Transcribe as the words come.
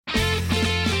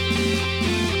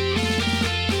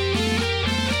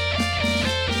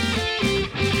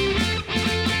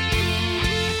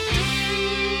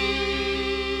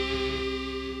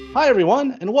Hi,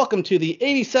 everyone, and welcome to the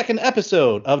 82nd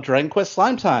episode of Dragon Quest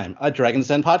Slime Time, a Dragon's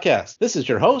Den podcast. This is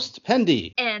your host,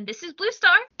 Pendy. And this is Blue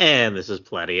Star. And this is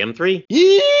Palladium 3.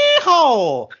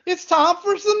 Yeehaw! It's time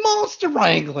for some monster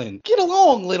wrangling. Get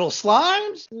along, little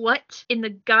slimes. What in the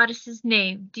goddess's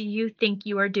name do you think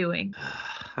you are doing?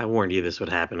 I warned you this would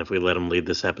happen if we let him lead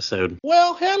this episode.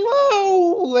 Well,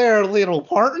 hello there, little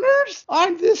partners.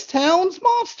 I'm this town's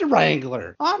monster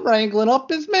wrangler. I'm wrangling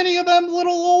up as many of them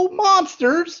little old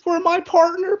monsters for my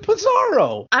partner,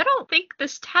 Pizarro. I don't think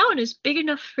this town is big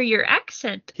enough for your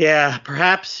accent. Yeah,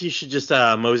 perhaps you should just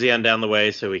mosey on down the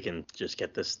way so we can just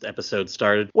get this episode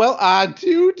started. Well, I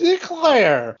do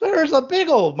declare, there's a big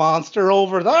old monster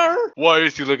over there. Why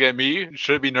does he look at me?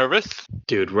 Should I be nervous?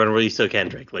 Dude, run where you still can,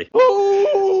 Drakely.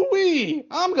 Ooh-wee!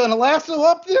 I'm gonna lasso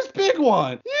up this big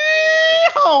one.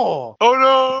 Yeehaw! Oh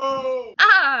no!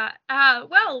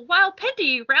 Well, while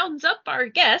Pendy rounds up our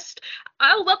guest,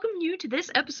 I'll welcome you to this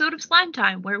episode of Slime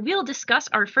Time, where we'll discuss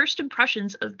our first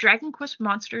impressions of Dragon Quest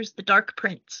Monsters: The Dark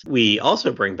Prince. We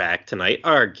also bring back tonight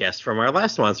our guest from our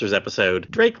last Monsters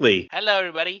episode, Drakely. Hello,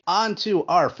 everybody. On to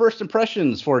our first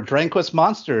impressions for Dragon Quest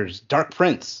Monsters: Dark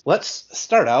Prince. Let's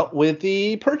start out with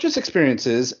the purchase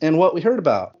experiences and what we heard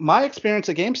about. My experience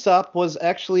at GameStop was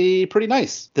actually pretty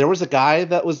nice. There was a guy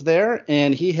that was there,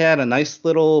 and he had a nice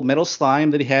little metal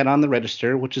slime that he had on the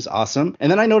register, which is awesome.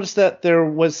 And then I noticed that there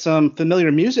was some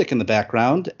familiar music in the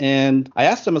background, and I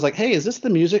asked him, I was like, hey, is this the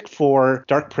music for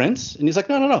Dark Prince? And he's like,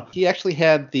 no. He actually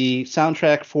had the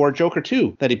soundtrack for Joker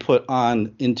 2 that he put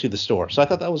on into the store. So I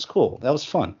thought that was cool. That was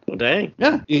fun. Well, dang.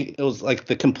 Yeah, it was like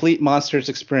the complete Monsters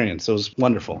experience. It was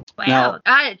wonderful. Wow.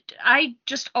 Now, I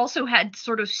just also had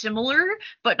sort of similar,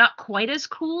 but not quite as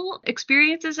cool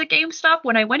experiences at GameStop.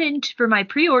 When I went in for my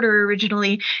pre-order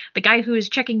originally, the guy who was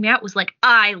checking me out was like,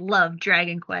 I love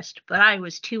Dragon Quest, but I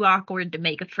was too awkward to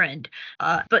make a friend.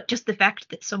 But just the fact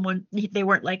that they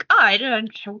weren't like, I don't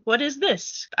know, what is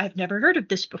this? I've never heard of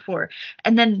this before.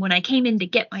 And then when I came in to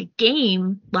get my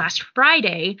game last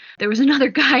Friday, there was another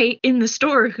guy in the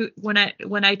store who, when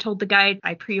I told the guy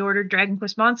I pre-ordered Dragon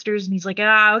Quest Monsters, and he's like,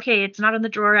 okay, it's not in the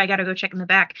drawer. I gotta go check in the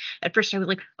back. At first I was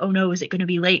like, oh no, is it going to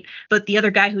be late? But the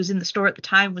other guy who was in the store at the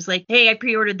time was like, hey, I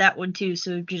pre-ordered that one too,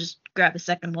 so just grab the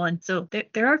second one. So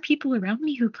there are people around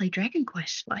me who play Dragon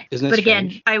Quest. But again,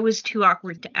 strange? I was too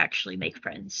awkward to actually make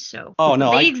friends. So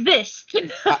they exist.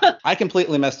 I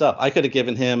completely messed up. I could have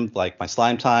given him like my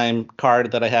Slime Time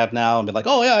card that I have now and been like,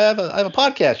 oh yeah, I have a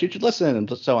podcast. You should listen, and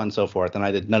so on and so forth. And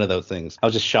I did none of those things. I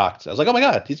was just shocked. I was like, oh my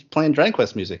God, he's playing Dragon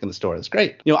Quest music in the store. That's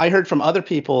great. You know, I heard from other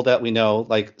people that we know,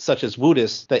 like such as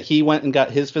Woodus, that he went and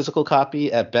got his physical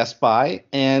copy at Best Buy,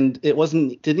 and it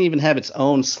didn't even have its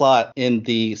own slot in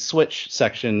the Switch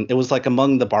section. It was like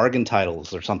among the bargain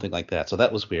titles or something like that. So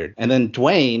that was weird. And then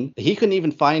Dwayne, he couldn't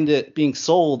even find it being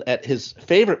sold at his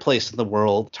favorite place in the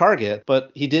world, Target,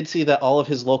 but he did see that all of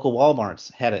his local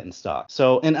Walmarts had it in stock.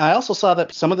 So, and I also saw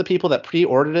that some of the people that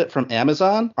pre-ordered it from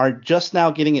Amazon are just now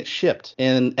getting it shipped.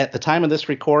 And at the time of this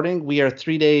recording, we are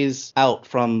 3 days out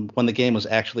from when the game was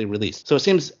actually released. So it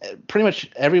seems pretty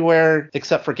much everywhere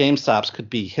except for GameStop's could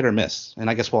be hit or miss. And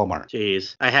I guess Walmart.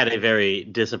 Jeez. I had a very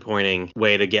disappointing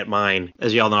way to get mine.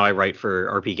 As y'all know, I write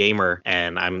for RP Gamer,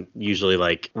 and I'm usually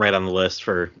like right on the list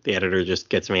for the editor just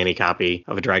gets me any copy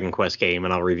of a Dragon Quest game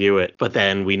and I'll review it. But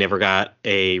then we never got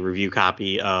a review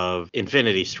copy of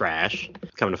Infinity Strash.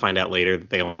 Come to find out later that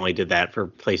they only did that for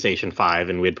PlayStation 5,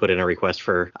 and we had put in a request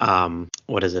for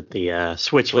the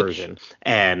Switch version.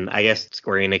 And I guess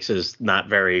Square Enix is not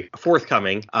very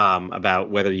forthcoming about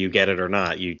whether you get it or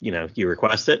not. You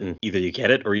request it, and either you get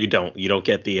it or you don't. You don't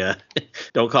get the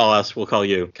don't call us, we'll call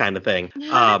you kind of thing.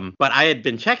 But I had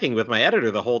been checking with my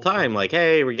editor the whole time, like,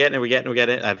 hey, we're getting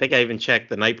it. I think I even checked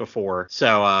the night before.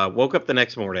 So woke up the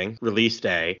next morning, release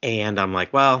day, and I'm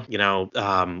like, well,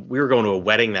 we were going to a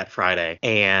wedding that Friday,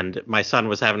 and my son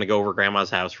was having to go over grandma's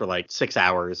house for like 6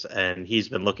 hours, and he's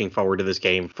been looking forward to this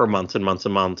game for months and months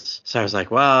and months. So I was like,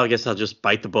 well, I guess I'll just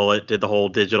bite the bullet, did the whole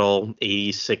digital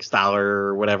 $86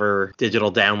 or whatever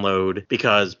digital download,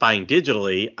 because buying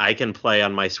digitally, I can play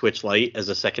on my Switch Lite as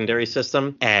a secondary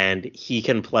system, and he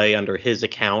can play under his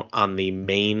account on the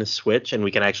main Switch, and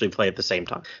we can actually play at the same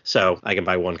time. So I can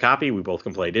buy one copy, we both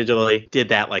can play digitally. Did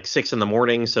that like 6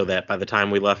 a.m, so that by the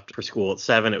time we left for school at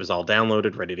 7, it was all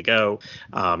downloaded, ready to go.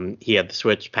 He had the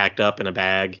Switch packed up in a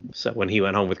bag, so when he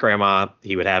went home with grandma,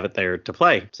 he would have it there to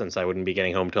play, since I wouldn't be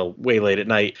getting home till way late at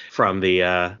night from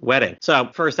the wedding. So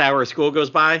first hour of school goes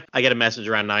by, I get a message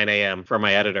around 9 a.m. from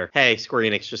my editor. Hey, Square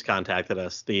Enix just contacted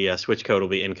us. The Switch code will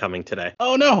be incoming today.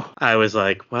 Friday. Oh no. I was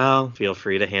like, well, feel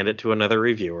free to hand it to another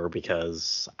reviewer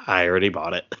because I already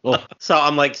bought it. Oh. So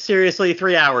I'm like, seriously,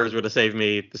 3 hours would have saved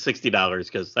me the $60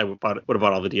 because I would have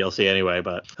bought all the DLC anyway.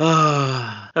 But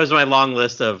that was my long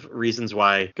list of reasons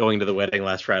why going to the wedding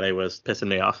last Friday was pissing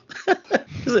me off.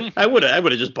 I would have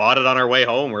just bought it on our way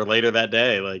home or later that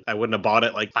day. Like I wouldn't have bought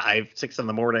it like 5, 6 in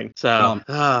the morning. So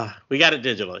we got it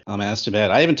digitally. Oh man, that's too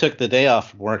bad. I even took the day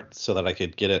off from work so that I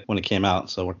could get it when it came out.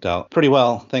 So it worked out pretty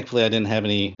well. Thankfully, I didn't have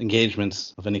any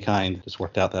engagements of any kind. Just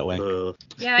worked out that way.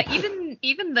 Yeah,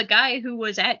 even the guy who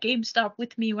was at GameStop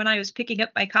with me when I was picking up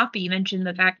my copy mentioned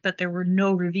the fact that there were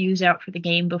no reviews out for the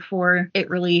game before it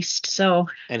released. So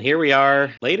and here we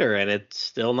are later, and it's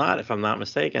still not, if I'm not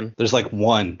mistaken. There's like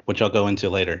one, which I'll go into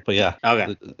later. But yeah.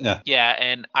 Okay. Yeah,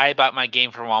 and I bought my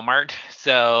game from Walmart.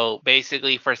 So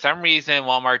basically, for some reason,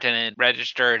 Walmart didn't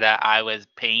register that I was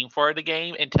paying for the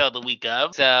game until the week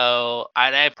of. So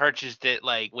I purchased it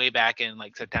like way back in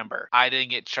like September. I didn't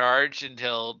get charged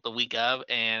until the week of,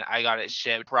 and I got it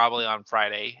shipped probably on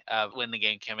Friday when the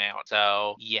game came out.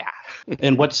 So yeah.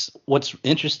 And what's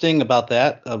interesting about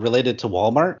that related to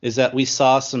Walmart is that we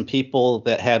saw some people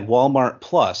that had Walmart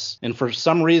Plus, and for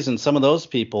some reason, some of those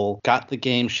people got the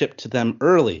game shipped to them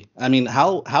early. I mean,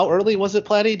 how early was it,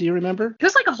 Platty? Do you remember? it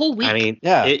was like a whole week. I mean,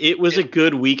 Yeah. it was a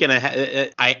good week and a half.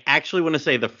 I actually want to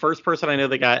say the first person I know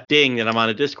that got dinged, and I'm on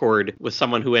a Discord, was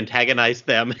someone who antagonized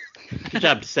them. Good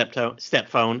job, Step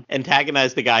Phone.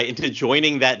 Antagonized the guy into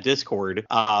joining that Discord.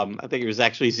 I think it was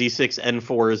actually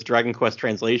Z6N4's Dragon Quest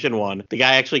translation one. The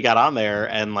guy actually got on there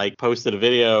and like posted a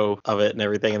video of it and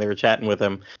everything, and they were chatting with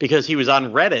him because he was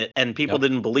on Reddit and people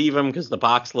didn't believe him because the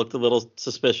box looked a little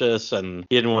suspicious and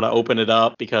he didn't want to open it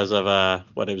up because of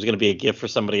what it was going to be a gift for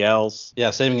somebody else.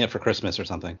 Yeah, saving it for Christmas or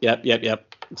something. Yep.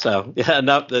 So yeah,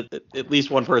 enough that at least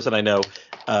one person I know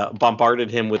bombarded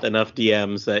him with enough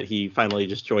DMs that he finally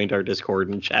just joined our Discord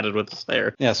and chatted with us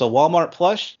there. Yeah, so Walmart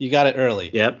Plus, you got it early.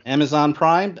 Yep. Amazon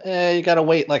Prime, you got to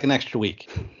wait like an extra week.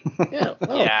 Yeah.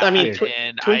 Well, Yeah, I mean,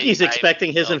 and Twinkie's I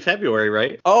expecting his in February,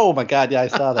 right? Oh my God, yeah, I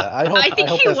saw that. I I think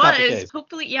hope he that's not the was. case.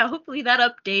 Hopefully that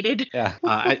updated. Yeah.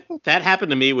 That happened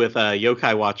to me with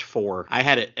Yokai Watch 4. I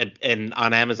had it and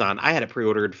on Amazon. I had it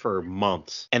pre-ordered for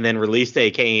months, and then release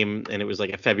day came, and it was like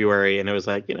in February, and it was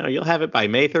like, you'll have it by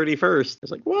May 31st. I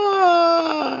was like,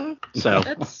 what? So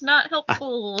That's not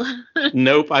helpful.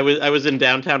 nope. I was in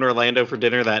downtown Orlando for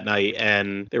dinner that night,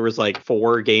 and there was like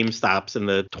 4 GameStops in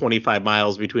the 25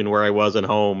 miles between where I was and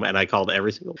home, and I called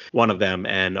every single one of them,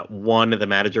 and the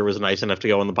manager was nice enough to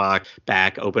go in the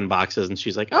back, open boxes, and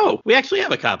she's like, oh, we actually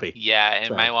have a copy. Yeah, and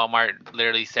So- my Walmart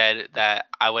literally said that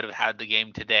I would have had the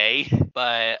game today,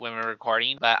 but when we were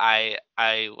recording, but I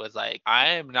was like, I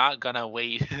am not gonna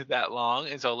wait that long,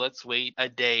 and so let's wait a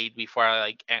day before I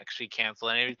like actually cancel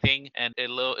and everything. And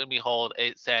lo and behold,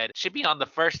 it said should be on the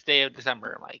first day of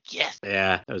December. I'm like, yes.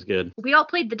 Yeah, that was good. We all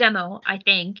played the demo, I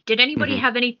think. Did anybody Mhm.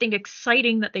 have anything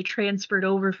exciting that they transferred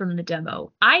over from the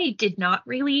demo? I did not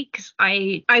really, because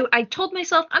I told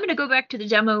myself I'm going to go back to the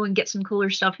demo and get some cooler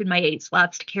stuff in my 8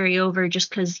 slots to carry over just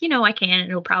because, I can and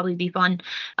it'll probably be fun.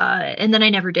 And then I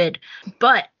never did.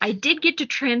 But I did get to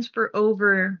transfer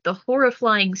over the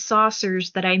horrifying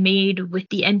saucers that I made with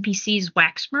the NPC's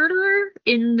Wax Murderer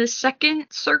in the second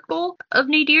circle of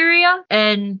Naderia.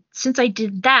 And since I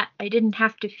did that, I didn't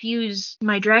have to fuse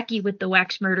my Draki with the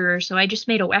Wax Murderer, so I just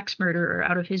made a Wax Murderer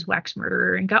out of his Wax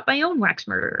Murderer and got my own Wax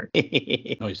Murderer.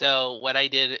 Nice. So what I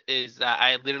did is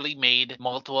I literally made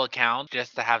multiple accounts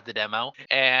just to have the demo,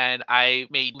 and I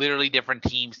made literally different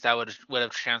teams that would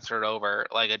have transferred over,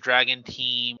 like a dragon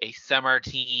team, a summer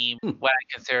team, what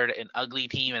I considered an ugly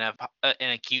team, and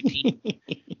a cute team.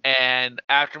 And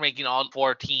after making all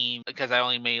 4 teams, because I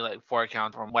only made like 4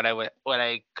 accounts from what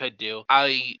I could do,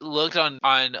 I looked on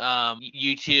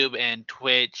YouTube and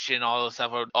Twitch and all those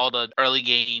stuff, all the early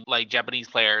game like Japanese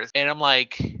players, and I'm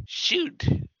like, shoot.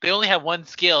 They only have 1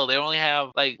 skill. They only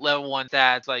have like level 1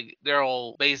 stats. Like they're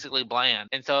all basically bland.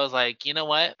 And so I was like, you know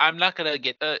what? I'm not gonna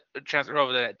get transfer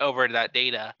over that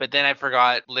data. But then I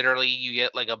forgot. Literally, you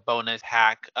get like a bonus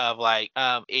hack of like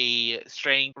a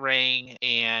strength ring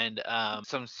and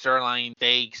some sirloin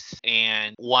steaks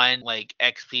and 1 like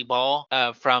XP ball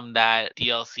from that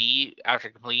DLC after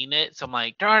completing it. So I'm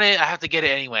like, darn it, I have to get it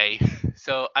anyway.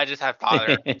 So I just have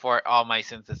fodder for all my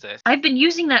synthesis. I've been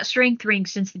using that strength ring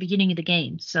since the beginning of the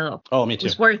game, so Oh, me it too.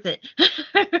 was worth it.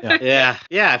 Yeah.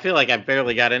 I feel like I've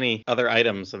barely got any other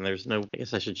items, and there's no. I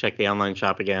guess I should check the online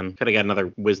shop again. Could have got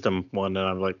another wisdom one, and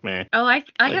I'm like, meh. Oh, I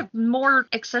have more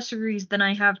accessories than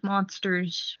I have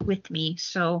monsters with me,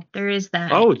 so there is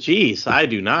that. Oh, geez, I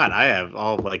do not. I have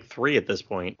all like 3 at this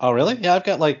point. Oh, really? Yeah, I've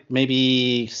got like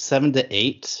maybe 7 to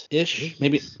 8 ish,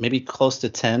 maybe close to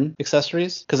 10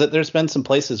 accessories. Because there's been some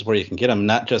places where you can get them,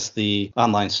 not just the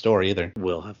online store either.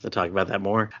 We'll have to talk about that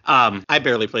more. I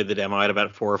barely played the demo. I had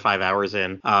about 4 or 5 hours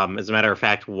in. As a matter of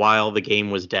fact, while the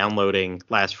game was downloading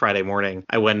last Friday morning,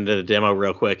 I went into the demo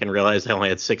real quick and realized I only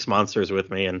had 6 monsters with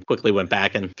me, and quickly went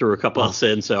back and threw a couple else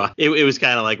in. So it was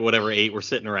kind of like whatever 8 were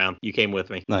sitting around. You came with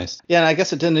me. Nice. Yeah, and I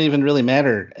guess it didn't even really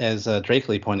matter, as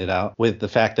Drakely pointed out, with the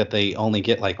fact that they only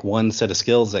get like one set of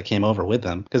skills that came over with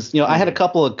them. Because, I had a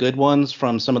couple of good ones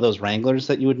from some of those Wranglers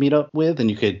that you would meet up with, and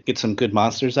you could get some good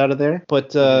monsters out of there.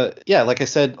 But yeah, like I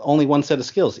said, only one set of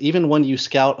skills. Even when you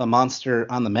scout a monster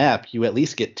on the map, you at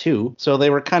least get 2. So they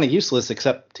were kind of useless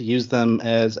except to use them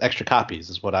as extra copies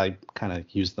is what I kind of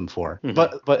used them for.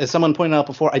 But as someone pointed out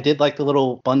before, I did like the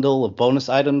little bundle of bonus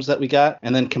items that we got,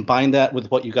 and then combine that with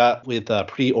what you got with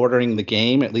pre-ordering the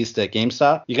game, at least at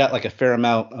GameStop. You got like a fair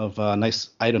amount of nice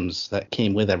items that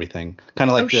came with everything. Kind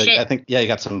of like I think, you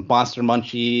got some Monster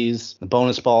Munchies, the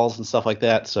bonus balls and stuff like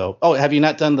that. So, have you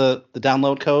not done the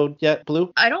download code yet,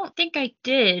 Blue? I don't think I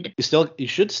did. You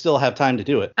should still have time to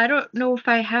do it. I don't know if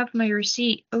I have my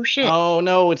receipt. Oh shit. Oh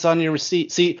no, it's on your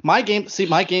receipt. See, my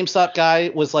GameStop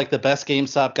guy was like the best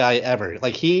GameStop guy ever.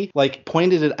 Like he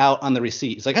pointed it out on the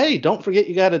receipt. He's like, hey, don't forget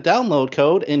you got a download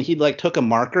code, and he took a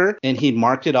marker and he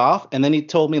marked it off, and then he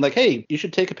told me hey, you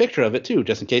should take a picture of it too,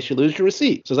 just in case you lose your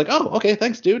receipt. So I was like, oh, okay,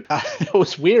 thanks, dude. It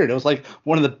was weird. It was like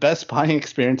one of the best buying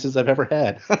experiences I've ever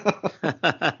had.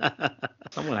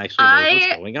 Someone actually knows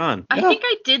what's going on. I think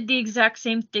I did the exact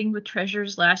same thing with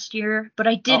treasures last year, but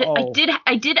I did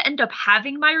end up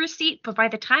having my receipt, but by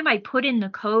the time I put in the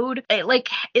code,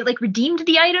 it redeemed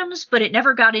the items, but it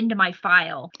never got into my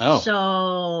file. Oh.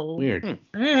 So weird.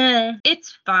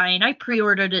 It's fine. I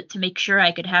pre-ordered it to make sure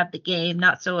I could have the game,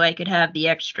 not so I could have the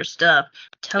extra stuff.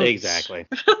 Totes. Exactly.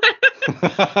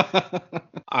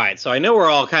 All right, so I know we're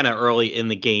all kind of early in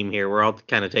the game here. We're all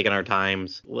kind of taking our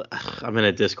times. I'm in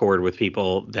a Discord with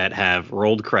people that have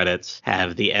rolled credits,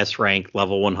 have the S rank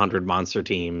level 100 monster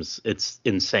teams. It's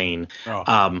insane.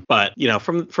 Oh. But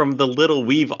from the little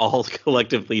we've all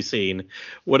collectively seen,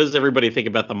 what does everybody think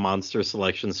about the monster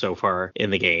selection so far in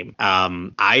the game?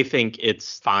 I think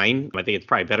it's fine. I think it's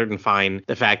probably better than fine.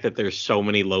 The fact that there's so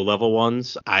many low level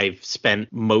ones. I've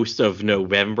spent most of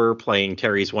November playing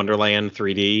Terry's Wonderland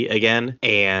 3D again,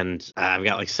 and I've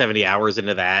got like 70 hours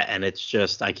into that, and it's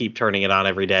just I keep turning it on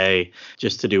every day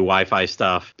just to do Wi-Fi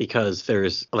stuff because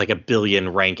there's like a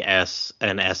billion rank S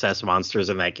and SS monsters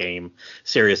in that game.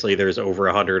 Seriously, there's over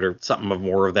 100 or something of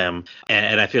more of them,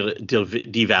 and I feel it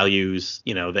devalues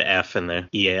the F and the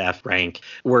EAF rank.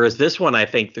 Whereas this one, I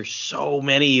think there's so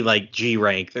many like G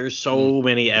rank, there's so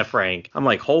many F rank. I'm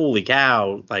like, holy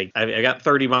cow! Like I got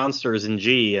 30 monsters in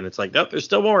G, and it's like, nope, there's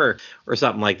still more or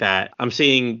something like that. I'm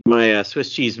seeing my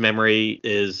Swiss cheese memory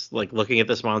is like looking at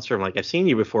this monster. I'm like, I've seen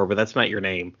you before, but that's not your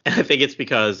name. And I think it's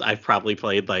because I've probably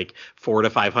played like 400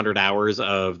 to 500 hours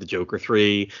of the Joker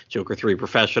 3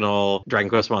 Professional, Dragon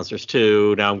Quest Monsters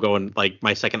 2. Now I'm going like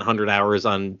my second 100 hours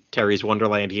on Terry's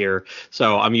Wonderland here.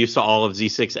 So I'm used to all of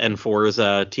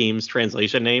Z6N4's teams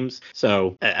translation names.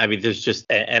 So I mean, there's just,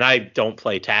 and I don't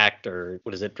play Tact or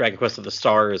what is it, Dragon Quest of the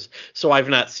Stars. So I've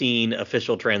not seen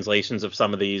official translations of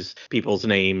some of these people's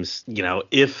names,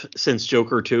 if since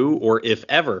Joker 2 or if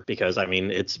ever, because I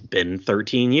mean, it's been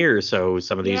 13 years. So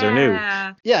some of these are new.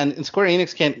 Yeah. And Square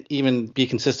Enix can't even be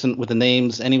consistent with the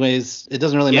names anyways. It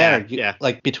doesn't really matter.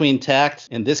 Like between Tact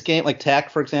and this game, like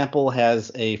Tact, for example,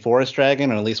 has a forest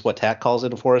dragon, or at least what Tact calls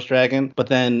it, a forest dragon. But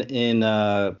then in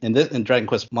Dragon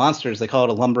Quest Monsters, they call it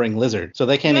a lumbering lizard. So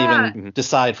they can't even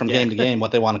decide from game to game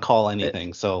what they want to call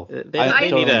anything. So I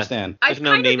totally understand. There's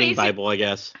no naming Bible, I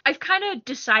guess. I've kind of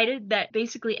decided that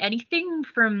basically anything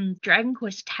from Dragon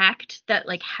Quest Tact that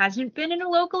like hasn't been in a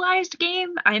localized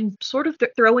game, I'm sort of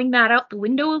throwing that out the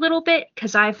window a little bit,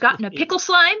 because I've gotten a pickle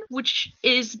slime, which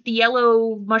is the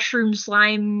yellow mushroom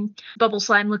slime, bubble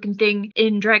slime looking thing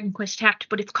in Dragon Quest Tact,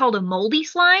 but it's called a moldy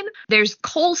slime. There's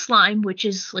coal slime, which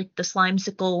is like the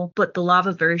slimesicle but the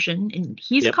lava version, and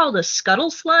he's called a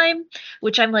scuttle slime,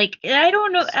 which I'm like, I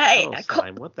don't know.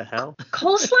 Slime, what the hell?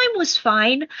 Coal slime was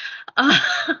fine.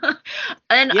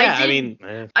 And I mean,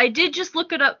 I did just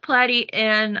look it up, Platy,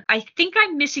 and I think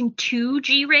I'm missing 2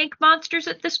 G rank monsters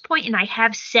at this point, and I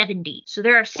have 70. So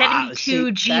there are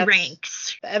 72 G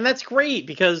ranks. And that's great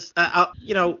because,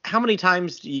 how many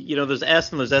times, those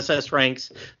S and those SS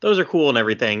ranks, those are cool and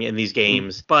everything in these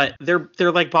games, but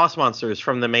they're like boss monsters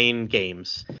from the main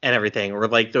games and everything, or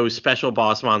like those special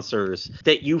boss monsters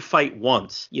that you fight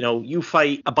once. You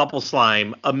fight a bubble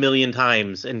slime a million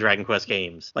times in Dragon Quest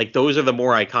games. Like, those are the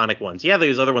more iconic ones. Yeah,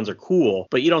 those other ones are cool,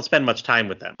 but you don't spend much time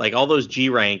with them. Like, all those G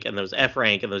rank and those F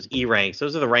rank and those E ranks,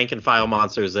 those are the rank and file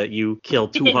monsters that you kill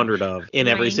 200 of in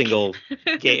every single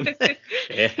game.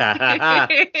 Yeah.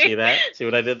 See that? See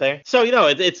what I did there? So,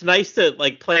 it's nice to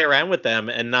like play around with them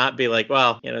and not be like,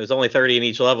 well, there's only 30 in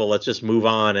each level. Let's just move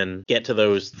on and get to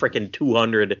those freaking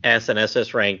 200 S and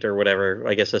SS ranked or whatever.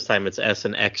 I guess this time it's S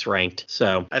and X ranked.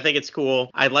 So I think it's cool.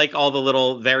 I like all the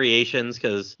little variations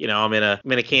because, I'm in a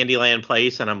Candyland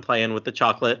place and I'm playing with the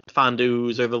chocolate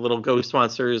fondues or the little ghost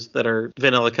monsters that are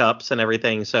vanilla cups and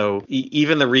everything. So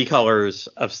even the recolors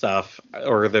of stuff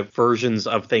or the versions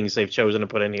of things they've chosen to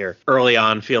put in here early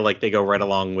on feel like they go right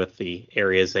along with the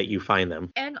areas that you find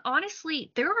them. And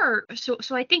honestly, there are so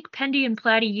I think Pendy and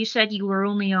Platy, you said you were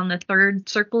only on the 3rd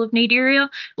circle of Naderia.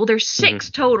 Well, there's 6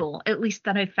 total, at least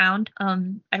that I found.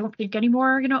 I don't think any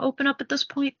more are gonna open up at this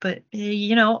point, but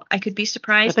I could be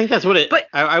surprised. I think that's what it. But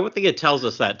I would think it tells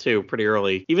us that too pretty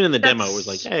early. Even in the demo, it was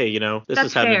like, hey, this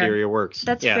is how Naderia works.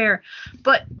 That's fair.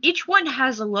 But each one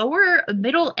has a lower, a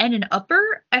middle, and an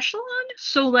upper echelon.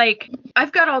 So like,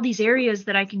 I've got all these areas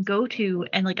that I can go to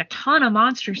and like a ton of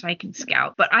monsters I can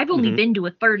scout, but I've only been to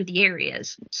a third of the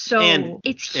areas. So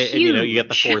it's huge. And, you get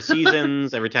the 4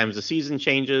 seasons. Every time the season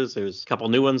changes, there's a couple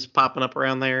new ones popping up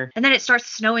around there. And then it starts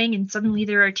snowing and suddenly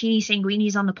there are teeny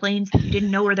sanguinis on the plains that you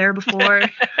didn't know were there before.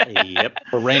 Yep.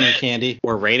 Or raining candy.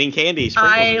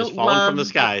 Sprinkles just falling from the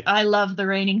sky. I love the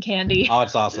raining candy. Oh,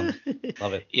 it's awesome.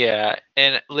 Love it. Yeah,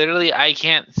 and literally I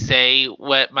can't say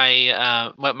what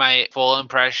my full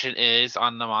impression is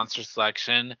on the monster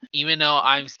selection, even though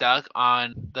I'm stuck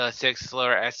on the 6th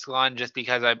lower echelon just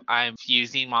because I'm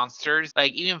fusing monsters.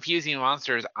 Like, even fusing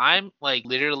monsters, I'm like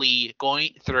literally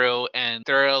going through and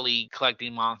thoroughly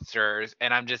collecting monsters,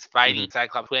 and I'm just fighting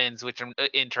Cyclops twins, which I'm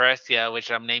in Terestia,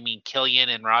 which I'm naming Killian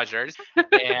and Rogers,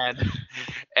 and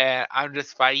I'm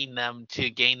just fighting them to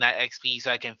gain that XP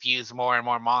so I can fuse more and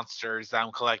more monsters that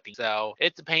I'm collecting. So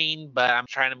it's a pain, but I'm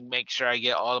trying to make sure I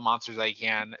get all the monsters I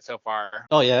can so far.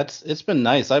 Oh yeah, it's been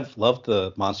nice. I've loved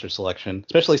the monster selection,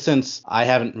 especially since I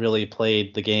haven't really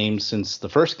played the game since the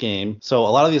first game. So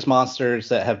a lot of these monsters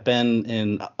that have been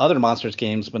in other Monsters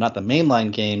games, but not the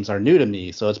mainline games, are new to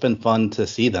me. So it's been fun to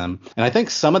see them. And I think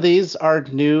some of these are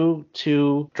new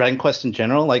to Dragon Quest in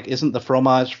general. Like, isn't the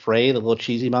Fromage Frey, the little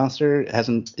cheesy monster,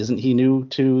 isn't he new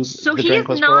to the Dragon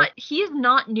Quest world? He is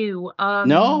not new.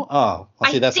 No? Oh,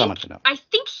 well, see, that's how much I know. I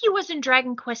think he was in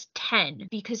Dragon Quest X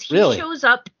because he shows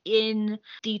up in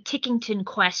the Tickington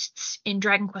quests in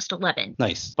Dragon Quest XI.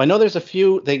 Nice. I know there's a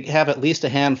few. They have at least a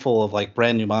handful of like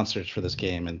brand new monsters for this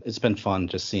game, and it's been fun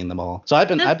just seeing them all. So I've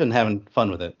been having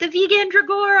fun with it. The Vegan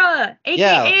Dragora,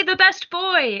 aka the best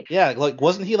boy. Yeah, like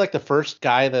wasn't he like the first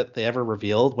guy that they ever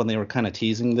revealed when they were kind of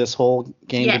teasing this whole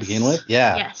game to begin with?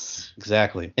 Yeah. Yes.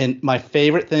 Exactly. And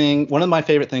one of my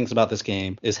favorite things about this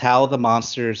game is how the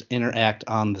monsters interact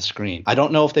on the screen. I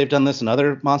don't know if they've done this in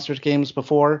other Monsters games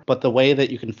before, but the way that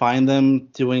you can find them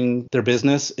doing their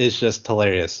business is just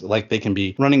hilarious. Like, they can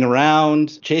be running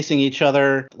around, chasing each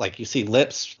other. Like, you see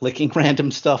lips licking random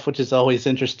stuff, which is always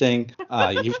interesting.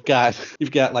 You've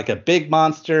got like a big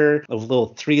monster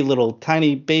of three little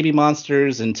tiny baby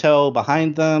monsters in tow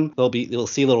behind them. You'll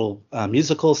see little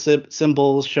musical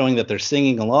symbols showing that they're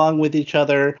singing along with each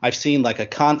other. I've seen like a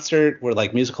concert where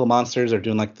like musical monsters are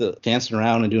doing like the dancing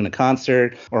around and doing a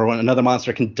concert, or when another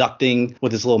monster conducting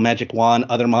with his little magic wand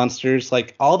other monsters.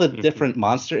 Like, all the different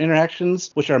monster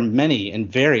interactions, which are many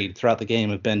and varied throughout the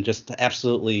game, have been just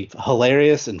absolutely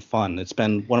hilarious and fun. It's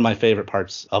been one of my favorite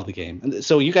parts of the game. And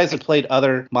so you guys have played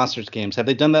other Monsters games. Have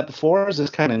they done that before, or is this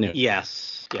kind of new?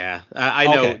 Yes. Yeah,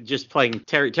 I know. Just playing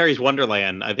Terry's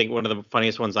Wonderland. I think one of the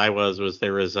funniest ones there was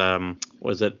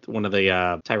it one of the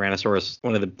Tyrannosaurus,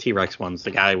 one of the T-Rex ones,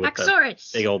 the guy with the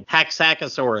big old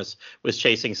Haxacosaurus was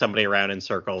chasing somebody around in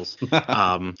circles.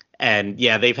 And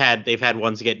yeah, they've had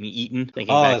ones getting eaten.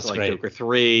 Thinking Oh, back that's to like great. Joker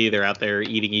 3, they're out there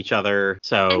eating each other.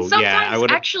 So And sometimes yeah, I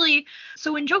would actually,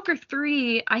 so in Joker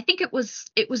 3, I think it was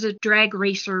a drag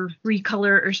racer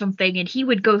recolor or something, and he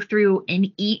would go through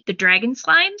and eat the dragon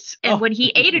slimes. And Oh. when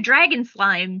he ate a dragon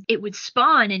slime, it would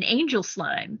spawn an angel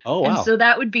slime. Oh, And wow. so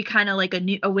that would be kind of like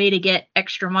a way to get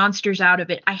extra monsters out of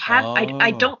it.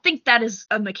 I Oh. don't think that is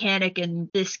a mechanic in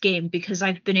this game, because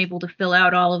I've been able to fill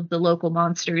out all of the local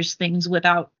monsters things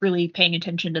without really paying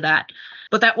attention to that.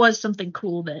 But that was something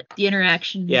cool, that the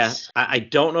interactions. Yeah, I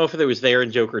don't know if it was there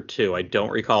in Joker 2. I don't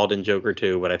recall it in Joker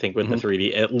 2, but I think with the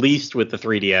 3D, at least with the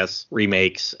 3DS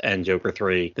remakes and Joker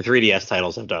 3, the 3DS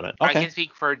titles have done it. I can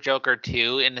speak for Joker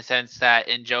 2 in the sense that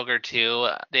in Joker 2,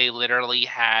 they literally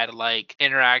had like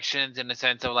interactions in the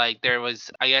sense of like there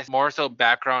was, I guess, more so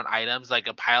background items like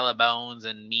a pile of bones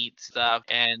and meat stuff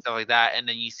and stuff like that. And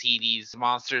then you see these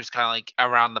monsters kind of like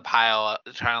around the pile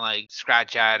trying to like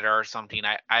scratch at it or something.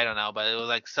 I don't know, but it was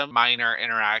like some minor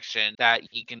interaction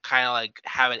that you can kind of like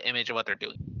have an image of what they're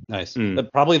doing. Nice.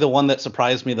 Probably the one that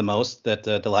surprised me the most, that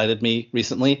delighted me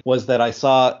recently, was that I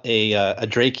saw a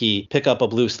Drakey pick up a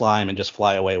blue slime and just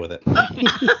fly away with it.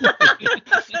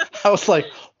 I was like,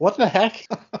 what the heck?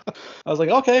 I was like,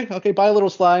 okay, bye, little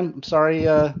slime. I'm sorry.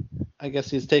 I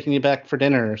guess he's taking you back for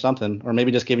dinner or something, or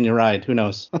maybe just giving you a ride. Who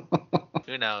knows?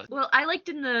 Who knows? Well, I liked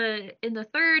in the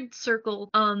third circle,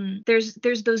 there's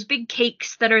those big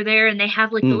cakes that are there, and they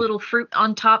have like the little fruit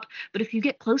on top. But if you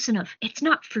get close enough, it's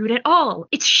not fruit at all.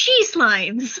 It's she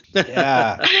slimes.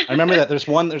 Yeah, I remember that. There's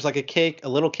like a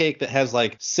little cake that has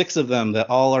like 6 of them that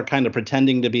all are kind of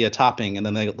pretending to be a topping, and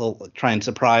then they'll try and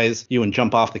surprise you and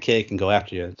jump off the cake and go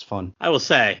after you. It's fun. I will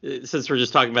say, since we're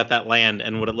just talking about that land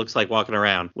and what it looks like walking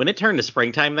around, when it turned to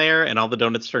springtime there and all the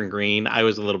donuts turned green, I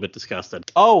was a little bit disgusted.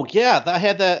 Oh yeah, I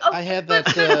had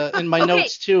that in my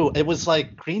notes too. It was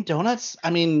like green donuts. I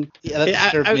mean, yeah, that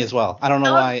disturbed me as well. I don't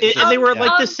know why. They were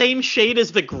like the same shade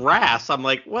as the grass. I'm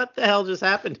like, what the hell just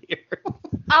happened here?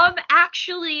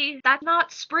 Actually, that's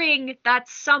not spring.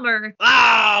 That's summer.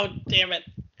 Oh, damn it.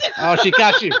 Oh, she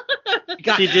got you.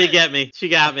 She did get me. She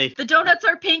got me. The donuts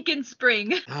are pink in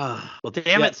spring. Well,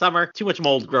 damn it, Summer. Too much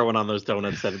mold growing on those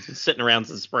donuts that have been sitting around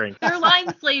since spring. They're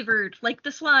lime flavored, like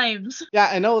the slimes. Yeah,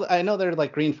 I know they're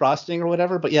like green frosting or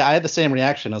whatever, but yeah, I had the same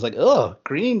reaction. I was like, oh,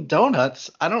 green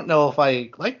donuts. I don't know if I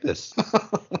like this.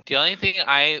 The only thing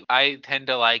I tend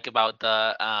to like about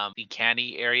the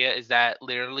candy area is that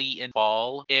literally in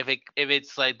fall, if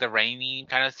it's like the rainy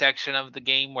kind of section of the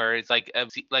game where it's like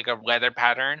a weather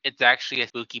pattern, it's actually a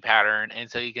spooky pattern, and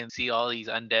so you can see all these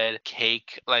undead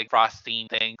cake like frosting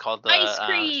thing called the ice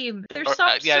cream. They're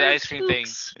soft the ice cream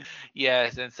spooks. thing.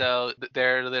 Yes, and so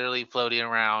they're literally floating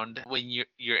around when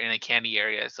you're in a candy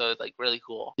area, so it's like really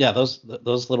cool. Yeah, those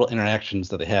little interactions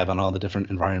that they have on all the different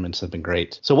environments have been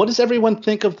great. So what does everyone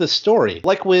think of the story?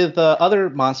 Like with other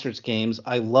Monsters games,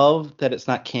 I love that it's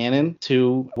not canon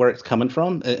to where it's coming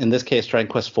from. In this case, Dragon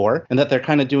Quest IV, and that they're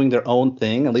kind of doing their own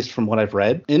thing, at least from what I've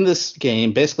read. In this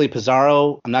game, basically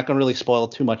Pizarro, I'm not going to really spoil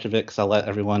too much of it because I'll let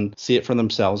everyone see it for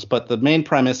themselves, but the main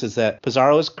premise is that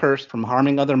Pizarro is cursed from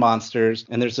harming other monsters,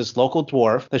 and there's this local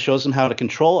dwarf that shows him how to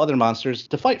control other monsters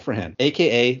to fight for him,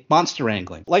 aka monster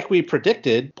wrangling. Like we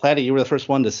predicted, Platty, you were the first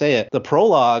one to say it, the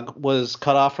prologue was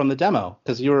cut off from the demo,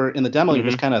 because you were in the demo, you were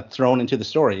just kind of thrown into the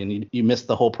story, and you missed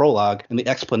the whole prologue and the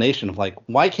explanation of like,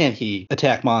 why can't he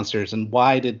attack monsters, and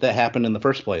why did that happen in the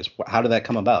first place? How did that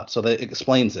come about? So that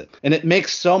explains it. And it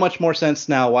makes so much more sense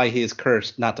now why he is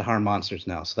cursed not to harm monsters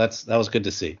now. So that was good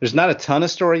to see. There's not a ton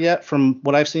of story yet from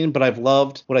what I've seen, but I've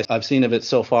loved what I've seen of it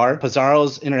so far.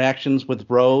 Pizarro's interactions with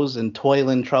Rose and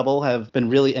Toil Trouble have been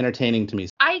really entertaining to me.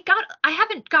 I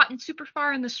haven't gotten super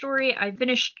far in the story. I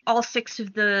finished all 6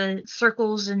 of the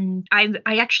circles, and I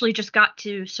actually just got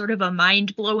to sort of a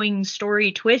mind-blowing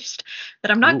story twist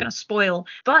that I'm not going to spoil.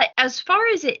 But as far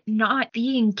as it not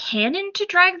being canon to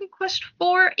Dragon Quest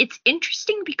IV, it's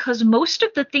interesting because most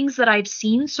of the things that I've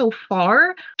seen so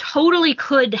far totally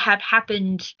could have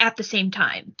happened at the same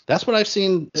time. That's what I've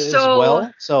seen as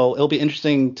well. So it'll be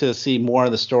interesting to see more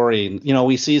of the story. You know,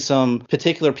 we see some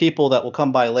particular people that will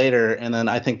come by later, and then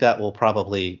I think that will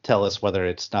probably tell us whether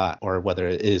it's not or whether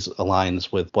it is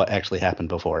aligns with what actually happened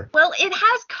before. Well, it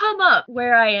has come up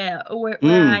where I am, where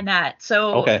I'm at.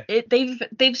 So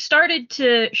they've started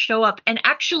to show up. And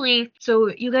actually, so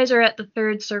you guys are at the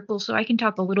third circle, so I can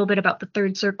talk a little bit about the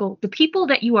third circle. The people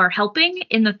that you are helping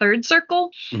in the third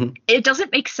circle, it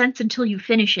doesn't make sense until you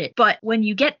finish it. But when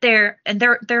you get there, and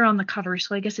they're on the cover,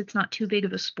 so I guess it's not too big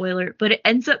of a spoiler, but it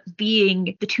ends up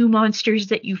being the 2 monsters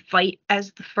that you fight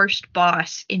as the first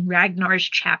boss in Ragnar's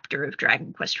first chapter of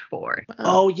Dragon Quest IV.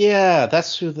 Oh yeah,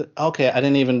 that's who. Okay, I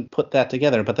didn't even put that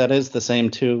together, but that is the same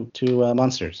two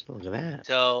monsters. Look at that.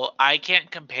 So I can't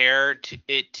compare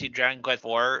it to Dragon Quest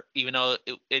IV, even though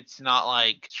it's not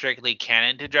like strictly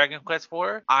canon to Dragon Quest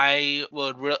IV. I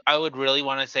would really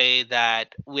want to say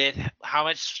that with how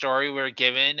much story we're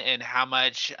given and how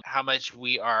much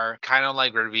we are kind of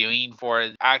like reviewing for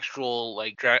actual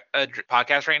like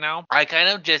podcast right now, I kind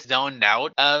of just zoned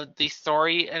out of the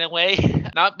story in a way.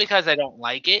 Not because I don't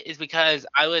like it, it's because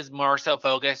I was more so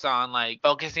focused on like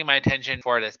focusing my attention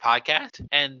for this podcast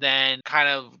and then kind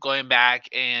of going back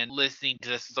and listening to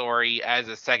the story as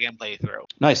a second playthrough.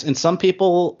 Nice. And some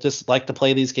people just like to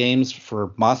play these games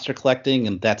for monster collecting,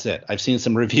 and that's it. I've seen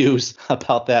some reviews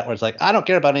about that where it's like, I don't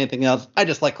care about anything else. I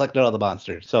just like collecting all the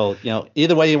monsters. So,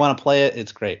 either way you want to play it,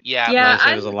 it's great. Yeah,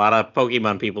 There's a lot of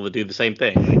Pokemon people that do the same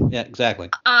thing. Yeah, exactly.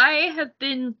 I have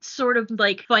been sort of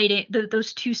like fighting.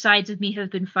 Those two sides of me have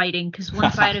been fighting because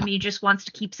one side of me just wants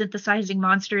to keep synthesizing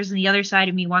monsters and the other side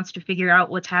of me wants to figure out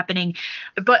what's happening.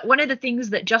 But one of the things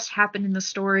that just happened in the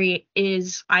story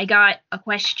is I got a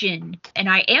question and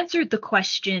I answered the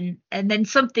question and then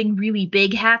something really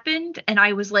big happened and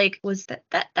I was like, was that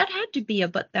had to be a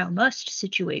but thou must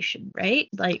situation, right?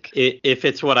 Like, If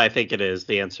it's what I think it is,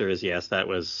 the answer is yes. That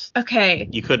was okay.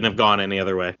 You couldn't have gone any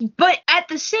other way. But at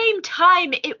the same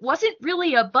time, it wasn't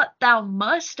really a but thou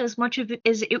must as much of it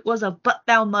as it was a but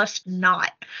thou must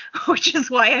not, which is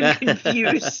why I'm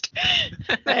confused.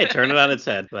 Hey, turn it on its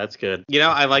head. That's good.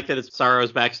 I like that it's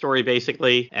Sorrow's backstory,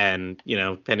 basically. And,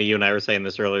 Penny, you and I were saying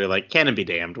this earlier, like, canon be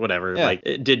damned, whatever. Yeah. Like,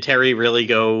 did Terry really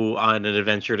go on an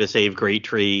adventure to save Great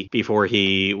Tree before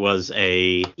he was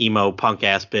a emo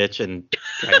punk-ass bitch in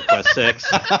Dragon Quest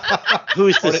VI?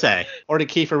 Who's to say? Or did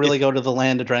Kiefer really go to the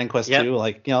land of Dragon Quest Yep. 2?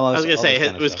 Like, I was going to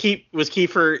say, was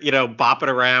Kiefer, Bopping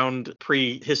around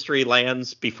prehistory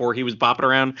lands before he was bopping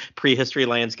around prehistory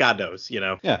lands? God knows,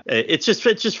 Yeah. It's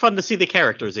just fun to see the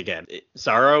characters again.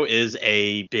 Sorrow is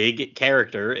a big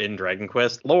character in Dragon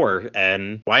Quest lore,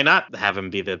 and why not have him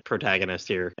be the protagonist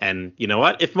here? And you know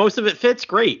what? If most of it fits,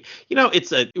 great.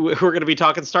 We're going to be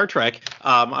talking Star Trek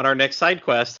on our next side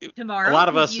quest. Tomorrow, a lot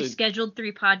of us you scheduled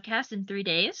 3 podcasts in 3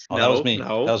 days. Oh, that was me.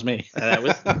 No. That was me. That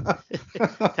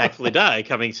was Tactfully Die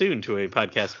coming soon to a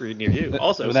podcast near you.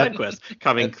 Also, SideQuest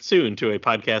coming soon to a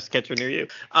podcast catcher near you.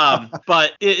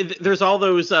 But there's all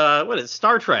those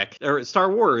Star Trek or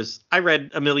Star Wars. I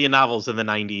read a million novels in the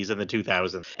 90s and the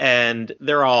 2000s, and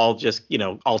they're all just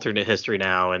alternate history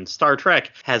now. And Star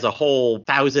Trek has a whole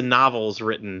 1,000 novels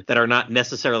written that are not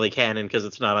necessarily canon because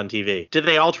it's not on TV. Did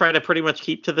they all try to pretty much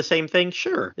keep to the same thing?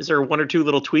 Sure. Is there one or two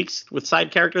little tweaks with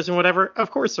side characters and whatever?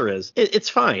 Of course there is. It's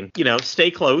fine.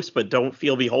 Stay close, but don't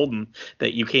feel beholden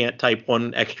that you can't type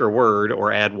one extra word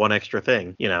or add one extra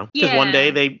thing, because one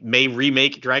day they may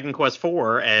remake Dragon Quest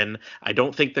IV, and I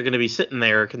don't think they're going to be sitting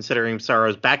there considering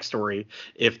Sorrow's backstory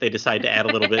if they decide to add a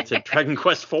little bit to Dragon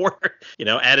Quest IV,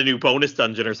 add a new bonus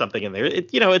dungeon or something in there.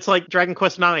 It's like Dragon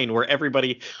Quest IX, where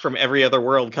everybody from every other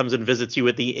world comes and visits you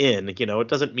at the inn. It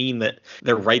doesn't mean that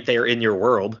they're right there in your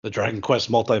world. The Dragon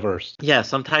Quest multiverse. Yeah,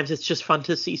 sometimes it's just fun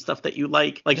to see stuff that you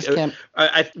like. Like, Just can't-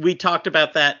 we talked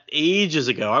about that ages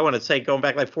ago. I want to say going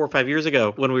back like 4 or 5 years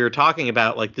ago when we were talking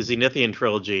about like the Zenithian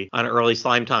trilogy on early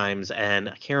Slime Times, and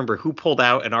I can't remember who pulled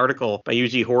out an article by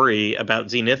Yuji Horii about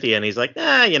Zenithia, and he's like,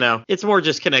 it's more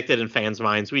just connected in fans'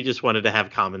 minds. We just wanted to have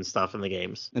common stuff in the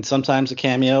games. And sometimes a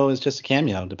cameo is just a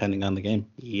cameo, depending on the game.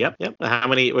 Yep. How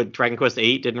many with Dragon Quest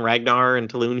VIII didn't Ragnar and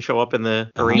Talon show up in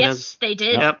the arenas? Yes, they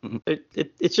did. Yep.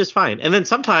 It's just fine. And then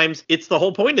sometimes it's the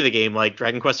whole point of the game, like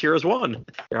Dragon Quest Heroes 1.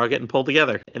 They're all getting pulled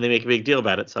together and they make a big deal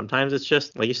about it. Sometimes it's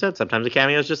just, like you said, sometimes a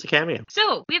cameo is just a cameo.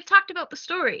 So we have talked about the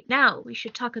story. Now we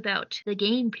should talk about the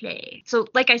gameplay. So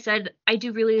like I said, I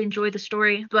do really enjoy the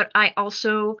story, but I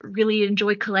also really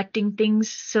enjoy collecting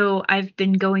things. So I've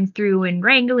been going through and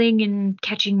wrangling and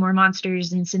catching more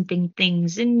monsters and synthing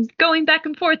things and going back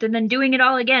and forth and then doing it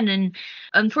all again. And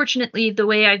unfortunately, the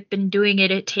way I've been doing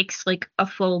it, it takes like a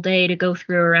full day to go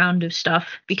through a round of stuff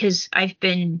because I've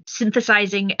been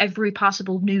synthesizing every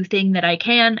possible new thing that I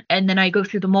can. And then I go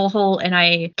through the mole hole and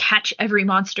I catch every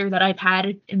monster that I've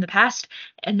had in the past.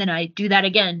 And then I do that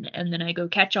again. And then I go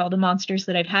catch all the monsters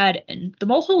that I've had. And the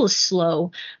mole hole is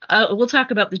slow. We'll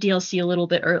talk about the DLC a little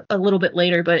bit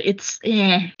later, but it's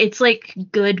like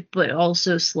good, but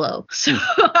also slow. So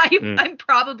I'm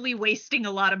probably wasting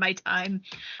a lot of my time,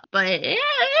 but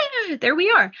there we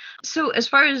are. So as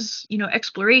far as,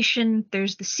 exploration,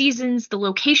 there's the seasons, the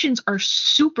locations are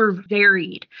super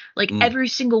varied. Like every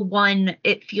single one,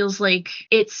 it feels like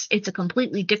it's a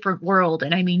completely different world.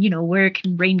 And I mean, where it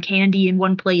can rain candy in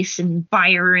one place and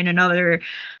fire in another,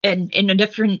 and in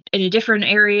a different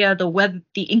area,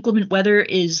 the inclement weather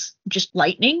is just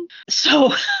lightning.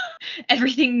 So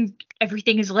everything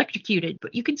is electrocuted,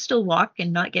 but you can still walk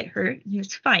and not get hurt.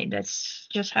 It's fine. That's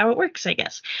just how it works, I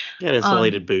guess. Yeah,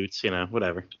 insulated boots,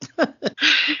 whatever.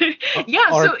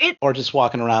 Yeah, or just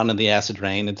walking around in the acid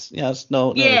rain. It's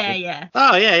no issue. Yeah.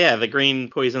 Oh yeah, the green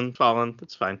poison falling.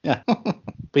 That's fine. Yeah.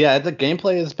 But yeah, the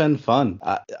gameplay has been fun.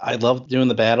 I love doing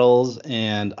the battles,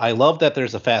 and I love that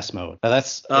there's a fast mode. Now,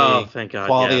 that's thank God,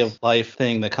 quality yes. of life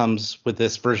thing that comes with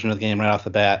this version of the game right off the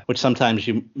bat, which sometimes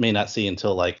you may not see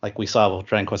until like we saw with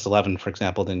Dragon Quest XI, for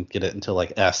example, didn't get it until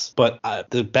like S. But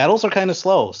the battles are kind of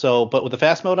slow. But with the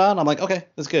fast mode on, I'm like, okay,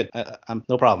 that's good. I'm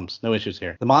no problems, no issues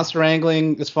here. The monster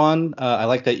wrangling is fun. I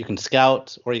like that you can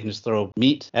scout, or you can just throw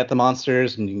meat at the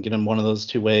monsters, and you can get them one of those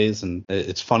two ways. And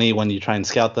it's funny when you try and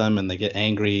scout them, and they get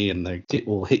angry, and they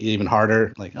will hit you even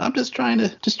harder. Like, I'm just trying to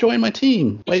join my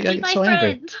team. Why you gotta get so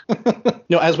angry?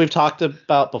 As we've talked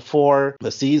about before,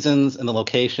 the seasons and the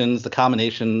locations, the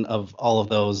combination of all of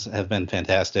those have been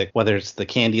fantastic. Whether it's the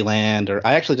Candyland, or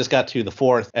I actually just got to the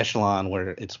 4th echelon where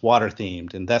it's water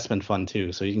themed, and that's been fun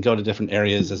too. So you can go to different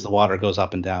areas as the water goes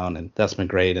up and down, and that's been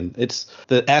great. And it's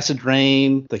the acid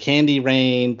rain, the candy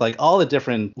rain, like all the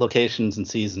different locations and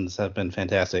seasons have been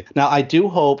fantastic. Now, I do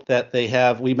hope that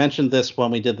we mentioned this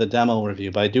when we did the demo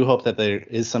review, but I do hope that there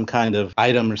is some kind of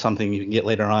item or something you can get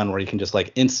later on where you can just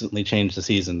like instantly change the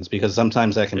seasons, because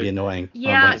sometimes that can be annoying.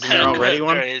 Yeah. Is there already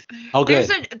one? Oh, good.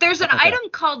 There's an item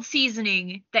called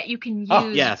seasoning that you can use. Oh,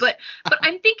 yes. But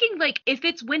I'm thinking, like, if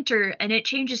it's winter and it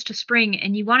changes to spring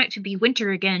and you want it to be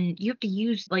winter again, you have to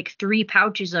use like 3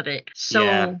 pouches of it. So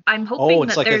Yeah. I'm hoping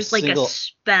that like there's like single... a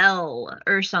spell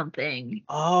or something.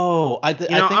 Oh, I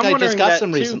think I just got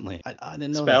some recently. I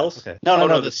didn't know spells. That. Okay.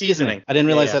 No, the seasoning. I didn't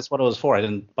realize that's what it was for. I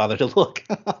didn't bother to look.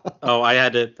 Oh, I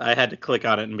had to click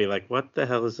on it and be like, what the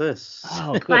hell is this?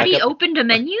 Oh, good. Buddy opened a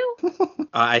menu?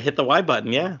 I hit the Y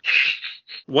button, yeah.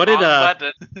 What did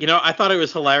I thought it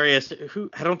was hilarious.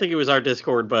 I don't think it was our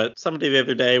Discord, but somebody the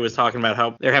other day was talking about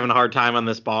how they're having a hard time on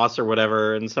this boss or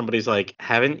whatever, and somebody's like,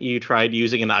 haven't you tried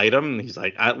using an item? And he's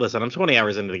like, listen, I'm 20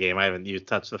 hours into the game. I haven't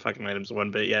touched the fucking items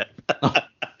one bit yet.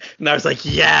 And I was like,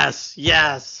 yes,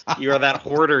 you are that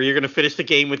hoarder. You're going to finish the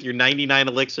game with your 99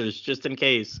 elixirs just in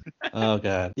case. Oh,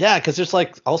 God. Yeah, because there's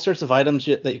like all sorts of items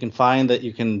that you can find that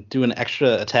you can do an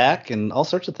extra attack, and all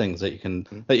sorts of things that you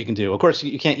can do. Of course,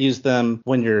 you can't use them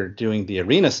when you're doing the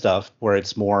arena stuff where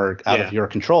it's more out of your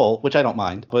control, which I don't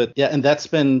mind. But yeah, and that's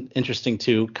been interesting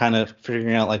too, kind of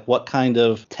figuring out like what kind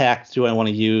of tact do I want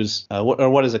to use,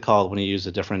 what is it called when you use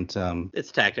a different...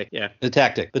 It's tactic, yeah. The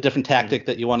different tactic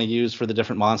that you want to use for the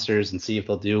different monsters, and see if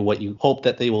they'll do what you hope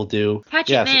that they will do.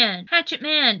 Hatchet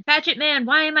Man,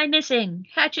 why am I missing?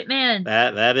 Hatchet Man.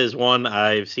 That is one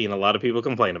I've seen a lot of people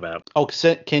complain about. Oh,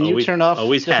 can you turn off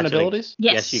different abilities?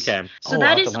 Yes, you can. So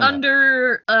that is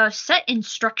under set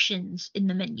instructions in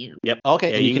the menu. Yep.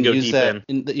 Okay, yeah, and you can go use deep that.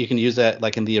 in. You can use that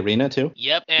like in the arena too.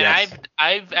 Yep, and Yes.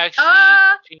 I've actually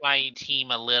changed my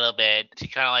team a little bit to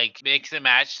kind of like mix and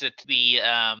match the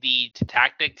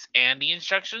tactics and the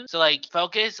instructions. So like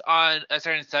focus on a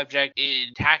certain subject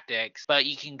in tactics, but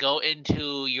you can go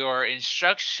into your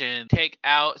instruction, take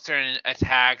out certain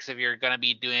attacks if you're gonna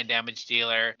be doing a damage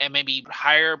dealer, and maybe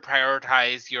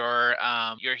prioritize your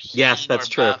healing. Yes, that's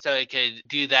true. true. So it could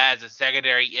do that as a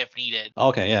secondary if needed.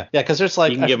 Okay, yeah, because there's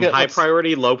like You can give them high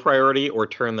priority, low priority, or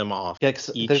turn them off. Yeah,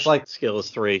 there's like skill is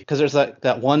 3. Because there's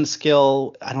that one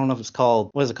skill, I don't know if it's called,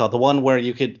 what is it called? The one where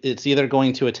it's either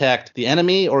going to attack the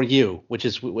enemy or you, which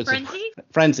is Frenzy?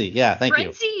 Frenzy, yeah, thank you.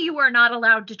 Frenzy, you are not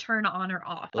allowed to turn on or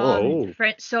off. Oh.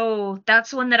 So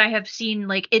that's one that I have seen,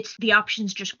 like, it's the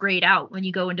options just grayed out when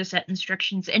you go into set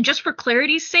instructions. And just for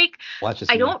clarity's sake,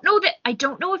 I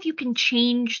don't know if you can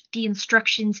change the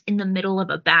instructions in the middle of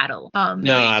a battle.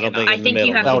 No, I don't think. I think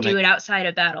you have to do it outside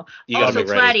of battle. Also,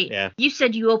 Platty, you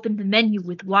said you opened the menu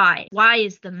with Y. Y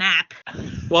is the map.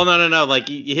 Well, no. Like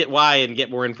you hit Y and get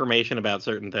more information about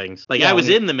certain things. Like I was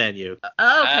in the menu.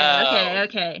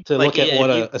 Okay. To look at what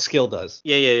a skill does.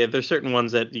 Yeah. There's certain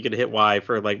ones that you could hit Y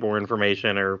for like more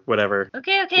information or whatever.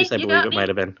 Okay. At least I believe it might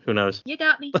have been. Who knows? You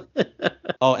got me.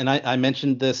 Oh, and I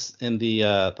mentioned this in the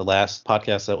last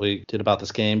podcast that we did about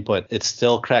this game, but it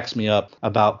still cracks me up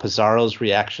about Pizarro's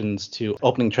reactions to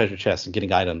opening treasure chests and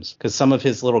getting items, because some of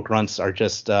his little grunts are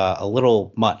just a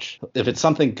little much. If it's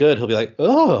something good, he'll be like,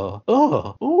 ooh.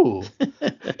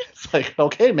 It's like,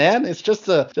 okay, man, it's just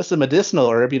a medicinal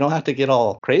herb. You don't have to get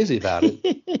all crazy about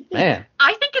it, man.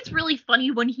 I think it's really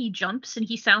funny when he jumps and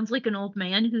he sounds like an old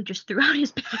man who just threw out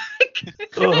his back.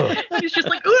 He's just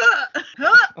like,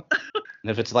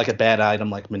 And if it's like a bad item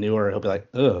like manure, he'll be like,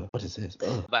 ugh, what is this?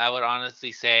 Ugh. But I would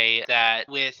honestly say that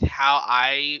with how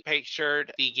I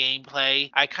pictured the gameplay,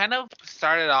 I kind of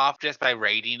started off just by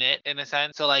rating it in a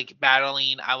sense. So like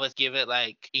battling, I would give it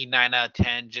like a 9 out of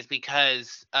 10 just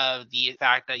because of the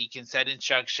fact that you can set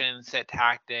instructions, set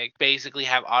tactics, basically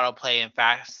have autoplay and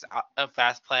fast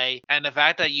play, and the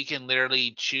fact that you can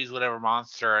literally choose whatever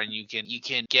monster and you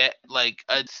can get like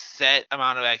a set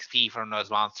amount of XP from those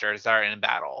monsters that are in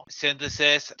battle.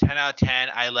 Synthesis, 10 out of 10.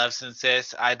 I love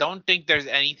Synthesis. I don't think there's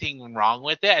anything wrong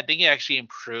with it. I think it actually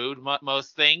improved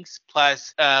most things.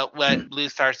 Plus, what Blue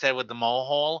Star said with the mole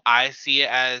hole, I see it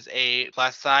as a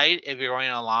plus side if you're going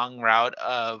a long route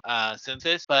of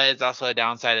Synthesis, but it's also a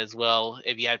downside as well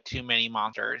if you have too many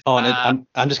monsters. Oh, and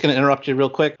I'm just going to interrupt you real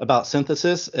quick about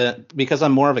Synthesis. Because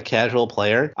I'm more of a casual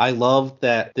player, I love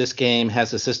that this game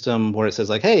has a system where it says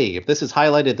like, hey, if this is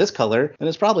highlighted this color, then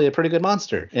it's probably a pretty good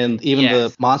monster. And even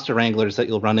the monster wranglers that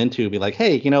you'll run into be like,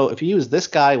 hey, if you use this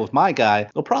guy with my guy,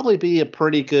 it'll probably be a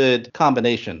pretty good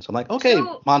combination. So I'm like, okay,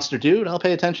 monster dude, I'll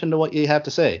pay attention to what you have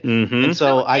to say. Mm-hmm. And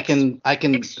so I can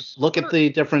look at the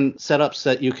different setups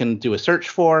that you can do a search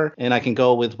for, and I can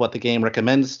go with what the game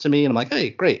recommends to me. And I'm like,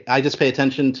 hey, great. I just pay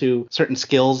attention to certain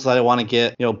skills that I want to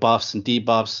get, buffs and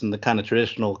debuffs and the kind of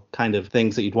traditional kind of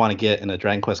things that you'd want to get in a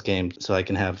Dragon Quest game, so I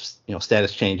can have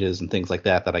status changes and things like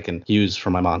that I can use for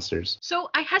my monsters. So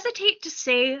I hesitate to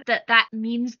say that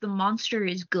means the monster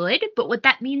is good, but what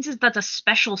that means is that's a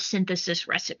special synthesis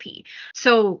recipe.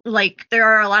 So like there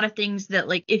are a lot of things that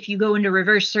like if you go into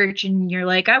reverse search and you're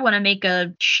like, I want to make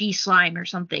a she slime or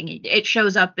something, it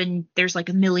shows up and there's like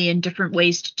a million different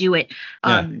ways to do it.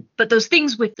 But those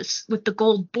things with the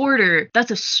gold border,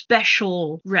 that's a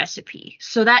special recipe.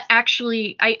 So that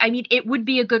actually, I mean, it would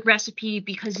be a good recipe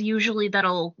because usually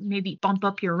that'll maybe bump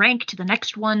up your rank to the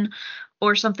next one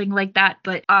or something like that.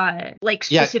 But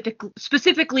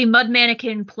specifically Mud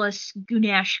Mannequin plus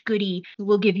Gunash Goody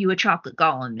will give you a chocolate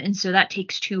golem. And so that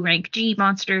takes 2 rank G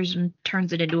monsters and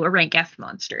turns it into a rank F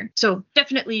monster. So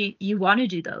definitely you want to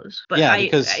do those. But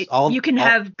you can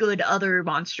have good other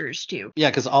monsters too.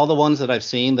 Yeah, because all the ones that I've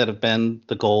seen that have been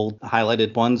the gold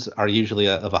highlighted ones are usually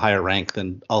of a higher rank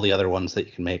than all the other ones that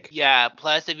you can make. Yeah,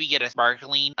 plus if you get a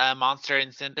sparkling monster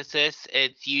in Synthesis,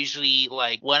 it's usually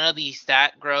like one of the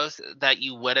stat growths that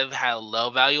you would have had a low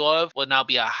value of will now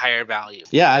be a higher value.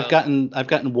 Yeah, so, I've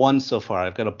gotten one so far.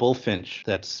 I've got a bullfinch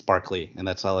that's sparkly, and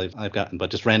that's all I've gotten. But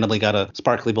just randomly got a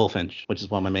sparkly bullfinch, which is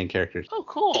one of my main characters. Oh,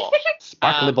 cool.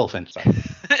 Sparkly bullfinch. Sorry.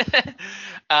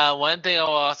 One thing I will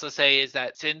also say is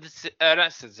that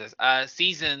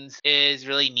Seasons is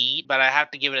really neat, but I have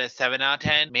to give it a 7 out of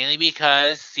 10, mainly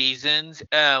because Seasons,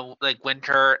 like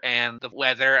winter and the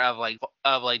weather of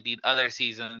the other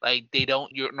seasons, like they don't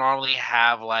normally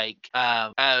have like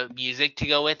music to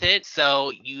go with it,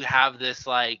 so you have this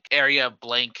like area of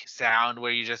blank sound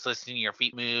where you're just listening to your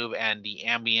feet move and the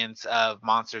ambience of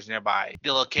monsters nearby.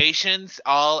 The locations,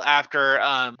 all after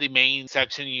the main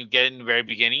section you get in the very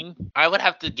beginning, I would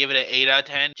have to give it an 8 out of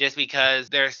 10 just because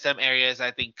there's some areas I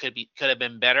think could have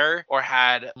been better or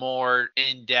had more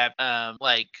in-depth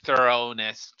like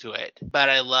thoroughness to it. But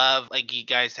I love, like you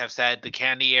guys have said, the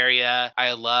candy area.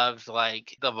 I loved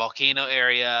like the volcano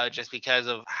area just because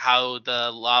of how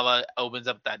the lava opens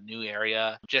up that new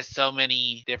area. Just so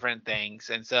many different things,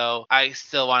 and so I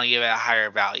still want to give it a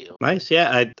higher value. Nice.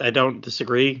 Yeah, I don't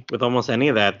disagree with almost any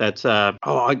of that. That's I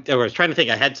was trying to think.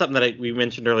 I had something that we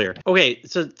mentioned earlier. Okay,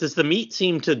 so does the meat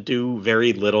seem to do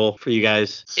very little for you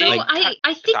guys? So I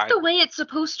think the way it's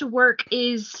supposed to work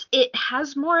is it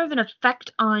has more of an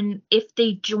effect on if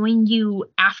they join you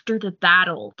after the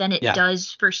battle than it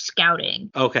does for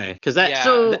scouting. Okay, because that. Yeah.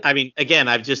 So I mean, again,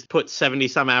 I've just put 70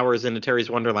 some hours into Terry's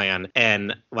Wonderland,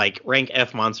 and like rank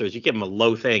F monsters, you give them a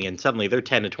low thing, and suddenly they're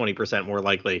 10 to 20% more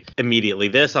likely immediately.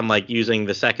 This, I'm like using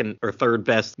the second or third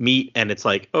best meat, and it's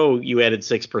like, oh, you added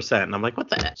 6%, and I'm like, what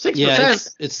the heck? 6%? Yeah,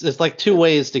 it's like 2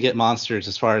 ways to get monsters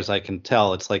as far as I can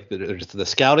tell. It's like there's the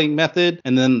scouting method,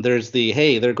 and then there's the,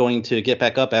 hey, they're going to get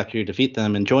back up after you defeat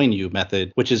them and join you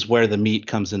method, which is where the meat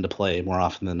comes into play more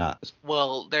often than not.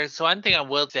 Well, there's one thing I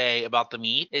will say about the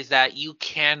meat is that you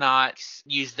cannot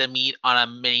use the meat on a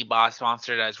mini boss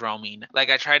monster that's roaming. Like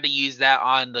I tried to use that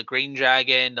on the green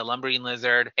dragon, the lumbering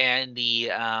lizard, and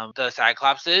the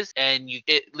cyclopses, and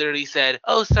it literally said,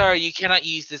 oh, sorry, you cannot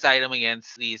use this item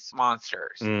against these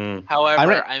monsters.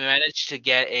 However, I managed to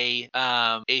get a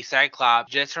a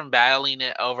Cyclops just from battling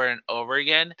it over and over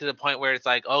again to the point where it's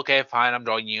like, okay, fine, I'm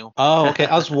joining you. Oh, okay.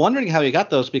 I was wondering how you got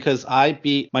those because I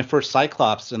beat my first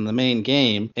Cyclops in the main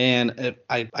game, and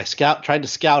I tried to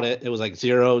scout it. It was like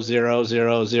 0, 0,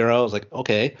 0, 0. I was like,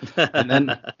 okay, and then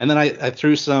I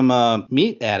threw some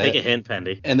meat at it. Take a hint,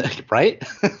 Pendy. And right,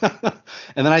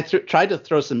 and then I tried to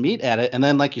throw some meat at it, and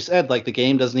then like you said, like the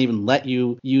game doesn't even let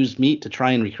you use meat to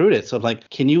try and recruit it. So I'm like,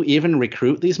 can you even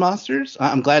recruit these monsters?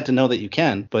 I'm glad to know that you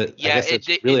can, but yeah, I guess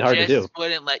it's really hard to do. It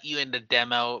wouldn't let you in the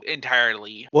demo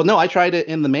entirely. Well, no, I tried it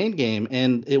in the main game,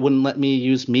 and it wouldn't let me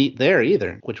use meat there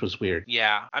either, which was weird.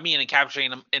 Yeah, I mean, and capturing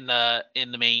them in the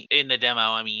demo,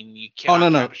 I mean, you Oh,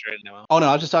 can't no. capture it in the demo. Oh no,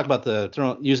 I was just talking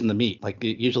about using the meat. Like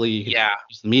usually you can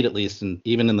use the meat at least, and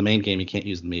even in the main game you can't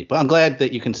use the meat. But I'm glad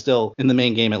that you can still in the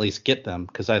main game at least get them,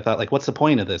 because I thought like, what's the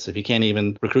point of this if you can't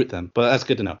even recruit them? But that's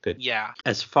good to know. Good. Yeah.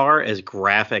 As far as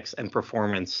graphics and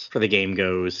performance for the game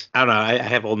goes, I don't know. I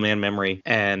have old man memory,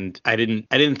 and I didn't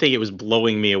think it was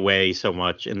blowing me away so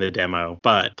much in the demo.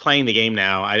 But playing the game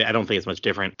now, I don't think it's much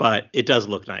different. But it does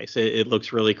look nice. It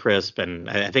looks really crisp, and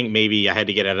I think maybe I had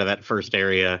to get out of that first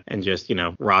area and just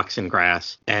rocks and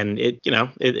grass, and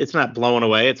it's not blowing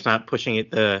away. It's not pushing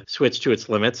the Switch to its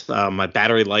limits. My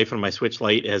battery life on my Switch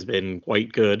Lite has been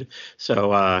quite good,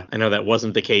 so I know that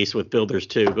wasn't the case with Builders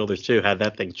 2. Builders 2 had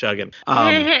that thing chugging.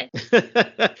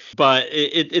 But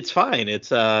it's fine. It's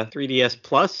 3DS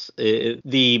Plus.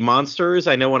 The monsters,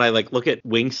 I know when I look at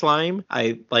Wing Slime,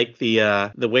 I like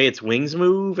the way its wings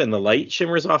move and the light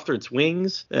shimmers off through its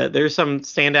wings. There's some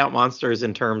standout monsters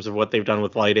in terms of what they've done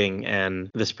with lighting and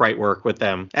the sprite work with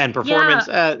them. And performance,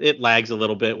 it lags a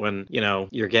little bit when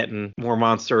you're getting more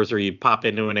monsters or you pop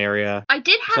into an area. I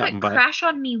did have it crash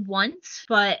on me once,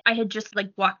 but I had just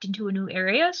walked into a new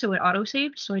area, so it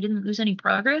auto-saved, so I didn't lose any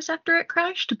progress after it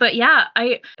crashed. But yeah,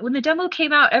 when the demo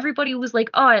came out, everybody was like,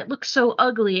 "Oh, it looks so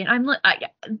ugly," and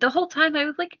the whole time I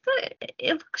was like,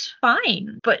 "It looks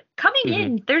fine." But coming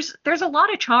in, there's a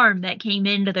lot of charm that came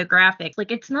into the graphics.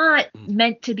 Like, it's not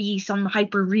meant to be some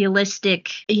hyper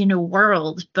realistic,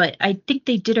 world, but I think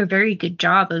they did a very good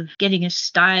job of getting a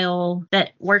style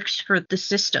that works for the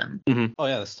system. Oh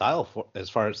yeah, the style, as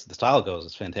far as the style goes,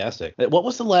 is fantastic. What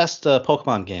was the last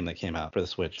Pokemon game that came out for the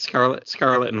Switch?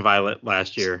 Scarlet and Violet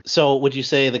last year. So would you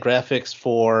say the graphics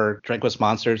for Dragon Quest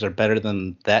Monsters are better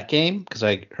than that game? Because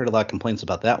I heard a lot of complaints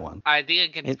about that one. I think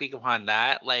I can speak upon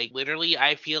that. Literally,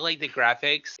 I feel like the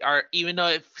graphics are, even though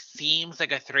it seems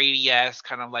like a 3DS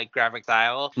kind of graphic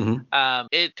style,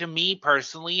 it, to me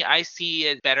personally, I see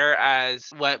it better as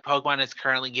what Pokemon is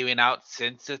currently giving out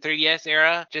since the 3DS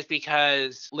era, just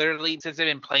because literally since I've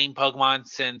been playing Pokemon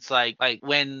since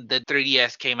when the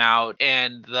 3DS came out,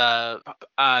 and the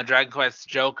Dragon Quest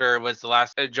Joker was the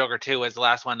last, Joker 2 was the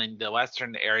last one in the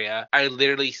Western area, I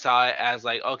literally saw it as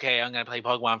okay, I'm gonna play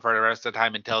Pokemon for the rest of the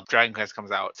time until Dragon Quest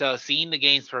comes out. So seeing the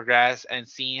games progress and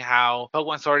seeing how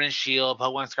Pokemon Sword and Shield,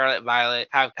 Pokemon Scarlet Violet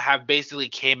have basically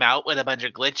came out with a bunch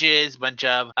of glitches, bunch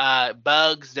of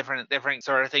bugs, different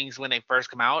sort of things when they first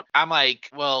come out, I'm like,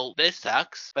 well, this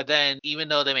sucks. But then even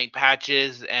though they make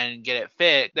patches and get it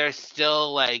fixed, there's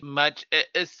still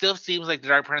it still seems like the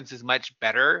Dark Prince is much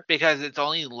better because it's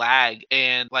only lag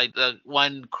and the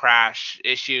one crash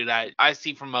issue that I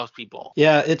see from most people.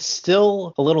 Yeah, it's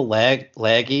still a little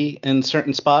laggy in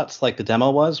certain spots, like the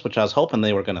demo was, which I was hoping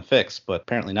they were going to fix, but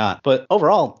apparently not. But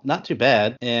overall, not too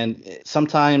bad. And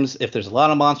sometimes if there's a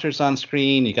lot of monsters on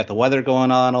screen, you got the weather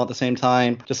going on all at the same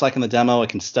time, just like in the demo, it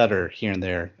can stutter here and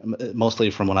there,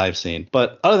 mostly from what I've seen.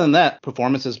 But other than that,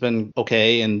 performance has been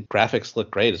okay, and graphics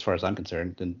look great as far as I'm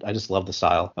concerned. And I just love the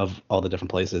style of all the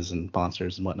different places and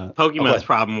monsters and whatnot. Pokemon's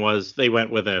problem was they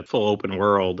went with a full open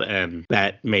world, and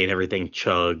that made everything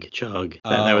chug.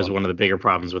 That was one of the bigger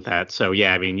problems with that. So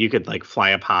yeah, I mean, you could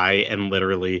fly up high, and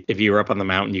literally, if you were up on the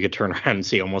mountain, you could turn around and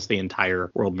see almost the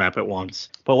entire world map at once.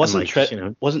 But wasn't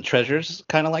Treasures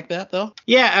kind of like that though?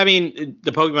 Yeah, I mean,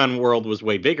 the Pokemon world was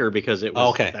way bigger because it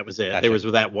was that was it. Gotcha. There was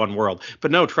that one world.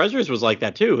 But no, Treasures was like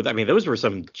that too. I mean, those were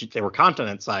they were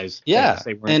continent size. Yeah,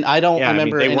 and I don't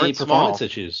remember any performance small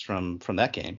issues from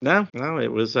that game. No,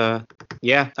 it was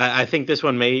I think this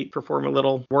one may perform a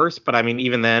little worse, but I mean,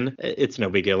 even then, it's no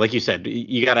big deal. Like you said,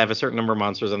 you got to have a certain number of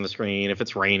monsters on the screen. If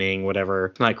it's raining, whatever,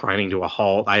 it's not grinding to a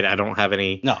halt. I don't have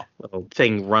any little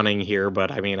thing running here,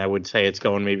 but I mean, I would say it's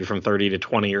going maybe from 30 to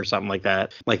 20 or something like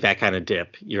that kind of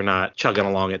dip. You're not chugging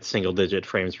along at single digit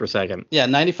frames per second. Yeah,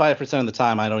 95% of the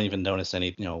time, I don't even notice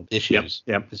any issues.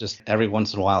 Yep. It's just every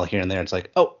once in a while here and there, it's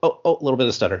like, oh, a little bit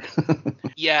of stutter.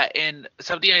 Yeah, and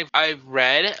something I've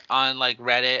read on like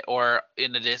Reddit or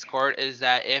in the Discord is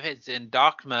that if it's in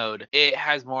dock mode, it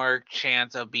has more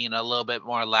chance of being a little bit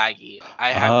more laggy.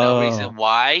 I have no reason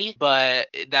why, but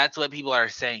that's what people are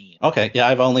saying. Okay, yeah,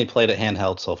 I've only played it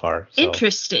handheld so far. So.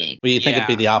 Interesting. Well, you'd think it'd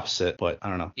be the opposite, but I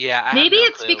don't know. Yeah, maybe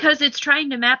it's because it's trying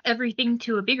to map everything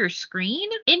to a bigger screen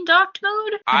in docked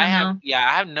mode. I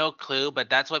have no clue, but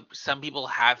that's what some people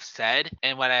have said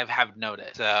and what I have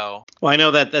noticed. So. Well, I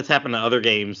know that that's happened to other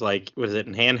games. Like, was it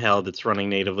in handheld? It's running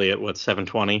natively at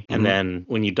 720, and then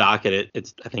when you dock it,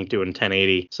 it's I think doing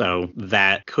 1080. So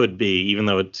that could be, even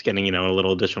though it's getting a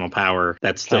little additional power,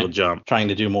 that's still a jump. Trying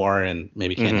to do more and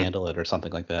maybe can't handle it or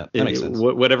something like that. That makes sense.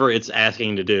 Whatever it's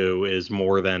asking to do is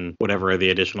more than whatever the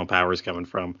additional power is coming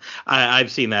from.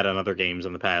 I've seen that on other games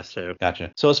in the past too.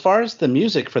 Gotcha. So as far as the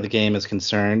music for the game is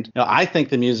concerned, I think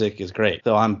the music is great,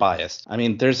 though I'm biased. I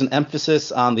mean, there's an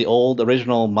emphasis on the old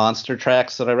original Monster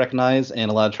tracks that I recognize and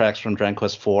a lot of tracks from Dragon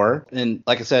Quest IV. And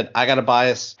like I said, I got a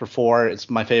bias for 4. It's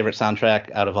my favorite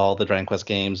soundtrack out of all the Dragon Quest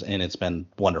games, and it's been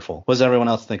wonderful. What does everyone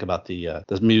else think about the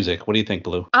music? What do you think,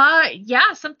 Blue?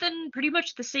 Yeah, something pretty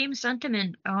much the same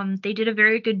sentiment. They did a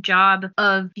very good job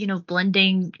of,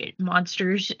 blending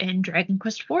Monsters and Dragon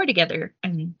Quest IV together,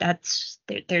 and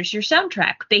there's your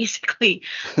soundtrack basically.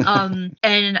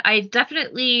 And I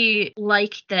definitely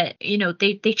like that,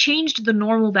 they changed the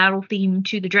normal battle theme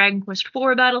to the Dragon Quest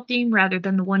IV battle theme rather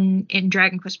than the one in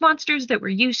Dragon Quest Monsters that we're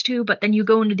used to, but then you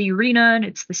go into the arena and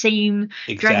it's the same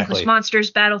Dragon Quest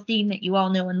Monsters battle theme that you all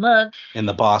know and love. And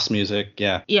the boss music,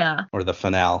 yeah. Yeah. Or the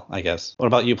finale, I guess. What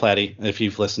about you, Platty, if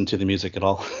you've listened to the music at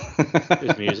all?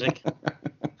 There's music.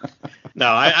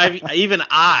 No, even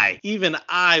I,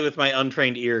 with my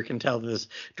untrained ear, can tell this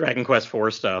Dragon Quest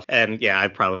IV stuff. And yeah, I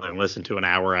probably listened to an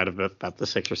hour out of about the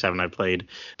 6 or 7 I played.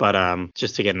 But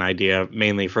just to get an idea,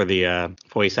 mainly for the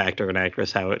voice actor and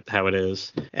actress, how it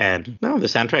is. And no, the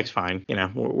soundtrack's fine.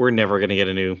 We're never gonna get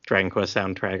a new Dragon Quest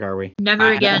soundtrack, are we?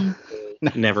 Never again.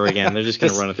 Never again. They're just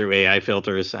going to run it through AI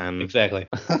filters, and exactly.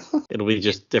 It'll be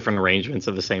just different arrangements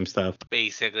of the same stuff.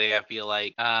 Basically, I feel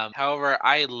like. However,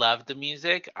 I love the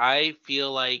music. I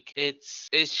feel like it's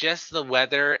just the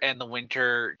weather and the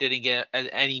winter didn't get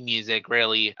any music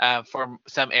really for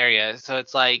some areas. So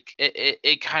it's like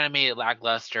it kind of made it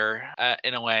lackluster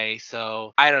in a way.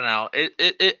 So I don't know.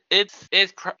 It's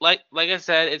like I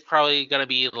said, it's probably gonna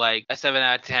be like a 7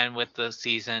 out of 10 with the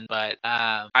season. But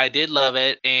I did love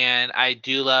it, and I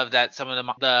do love that some of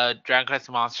the Dragon Quest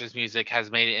Monsters music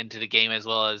has made it into the game as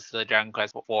well as the Dragon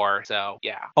Quest 4. So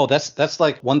yeah. Oh, that's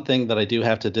like one thing that I do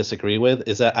have to disagree with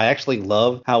is that I actually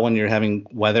love how when you're having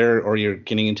weather or you're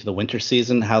getting into the winter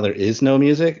season, how there is no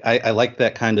music. I like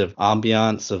that kind of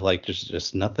ambiance of like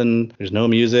just nothing. There's no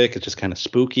music. It's just kind of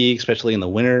spooky, especially in the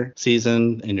winter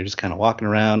season, and you're just kind of walking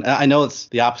around. I know it's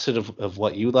the opposite of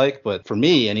what you like, but for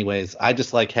me anyways, I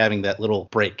just like having that little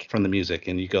break from the music,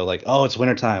 and you go like, oh, it's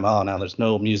wintertime. Oh, now there's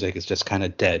no music. It's just kind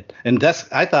of dead. And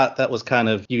I thought that was kind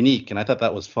of unique, and I thought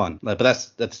that was fun. But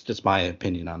that's just my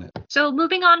opinion on it. So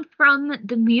moving on from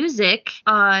the music,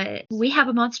 we have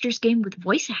a Monsters game with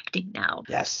voice acting now.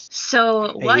 Yes.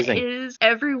 So what is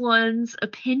everyone's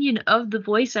opinion of the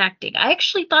voice acting? I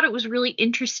actually thought it was really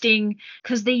interesting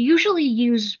because they usually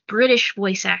use British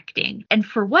voice acting. And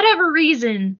for whatever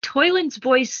reason, Toyland's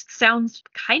voice sounds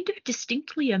kind of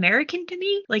distinctly American to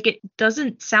me. Like it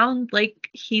doesn't sound like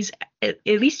at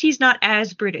least he's not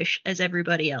as British as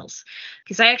everybody else.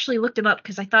 Because I actually looked him up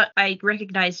because I thought I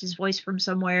recognized his voice from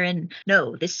somewhere, and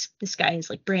no, this guy is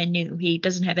like brand new. He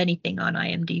doesn't have anything on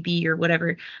IMDb or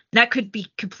whatever. That could be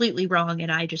completely wrong,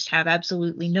 and I just have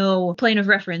absolutely no plane of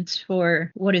reference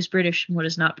for what is British and what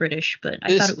is not British, but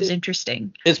I thought it was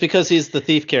interesting. It's because he's the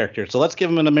thief character, so let's give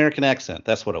him an American accent.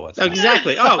 That's what it was.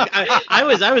 Exactly. Oh, I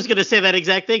was going to say that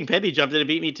exact thing. Penny jumped in and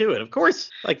beat me to it. Of course.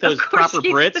 Like those proper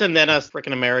Brits and then us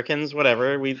freaking Americans,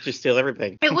 whatever. We just steal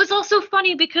everything. It was also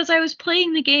funny because I was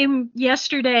playing the game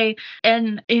yesterday,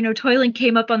 and Toyland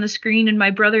came up on the screen, and my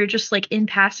brother just like in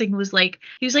passing was like,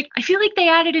 he was like, I feel like they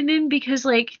added him in because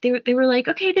like they were like,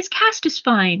 okay, this cast is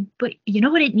fine, but you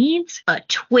know what it needs? A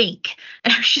twink.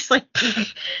 And I was just like,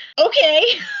 okay.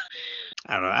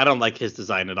 I don't know. I don't like his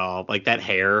design at all. Like that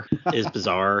hair is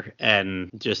bizarre, and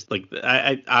just like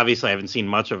I obviously haven't seen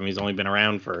much of him. He's only been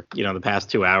around for the past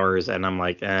 2 hours, and I'm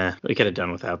like, we could have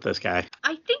done without this guy.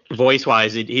 I think voice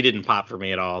wise, he didn't pop for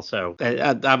me at all. So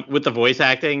with the voice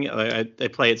acting, I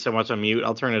play it so much on mute.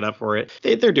 I'll turn it up for it.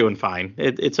 They're doing fine.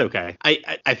 It's okay.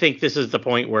 I think this is the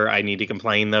point where I need to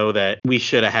complain though that we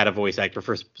should have had a voice actor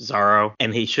for Bizarro,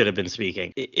 and he should have been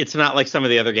speaking. It's not like some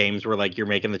of the other games where like you're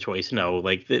making the choice. No,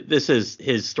 like this is is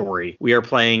his story. We are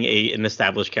playing an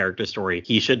established character story.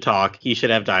 He should talk. He should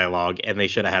have dialogue, and they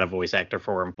should have had a voice actor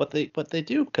for him. But they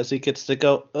do, because he gets to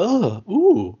go, oh,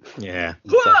 ooh. Yeah.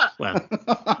 So- Well,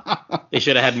 they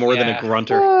should have had more than a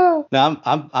grunter. No,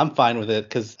 I'm fine with it,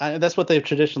 because that's what they've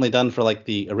traditionally done for like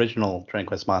the original Dragon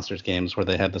Quest Monsters games, where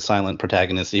they had the silent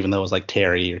protagonist, even though it was like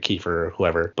Terry or Kiefer or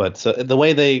whoever. But so the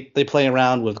way they play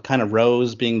around with kind of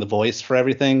Rose being the voice for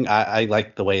everything, I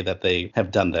like the way that they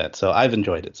have done that. So I've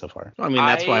enjoyed it so far. I mean,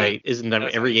 that's why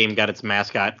every game got its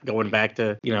mascot. Going back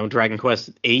to Dragon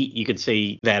Quest 8, you could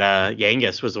see that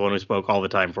Yangus was the one who spoke all the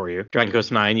time for you. Dragon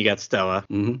Quest 9, you got Stella.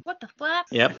 Mm-hmm. What the flap?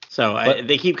 Yep. So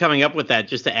they keep coming up with that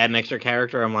just to add an extra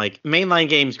character. I'm like, mainline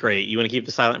game's great. You want to keep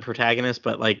the silent protagonist,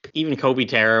 but like even Kobe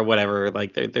Terra, whatever,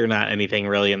 like they're not anything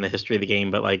really in the history of the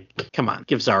game. But like, come on,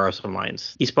 give Zaro some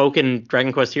lines. He spoke in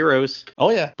Dragon Quest Heroes. Oh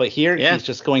yeah, but here he's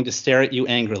just going to stare at you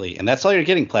angrily, and that's all you're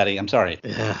getting, Platty. I'm sorry.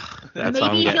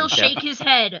 Maybe he'll shake his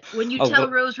head when you tell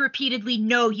Rose repeatedly,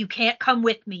 "No, you can't come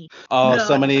with me." Oh, no.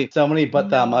 so many but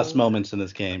thou must moments in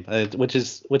this game, which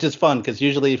is fun, because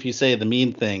usually if you say the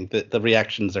mean thing, the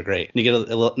reactions are great. You get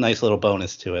a nice little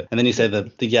bonus to it, and then you say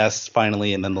the yes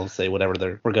finally, and then they'll say whatever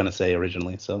they were gonna say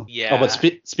originally. So yeah. Oh, but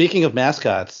speaking of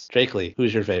mascots, Drakely,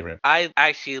 who's your favorite? I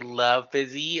actually love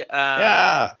Fizzy.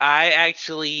 Yeah. I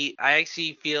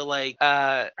actually feel like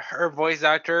her voice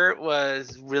actor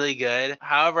was really good.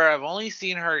 However, I've only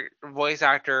seen her voice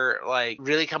actor like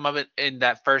really come up in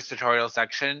that first tutorial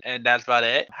section, and that's about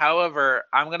it. However,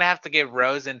 I'm gonna have to give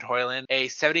Rose and Toyland a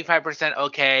 75%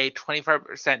 okay,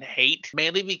 25% hate,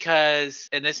 mainly because,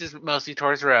 and this is mostly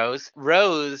towards Rose.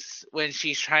 Rose, when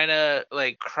she's trying to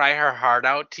like cry her heart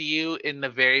out to you in the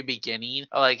very beginning,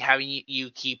 like having you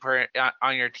keep her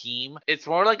on your team, it's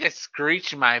more like a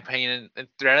screech in my opinion,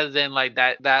 rather than like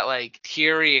that like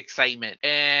teary excitement.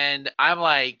 And I'm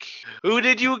like, who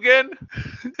did you again?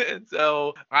 And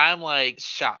so I'm like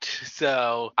shocked.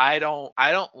 So I don't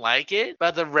like it,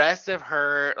 but the rest of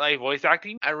her like voice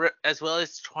acting, as well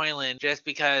as Toyland, just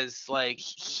because like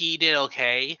he did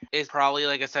okay, is probably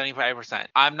like a 75%.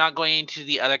 I'm not going into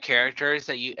the other characters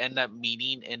that you end up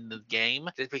meeting in the game,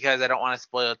 just because I don't want to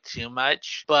spoil too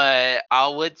much. But I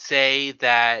would say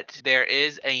that there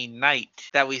is a knight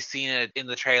that we've seen in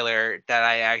the trailer that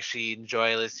I actually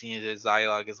enjoy listening to his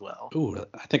dialogue as well. Ooh,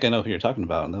 I think I know who you're talking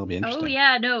about, and that'll be interesting. Oh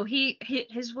yeah, no,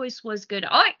 his voice was good.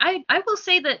 I will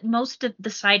say that most of the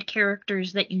side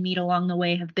characters that you meet along the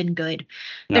way have been good.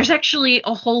 No. There's actually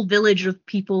a whole village of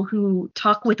people who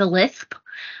talk with a lisp,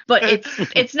 but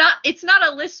it's not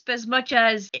a lisp as much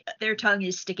as their tongue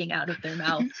is sticking out of their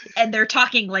mouth, and they're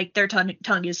talking like their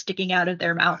tongue is sticking out of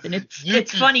their mouth, and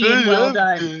it's funny and well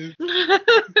done.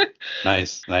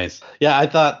 Nice. Yeah, I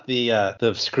thought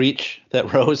the screech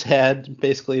that Rose had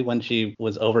basically when she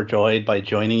was overjoyed by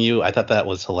joining you, I thought that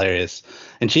was hilarious.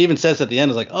 And she even says at the end,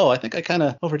 is like, oh, I think I kind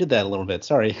of overdid that a little bit.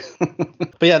 Sorry.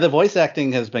 But yeah, the voice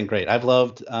acting has been great. I've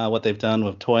loved what they've done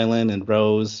with Toyland and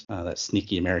Rose, that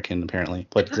sneaky American apparently.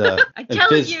 But I'm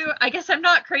telling you, I guess I'm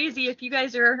not crazy if you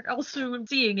guys are also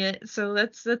seeing it. So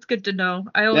that's good to know.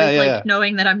 I always like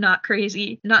knowing that I'm not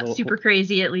crazy, super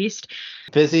crazy at least.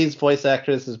 Fizzy's voice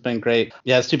actress has been great.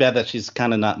 Yeah, it's too bad that she's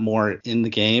kind of not more in the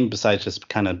game besides just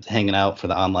kind of hanging out for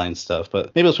the online stuff.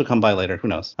 But maybe she'll come by later. Who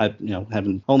knows? I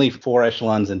having only 4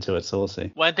 echelons into it, so we'll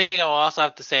see. One thing I'll also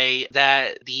have to say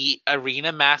that the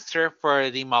arena master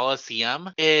for the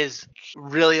Molosseum is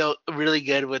really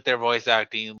good with their voice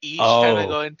acting. Each time I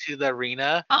go into the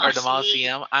arena or the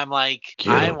Molosseum, I'm like,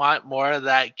 I want more of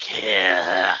that.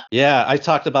 Yeah, I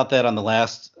talked about that on the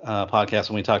last podcast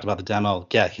when we talked about the demo.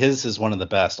 Yeah, his is one of the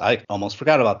best. I almost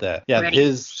forgot about that. Yeah,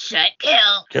 his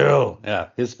kill. Yeah,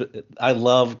 I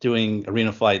love doing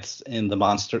arena fights in the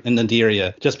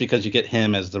Diria, just because you get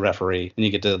him as the referee and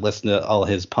you get to listen to all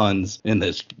his puns in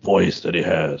this voice that he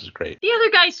has. It's great. The other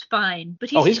guy's fine, but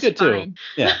he's good fine.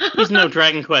 too. Yeah, he's no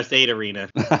Dragon Quest 8 arena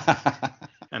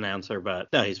announcer,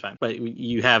 but no, he's fine. But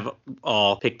you have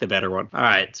all picked the better one. All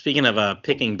right, speaking of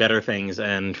picking better things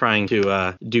and trying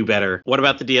to do better, what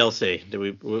about the DLC?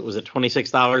 Was it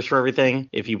 $26 for everything?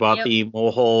 If you bought the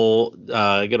Molehole,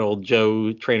 good old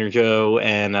Trainer Joe,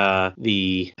 and I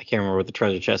can't remember what the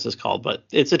treasure chest is called, but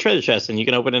it's a treasure chest and you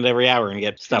can open it every hour and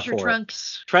get stuff for it.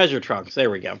 Treasure trunks, there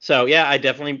we go. So yeah, I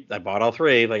bought all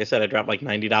 3. Like I said, I dropped like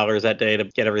 $90 that day to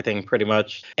get everything pretty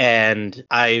much. And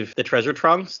the treasure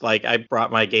trunks, like I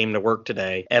brought my game to work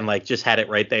today and like just had it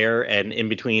right there. And in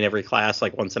between every class,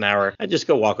 like once an hour, I just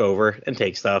go walk over and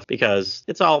take stuff because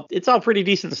it's all pretty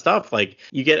decent stuff. Like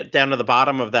you get down to the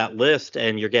bottom of that list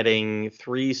and you're getting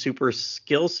 3 super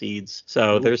skill seeds.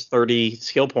 So there's 30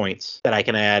 skill points that I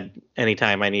can add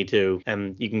anytime I need to.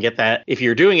 And you can get that if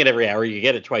you're doing it every hour, you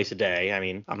get it twice a day. I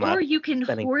mean, I'm not. Or you can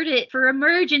hoard it for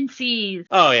emergencies.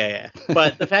 Oh, yeah.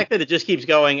 But the fact that it just keeps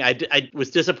going, I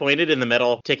was disappointed in the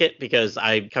metal ticket because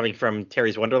I'm coming from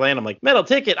Terry's Wonderland. I'm like, metal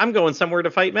ticket, I'm going somewhere to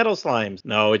fight metal slimes.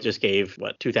 No, it just gave,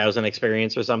 2,000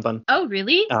 experience or something. Oh,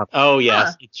 really? Oh,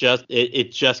 yes. Huh.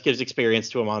 It just gives experience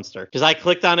to a monster. Because I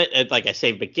clicked on it, and, I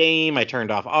saved the game, I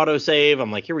turned off autosave.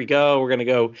 I'm like, here we go. We're going to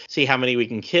go see how many we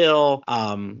can kill.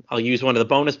 I'll use one of the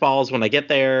bonus balls when I get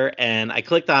there. And I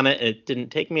clicked on it, and it didn't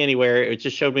take me anywhere. It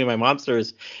just showed me my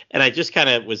monsters. And I just kind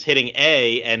of was hitting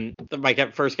A, and my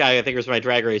first guy, I think it was my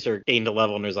drag racer, gained a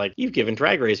level and was like, you've given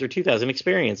drag racer 2,000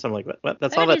 experience. I'm like, what?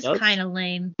 That's all that does? That is kind of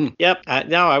lame. Yep.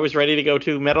 No, I was ready to go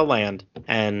to Metal Land.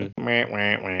 And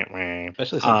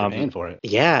Especially since you're paying for it.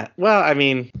 Yeah. Well, I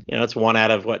mean, it's 1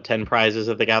 out of 10 prizes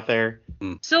that they got there.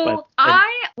 So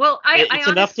it's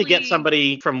enough to get honestly,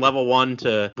 somebody from level 1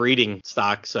 to breeding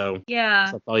stock. So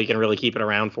yeah, that's all you can really keep it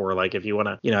around for. Like if you want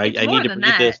to, I It's need more to than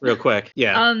breed that. this real quick.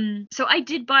 Yeah. So I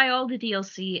did buy all the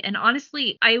DLC, and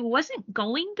honestly, I wasn't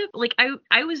going to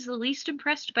I was the least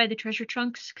impressed by the treasure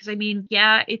trunks because I mean,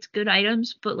 yeah, it's good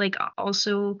items, but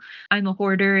also I'm a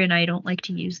hoarder and I don't like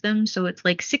to use them, so it's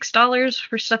like $6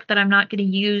 for stuff that I'm not going to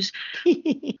use.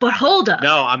 But hold up.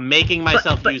 No, I'm making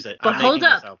myself use it. But I'm hold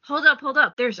making up, myself. hold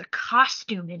up. There's a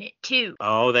costume in it too.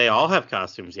 Oh, they all have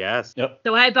costumes. Yes. Yep.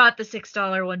 So I bought the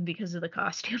 $6 one because of the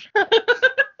costume.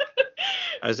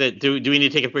 I said, do we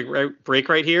need to take a quick break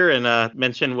right here and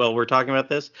mention while we're talking about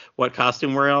this what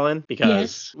costume we're all in?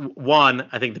 Because one,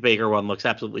 I think the Baker one looks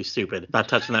absolutely stupid. Not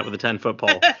touching that with a 10-foot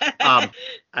pole.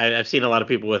 I've seen a lot of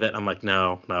people with it. I'm like,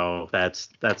 no, that's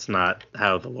not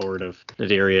how the Lord of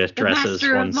Naderia dresses the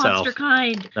master oneself. Of monster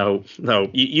kind. No,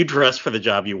 you dress for the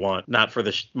job you want, not for the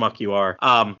schmuck you are.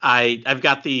 I've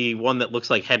got the one that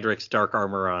looks like Hedrick's dark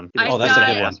armor on. Oh, that's a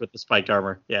good one. With the spiked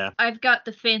armor. Yeah. I've got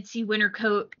the fancy winter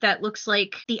coat that looks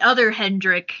like the other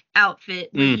Hendrick outfit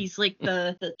where he's like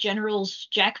the general's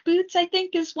jack boots, I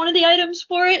think is one of the items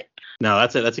for it. No,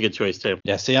 that's a good choice too.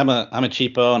 Yeah, see, I'm a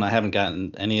cheapo and I haven't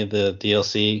gotten any of the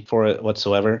DLC for it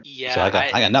whatsoever. Yeah, so I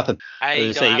got nothing. I was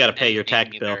gonna say you got to pay your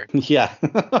tax bill. Yeah.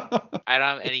 I don't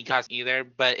have any cost either,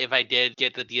 but if I did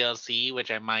get the DLC,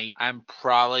 which I might, I'm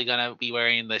probably gonna be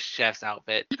wearing the chef's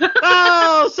outfit.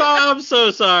 I'm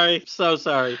so sorry. So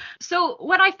sorry. So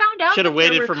when I found out Should have that there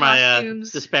waited were for my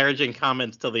costumes, disparaging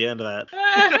comments till the end of that.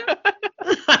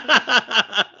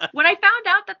 when I found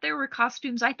out that there were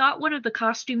costumes, I thought one of the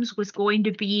costumes was going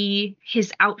to be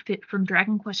his outfit from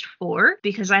Dragon Quest IV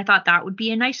because I thought that would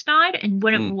be a nice nod. And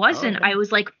when it wasn't, I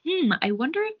was like, I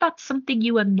wonder if that's something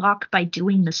you unlock by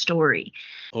doing the story.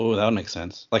 Oh, that would make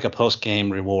sense. Like a post-game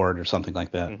reward or something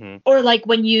like that. Mm-hmm. Or like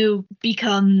when you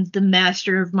become the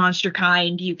master of monster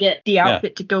kind, you get the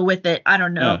outfit to go with it. I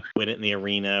don't know. Yeah. Win it in the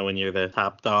arena when you're the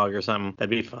top dog or something. That'd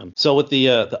be fun. So with the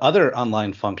other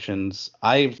online functions,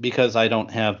 because I don't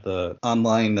have the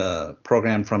online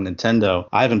program from Nintendo,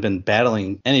 I haven't been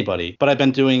battling anybody, but I've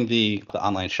been doing the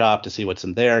online shop to see what's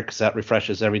in there because that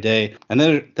refreshes every day. And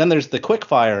then there's the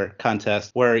quickfire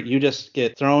contest where you just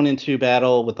get thrown into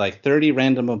battle with like 30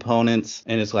 random opponents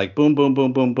and it's like boom, boom,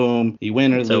 boom, boom, boom. You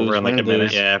win or It's lose. over in like a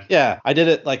minute. Yeah. Yeah, I did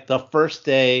it like the first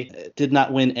day, did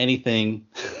not win anything.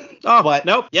 Oh, but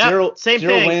nope. Yeah. Zero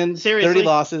Same wins, Seriously. 30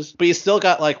 losses. But you still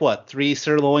got like 3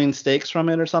 sirloin steaks from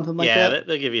it or something like that? Yeah,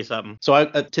 they'll give you something. So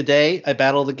today I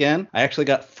battled again. I actually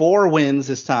got 4 wins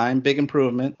this time. Big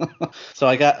improvement. So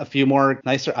I got a few more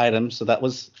nicer items. So that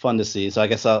was fun to see. So I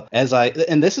guess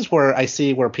and this is where I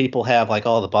see where people have like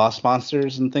all the boss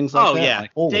monsters and things like that. Oh, yeah.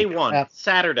 Like, holy Day 1, crap.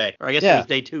 Saturday. Or I guess it was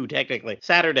day 2, technically.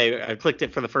 Saturday, I clicked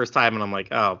it for the first time and I'm like,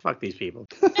 oh, fuck these people.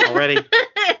 Already?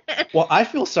 Well, I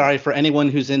feel sorry for anyone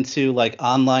who's into like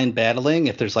online battling.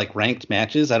 If there's like ranked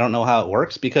matches, I don't know how it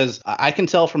works because I can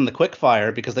tell from the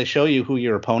quickfire because they show you who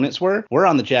your opponents were. We're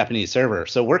on the Japanese server,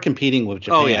 so we're competing with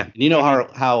Japan. Oh, yeah. You know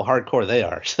how hardcore they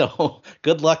are. So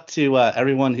good luck to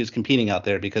everyone who's competing out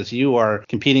there because you are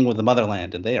competing with the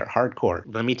motherland and they are hardcore.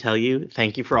 Let me tell you,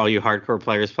 thank you for all you hardcore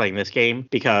players playing this game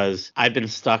because I've been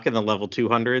stuck in the level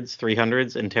 200s,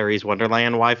 300s in Terry's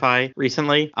Wonderland Wi-Fi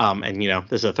recently. And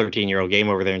this is a 13-year-old game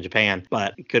over there in in Japan.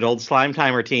 But good old Slime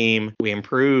Timer team, we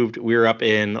improved. We were up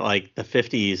in like the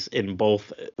 50s in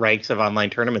both ranks of online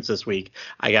tournaments this week.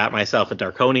 I got myself a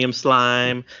Darkonium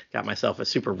slime, got myself a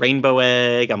Super Rainbow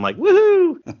Egg. I'm like,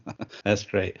 woohoo! That's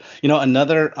great.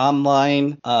 Another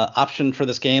online option for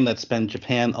this game that's been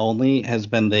Japan only has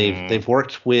been they've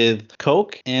worked with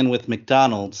Coke and with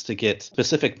McDonald's to get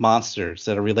specific monsters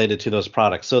that are related to those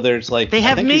products. So there's like They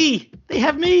have me. They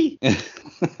have me.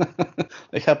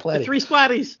 They have plenty. The 3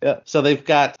 Splatties. Yeah. So they've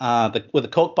got with a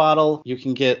Coke bottle, you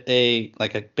can get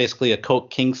basically a Coke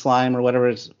King slime or whatever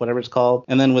it's called.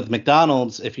 And then with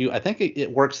McDonald's, I think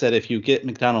it works that if you get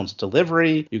McDonald's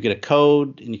delivery, you get a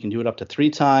code and you can do it up to 3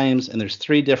 times. And there's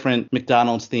 3 different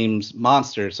McDonald's themed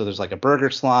monsters. So there's like a burger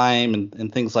slime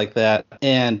and things like that.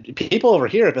 And people over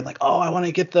here have been like, oh, I want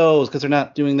to get those because they're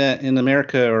not doing that in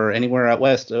America or anywhere out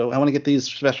west. Oh, I want to get these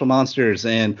special monsters.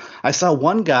 And I saw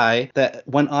one guy that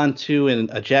went on to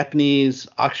a Japanese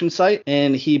auction site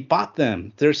and he bought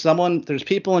them. There's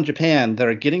people in Japan that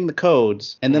are getting the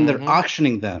codes and then they're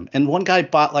auctioning them. And one guy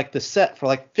bought like the set for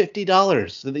like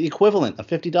 $50, the equivalent of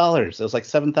 $50. It was like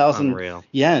 7,000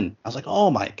 yen. I was like,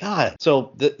 oh my God.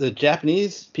 So the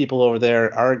Japanese people over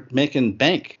there are making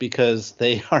bank because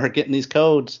they are getting these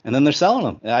codes and then they're selling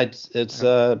them. It's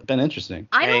been interesting.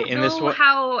 I don't know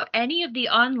how any of the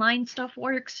online stuff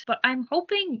works, but I'm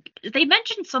hoping they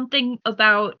mentioned something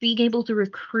about being able to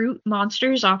recruit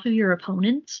monsters off of your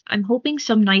opponents. I'm hoping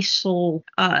some nice soul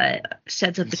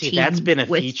sets up the team. That's been a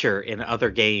feature in other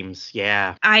games.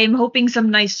 Yeah. I'm hoping some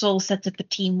nice soul sets up the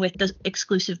team with the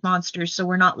exclusive monsters so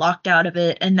we're not locked out of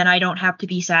it, and then I don't have to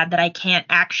be sad that I can't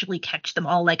actually catch them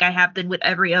all like I have been with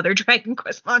every other Dragon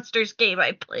Quest Monsters game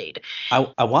I played.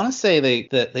 I want to say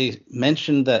they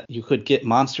mentioned that you could get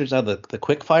monsters out of the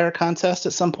quickfire contest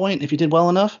at some point if you did well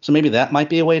enough. So maybe that might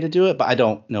be a way to do it, but I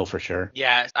don't know for sure.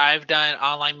 Yeah, I've done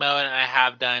online mode and I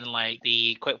have done like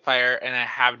the quickfire and I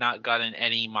have not gotten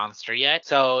any monster yet.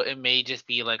 So it may just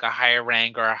be like a higher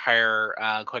rank or a higher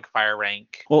quickfire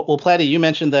rank. Well, Platty, you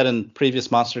mentioned that in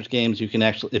previous Monsters games, you can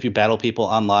actually, if you battle people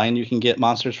online, you can get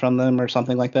monsters from them or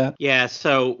something like that. Yeah,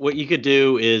 so what you could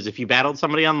do is if you battled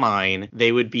somebody online,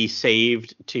 they would be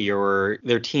saved to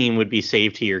their team would be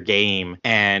saved to your game,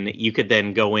 and you could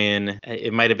then go in.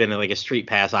 It might have been like a Street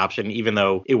Pass option, even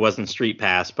though it wasn't Street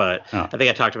Pass, but I think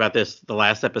I talked about this the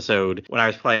last episode when I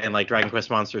was playing like Dragon Quest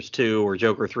Monsters 2 or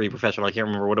Joker 3 Professional. I can't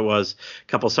remember what it was a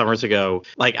couple summers ago.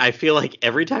 Like, I feel like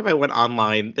every time I went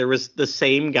online, there was the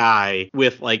same guy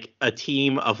with like a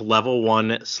team of level 1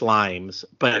 slimes,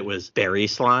 but it was berry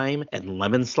slime and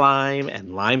lemon slime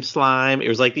and lime slime. It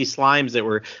was like these slimes that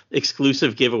were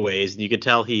exclusive giveaways, and you could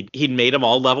tell he'd made them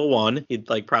all level 1. He'd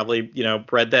like probably,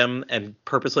 bred them and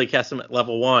purposely cast them at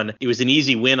level 1. It was an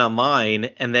easy win online,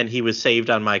 and then he was saved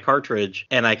on my cartridge,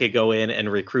 and I could go in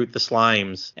and recruit the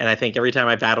slimes. And I think every time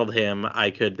I battled him,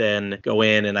 I could then go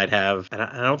in and I'd have,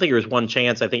 I don't think there was one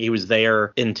chance. I think he was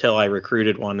there until I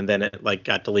recruited one, and then it like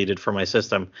got deleted from my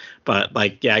system. But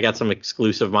like, yeah, I got some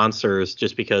exclusive monsters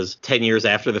just because 10 years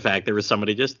after the fact, there was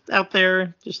somebody just out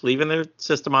there just leaving their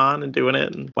system on and doing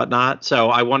it and whatnot. So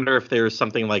I wonder if there's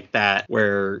something like that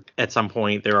where at some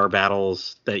point there are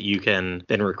battles that you can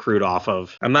then recruit off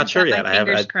of. I'm not sure yet.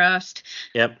 Fingers crossed.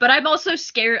 Yep. But I'm also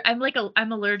scared.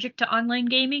 I'm allergic to online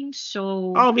gaming,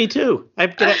 so. Oh, me too. I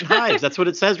get it in hives. That's what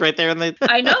it says right there in the.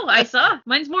 I know. I saw.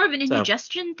 Mine's more of an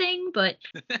indigestion thing, but.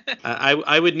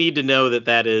 I would need to know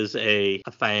that is a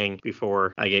thing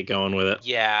before I get going with it.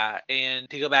 Yeah, and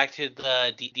to go back to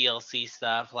the DLC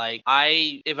stuff, like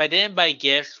if I didn't buy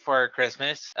gifts for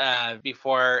Christmas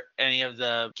before any of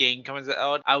the game comes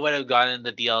out, I would have gotten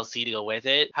the DLC to go with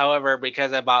it. However,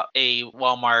 because I bought a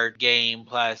Walmart game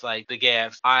plus like the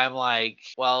gifts, I'm like,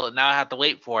 well, now I have to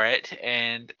wait for it.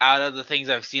 And out of the things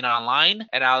I've seen online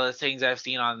and out of the things I've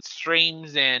seen on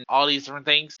streams and all these different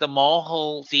things, the mole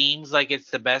hole seems like it's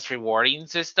the best rewarding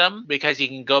system because you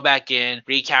can go back in,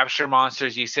 recapture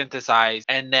monsters you synthesize,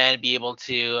 and then be able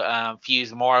to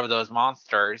fuse more of those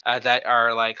monsters that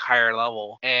are like higher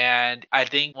level. And I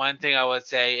think one thing I would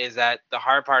say is that the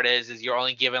hard part is you're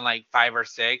only given like 5 or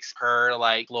 6 per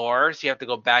like floor, so you have to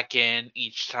go back in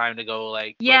each time to go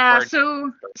like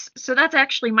so that's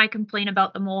actually my complaint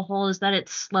about the mole hole is that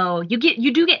it's slow. You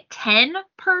do get 10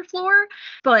 per floor,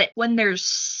 but when there's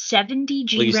 70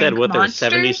 G rank you said what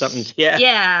monsters, there's 70 something,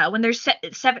 yeah, when there's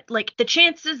 7, like the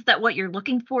chances that what you're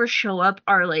looking for show up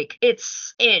are like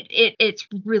it's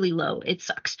really low. It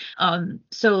sucks.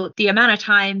 So the amount of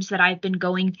times that I've been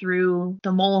going through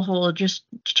the mole hole, just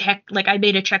check, like I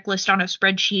made a checklist on a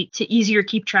spreadsheet to easier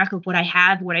keep track of what I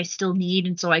have, what I still need,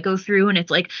 and so I go through and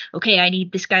it's like, okay, I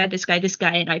need this guy,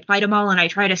 and I fight them all and I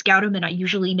try to scout them and I usually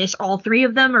usually miss all 3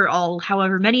 of them or all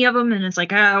however many of them, and it's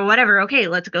like, oh, whatever, okay,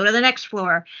 let's go to the next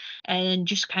floor, and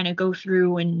just kind of go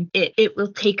through, and it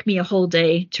will take me a whole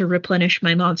day to replenish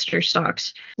my monster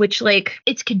stocks, which, like,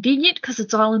 it's convenient because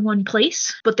it's all in one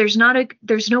place, but there's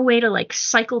no way to, like,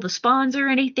 cycle the spawns or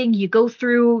anything. You go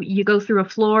through a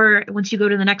floor. Once you go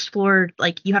to the next floor,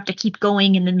 like, you have to keep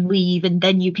going and then leave, and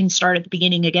then you can start at the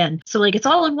beginning again. So, like, it's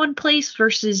all in one place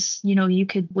versus, you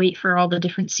could wait for all the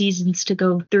different seasons to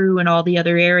go through and all the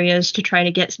other areas to try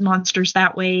to get monsters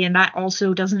that way, and that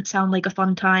also doesn't sound like a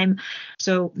fun time.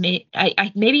 So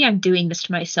maybe I'm doing this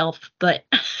to myself, but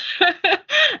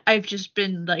I've just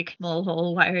been like,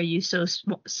 Molehole, why are you so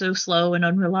slow and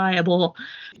unreliable?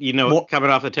 Coming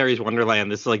off of Terry's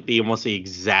Wonderland, this is like almost the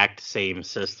exact same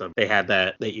system. They had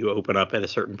that you open up at a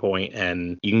certain point,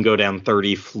 and you can go down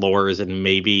 30 floors and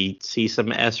maybe see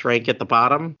some S rank at the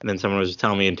bottom. And then someone was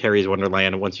telling me in Terry's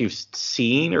Wonderland, once you've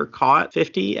seen or caught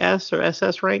 50 S or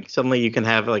SS rank, suddenly you can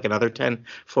have like another 10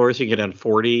 floors. You get down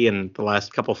 40, and the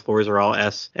last couple floors are all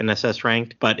S and SS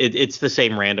ranked. But it's the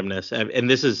same randomness, and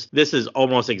this is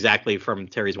almost exactly from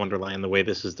Terry's Wonderland the way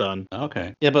this is done.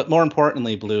 Okay. Yeah, but more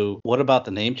importantly, Blue, what about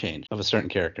the name change of a certain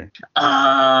character?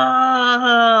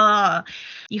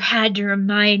 You had to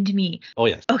remind me. Oh,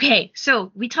 yes. Okay,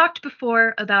 so we talked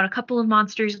before about a couple of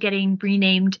monsters getting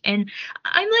renamed, and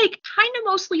I'm like kind of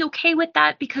mostly okay with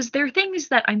that because they're things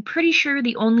that I'm pretty sure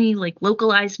the only like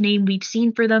localized name we've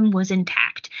seen for them was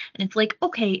Intact. And it's like,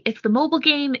 okay, if the mobile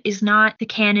game is not the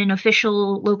canon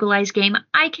official localized game,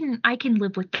 I can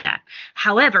live with that.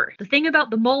 However, the thing about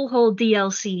the Molehole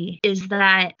DLC is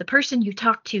that the person you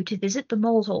talk to visit the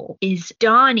Molehole is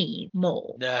Donnie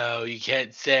Mole. No, you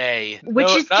can't say. Which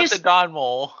is not just the Don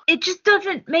Mole. It just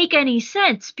doesn't make any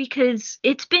sense because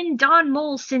it's been Don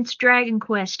Mole since Dragon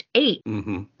Quest VIII.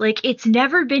 Mm-hmm. Like, it's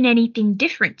never been anything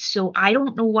different, so I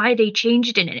don't know why they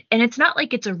changed it. And it's not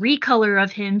like it's a recolor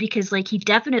of him because, like, he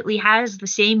definitely has the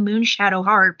same Moonshadow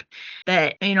harp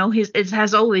that,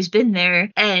 has always been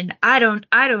there. And I don't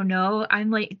know. I'm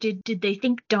like, did they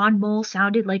think Don Mole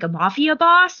sounded like a mafia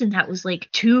boss and that was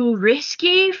like too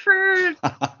risky for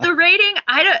the rating?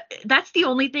 That's the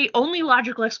only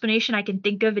logical explanation I can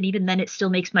think of, and even then it still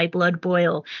makes my blood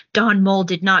boil. Don Mole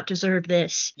did not deserve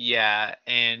this. Yeah,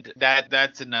 and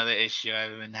that's another issue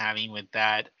I've been having with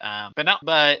that.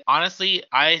 But honestly,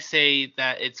 I say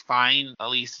that it's fine, at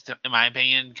least in my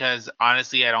opinion, because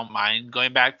honestly, I don't mind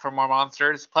going back for more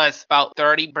monsters. Plus, about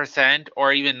 30%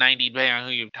 or even 90%, depending on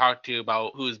who you talk to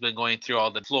about who's been going through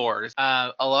all the floors.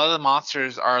 A lot of the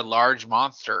monsters are large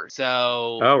monsters.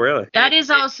 So. Oh, really? That is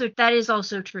also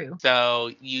true.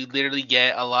 So you literally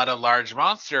get a lot of large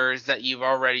monsters that you've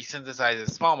already synthesized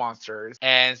as small monsters,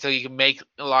 and so you can make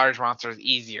large monsters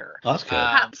easier. Oh, that's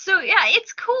good. So yeah,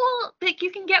 it's cool that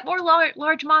you can get more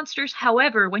large monsters.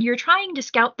 However, when you're trying to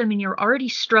scout them and you're already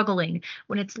struggling,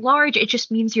 when it's large, it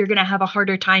just means you're going to have a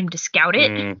harder time to scout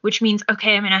it, which means,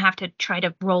 okay, I'm going to have to try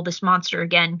to roll this monster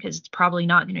again because it's probably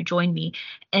not going to join me.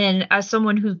 And as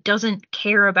someone who doesn't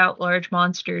care about large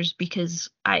monsters because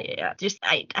I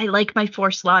like my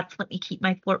 4 slots, let me keep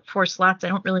my 4 slots. I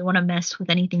don't really want to mess with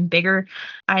anything bigger.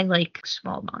 I like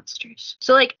small monsters.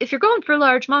 So, like, if you're going for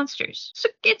large monsters,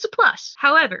 it's a plus.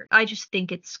 However, I just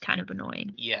think it's kind of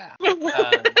annoying. Yeah.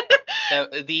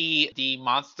 The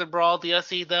Monster Brawl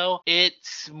DLC, though,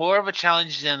 it's more of a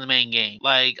challenge than the main game.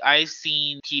 Like, I've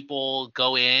seen people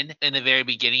go in the very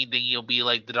beginning, thinking you'll be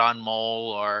like the Don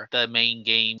Mole or the main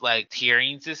game, like,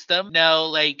 tiering system. No,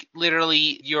 like,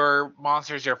 literally, your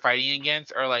monsters you're fighting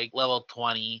against are, like, level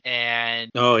 20,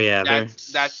 and oh, yeah,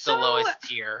 that's the lowest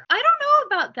tier. I don't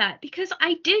know about that, because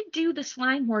I did do the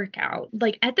slime workout.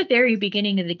 Like, at the very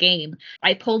beginning of the game,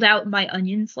 I pulled out my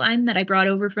onion slime that I brought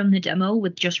over from the demo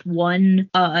with just one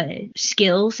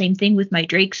skill. Same thing with my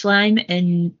Drake slime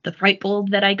and the Fright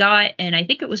Bulb that I got, and I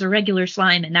think it was a regular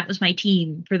slime, and that was my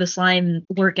team for the slime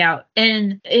workout.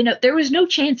 And there was no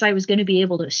chance I was going to be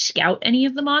able to scout any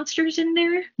of the monsters in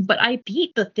there, but I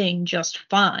beat the thing just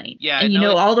fine. Yeah, and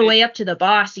all the way up to the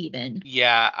boss even.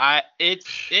 Yeah, it's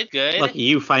good. Lucky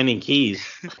you finding keys.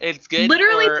 It's good.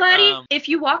 Literally, Platty, if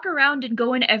you walk around and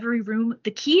go in every room,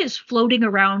 the key is floating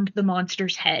around the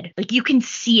monster's head. Like, you can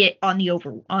see it on the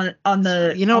on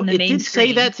the it main did screen.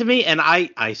 say that to me, and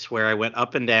I swear I went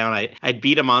up and down. I'd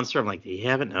beat a monster. I'm like, do you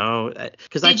have it? No,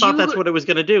 because I thought that's what it was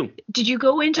going to do. Did you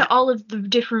go into all of the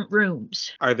different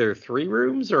rooms? Are there 3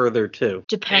 rooms or are there 2?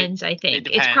 Depends, I think. It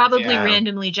depends, it's probably yeah.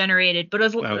 randomly generated,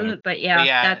 but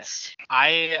yeah, that's.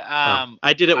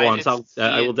 I did it once.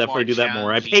 I will definitely do that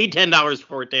more. I paid $10 $20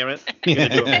 for it, damn it. I'm gonna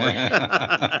do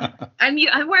it for it.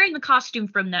 I'm wearing the costume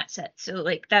from that set, so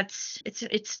like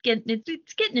it's getting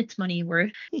its money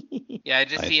worth. Yeah, I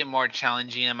just Nice. see it more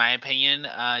challenging in my opinion,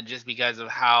 just because of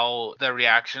how the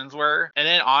reactions were. And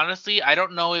then honestly, I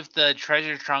don't know if the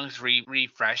treasure trunks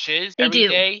refreshes They every do.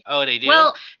 day. Oh, they do.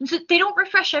 Well, they don't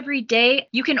refresh every day.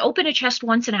 You can open a chest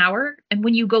once an hour, and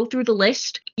when you go through the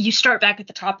list, you start back at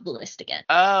the top of the list again.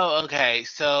 Oh, okay.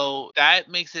 So that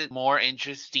makes it more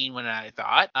interesting than I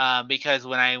thought. Because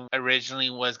when I originally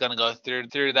was gonna go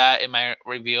through that in my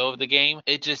review of the game,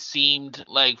 it just seemed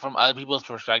like from other people's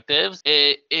perspectives,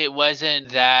 it wasn't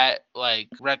that like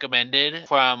recommended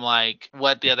from like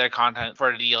what the other content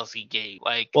for the DLC gave.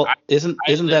 Like, Well, isn't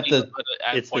that literally the? would put it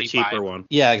at It's the 45. cheaper one.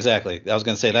 Yeah, exactly. I was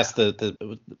gonna say that's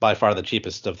the by far the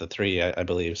cheapest of the three, I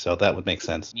believe. So that would make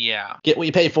sense. Yeah. Get what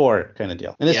you pay for, kind of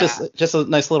deal. And it's Yeah. just a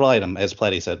nice little item, as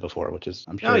Pletty said before, which is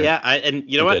I'm sure. Oh yeah, and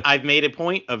you know what? Good. I've made a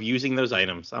point of using those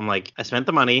items. I'm like, I spent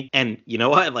the money, and you know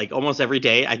what? Like almost every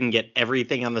day, I can get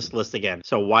everything on this list again.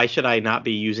 So why should I not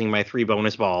be using my 3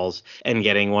 bonus balls and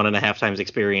getting 1.5 times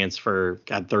experience for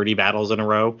 30 battles in a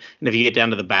row? And if you get down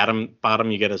to the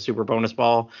bottom, you get a super bonus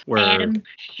ball. Where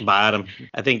bottom,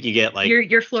 I think you get like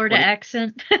your Florida 20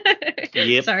 accent.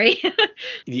 Yep. Sorry.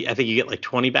 I think you get like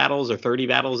 20 battles or 30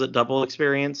 battles at double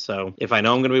experience. So if I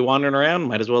know I'm going to be wandering around,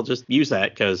 might as well just use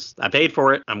that because I paid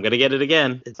for it. I'm going to get it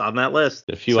again. It's on that list.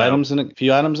 A few items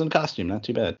and costume, not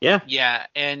too bad. Yeah. Yeah,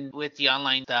 and with the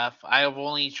online stuff, I've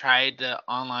only tried the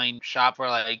online shop for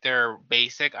like their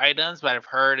basic items, but I've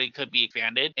heard it could be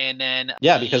expanded. And then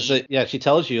Yeah, because she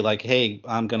tells you like, hey,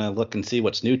 I'm gonna look and see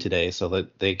what's new today, so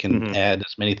that they can add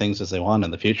as many things as they want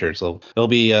in the future. So it'll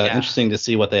be interesting to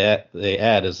see what they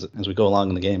add as we go along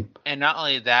in the game. And not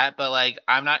only that, but like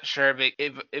I'm not sure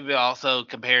if it also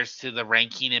compares to the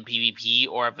ranking in PvP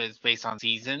or if it's based on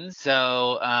seasons.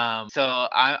 So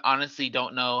I honestly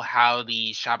don't know how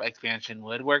the shop expansion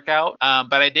would work out.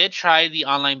 But I did try the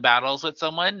online battles with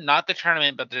someone, not the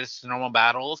tournament, but just normal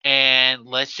battles. And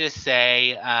let's just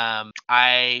say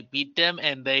I beat them,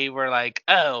 and they were like,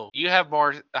 "Oh, you have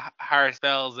more higher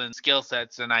spells and skill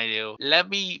sets than I do. Let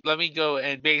me go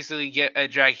and basically get a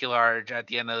Dracularge at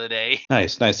the end of the day."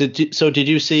 Nice. Did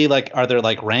you see like, are there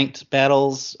like ranked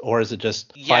battles, or is it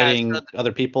just fighting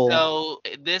other people? So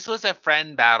this was a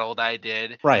friend battle that I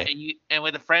did. Right. And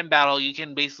with a friend battle, you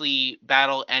can basically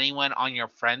battle anyone on your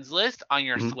friends list on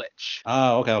your Switch.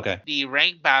 Oh, okay. The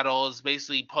ranked battles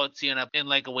basically puts you in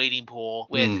like a waiting pool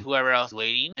with whoever else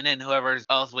waiting, and then whoever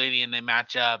else waiting and they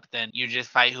match up, then you just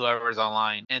fight whoever's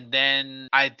online. And then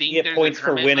I think You get there's points a for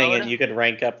tournament winning, mode. and you can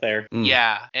rank up there.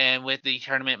 Yeah, and with the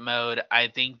tournament mode, I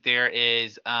think there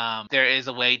is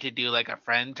a way to do like a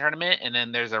friend tournament, and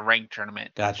then there's a ranked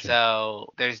tournament. Gotcha.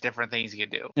 So there's different things you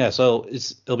can do. Yeah, so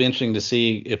it'll be interesting to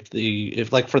see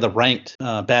if like for the ranked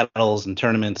battles and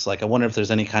tournaments, like I wonder if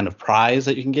there's any kind of prize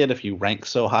that you can get if you rank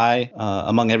so high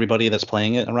among everybody that's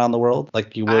playing it around the world,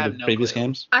 like you would in previous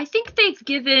games. I think they've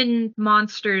given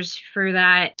monsters for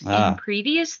that in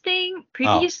previous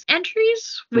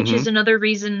entries, which is another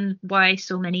reason why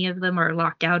so many of them are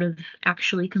locked out of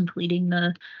actually completing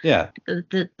the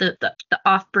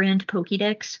off-brand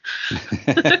Pokédex.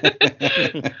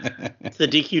 It's the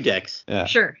DQ Dex. Yeah.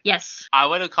 Sure, yes. I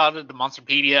would have called it the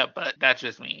Monsterpedia, but that's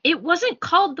just me. It wasn't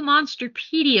called the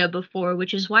Monsterpedia before,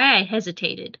 which is why I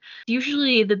hesitated. It's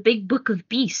usually the Big Book of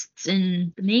Beasts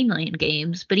in the mainline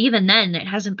games, but even then, it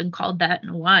hasn't been called that in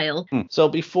a while. So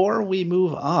before we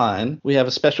move on, we have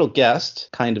a special guest,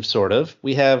 kind of, sort of.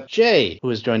 We have Jay, who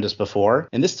has joined us before,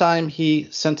 and this time he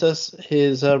sent us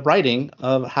his writing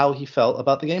of how he felt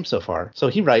about the game so far. So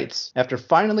he writes, after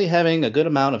finally having a good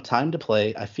amount of time to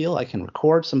play, I feel I can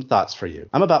record some thoughts for you.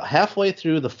 I'm about halfway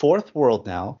through the 4th world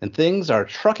now, and things are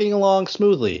trucking along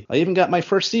smoothly. I even got my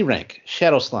first C rank,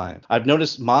 Shadow Slime. I've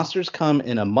noticed monsters come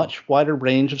in a much wider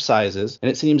range of sizes, and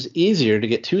it seems easier to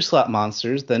get 2-slot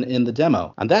monsters than in the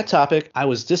demo. On that topic, I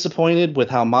was disappointed with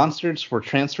how monsters were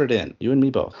transferred in. You and me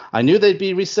both. I knew they'd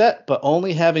be reset, but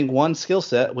only having one skill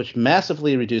set, which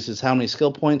massively reduces how many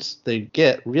skill points they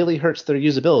get, really hurts their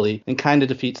usability and kind of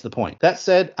defeats the point. That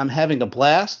said, I'm having a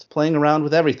blast playing around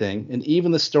with everything, and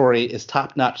even the story is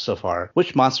top-notch so far,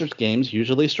 which Monsters games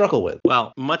usually struggle with.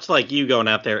 Well, much like you going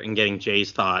out there and getting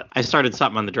Jay's thought, I started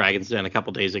something on the Dragon's Den a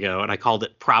couple days ago, and I called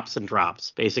it Props and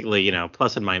Drops. Basically,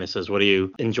 plus and minuses. What do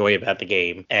you enjoy about the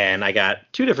game? And I got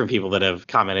 2 different people that have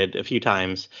commented a few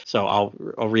times, so I'll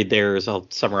read theirs. I'll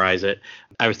summarize it.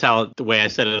 I was telling the way I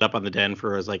set it up on the Den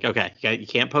for was like, okay, you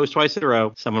can't post twice in a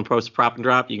row. Someone posts a prop and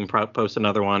drop, you can post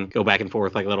another one, go back and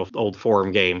forth like a little old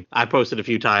forum game. I posted a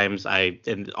few times.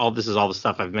 And all this is all the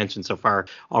stuff I've mentioned so far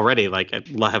already. Like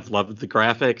I have loved the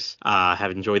graphics,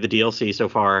 have enjoyed the DLC so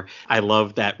far. I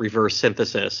love that reverse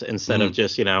synthesis instead of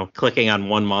just, clicking on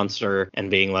one monster and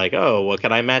being like, oh, well,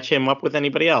 can I match him up with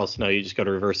anybody else? No, you just go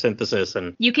to reverse synthesis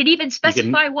and you can even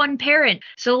specify one parent.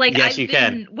 So like yes,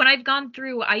 when I've gone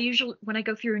through, when I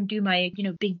go through and do my,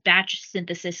 big batch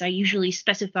synthesis, I usually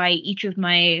specify each of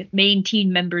my main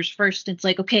team members first. It's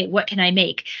like, okay, what can I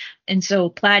make? And so,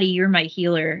 Platy, you're my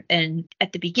healer. And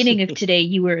at the beginning of today,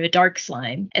 you were a dark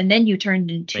slime. And then you turned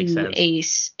into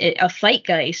a fight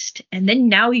geist. And then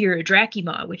now you're a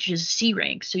Drachima, which is C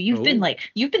rank. So you've been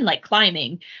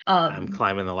climbing. I'm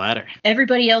climbing the ladder.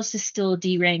 Everybody else is still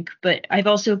D rank, but I've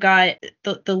also got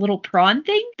the little prawn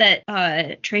thing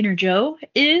that Trainer Joe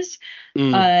is.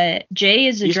 Jay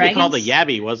is a used dragon. to be called a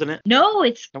Yabby, wasn't it? No,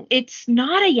 it's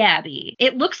not a Yabby.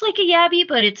 It looks like a Yabby,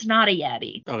 but it's not a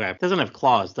Yabby. Okay. It doesn't have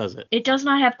claws, does it? It does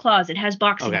not have claws. It has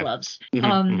boxing gloves.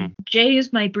 Jay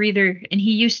is my breather, and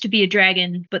he used to be a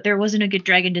dragon, but there wasn't a good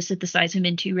dragon to synthesize him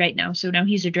into right now, so now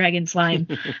he's a dragon slime.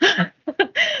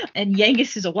 And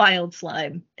Yangus is a wild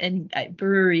slime, and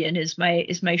Berurian is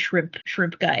my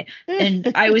shrimp guy.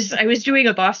 And I was doing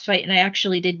a boss fight, and I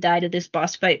actually did die to this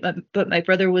boss fight, but my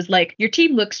brother was like, "Your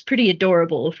team looks pretty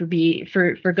adorable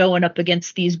for going up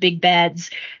against these big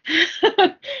bads."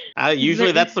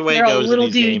 Usually that's the way it goes. Little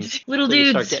in these dudes, games. little So you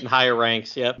dudes. start getting higher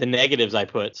ranks. Yep. The negatives I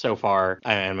put so far,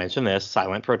 I mentioned this: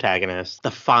 silent protagonist.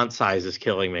 The font size is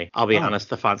killing me. I'll be honest.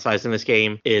 The font size in this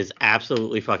game is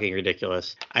absolutely fucking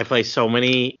ridiculous. I play so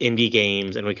many indie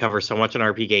games, and we cover so much on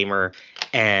RP Gamer.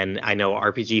 And I know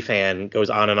RPG Fan goes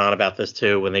on and on about this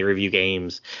too when they review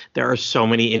games. There are so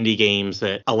many indie games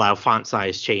that allow font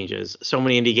size changes. So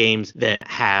many indie games that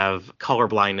have color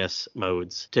blindness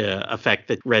modes to affect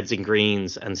the reds and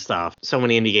greens and stuff. So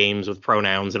many indie games with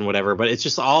pronouns and whatever, but it's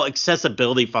just all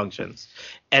accessibility functions.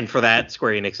 And for that,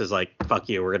 Square Enix is like, fuck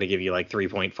you, we're going to give you like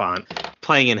 3-point font.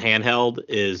 Playing in handheld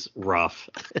is rough.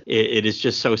 It is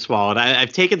just so small. And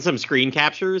I've taken some screen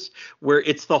captures where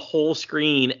it's the whole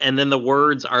screen and then the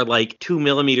words are like 2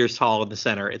 millimeters tall in the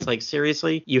center. It's like,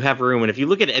 seriously, you have room. And if you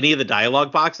look at any of the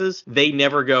dialogue boxes, they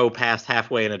never go past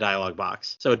halfway in a dialogue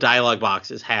box. So a dialogue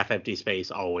box is half empty space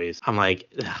always. I'm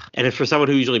like, ugh. And it's for someone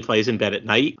who usually plays in bed at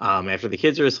night after the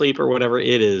kids are asleep or whatever,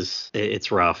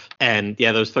 it's rough. And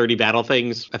yeah, those 30 battle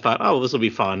things, I thought, oh, this will be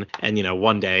fun. And,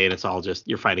 one day and it's all just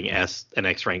you're fighting S and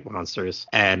X rank monsters.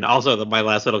 And also my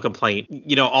last little complaint,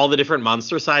 all the different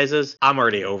monster sizes, I'm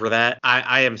already over that.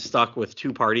 I am stuck with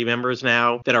 2 party members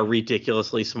now that are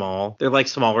ridiculously small. They're like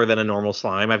smaller than a normal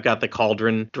slime. I've got the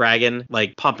Cauldron Dragon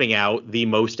like pumping out the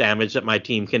most damage that my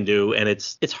team can do. And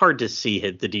it's hard to see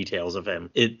the details of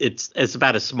him. It's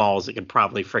about as small as it can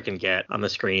probably freaking get on the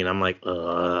screen. I'm like,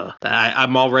 ugh.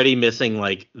 I'm already missing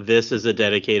like, this is a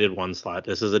dedicated 1 slot.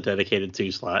 This is a dedicated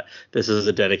 2 slot. This is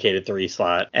a dedicated 3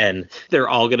 slot. And they're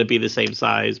all going to be the same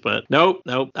size. But nope.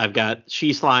 I've got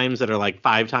she slimes that are like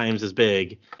 5 times as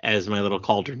big as my little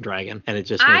Cauldron Dragon. And it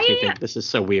just makes me think this is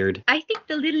so weird. I think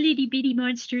the little itty bitty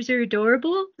monsters are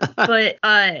adorable, but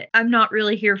I'm not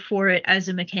really here for it as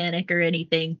a mechanic or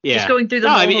anything. Yeah. Just going through the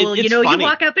whole, it's you funny.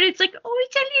 walk up and it's like, oh,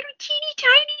 it's a little teeny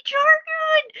tiny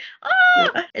jargon.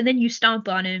 Ah! Yeah. And then you stomp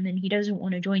on him and he doesn't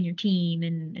want to join your team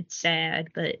and it's sad,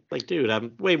 but like, dude,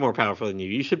 I'm way more powerful than you.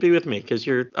 You should be with me because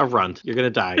you're a runt. You're gonna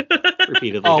die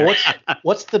repeatedly. Oh,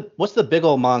 what's the big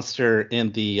old monster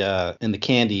in the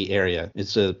candy area?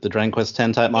 It's the Dragon Quest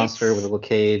X type monster with a little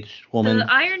cage woman.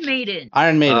 The Iron Maiden.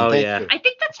 Iron Maiden. Oh, thank yeah. you. I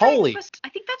think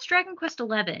that's Dragon Quest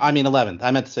 11. I mean 11.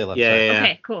 I meant to say 11. Yeah, sorry. yeah.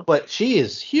 Okay, cool. But she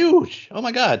is huge. Oh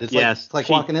my god. It's like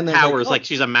walking in there. Towers like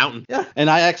she's a mountain. Yeah. And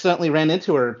I accidentally ran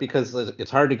into her because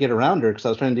it's hard to get around her because I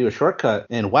was trying to do a shortcut.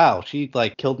 And wow, she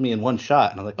like killed me in one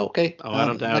shot. And I'm like, okay. I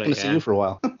don't doubt I'm not going to it, see yeah. you for a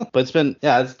while. But it's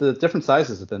the different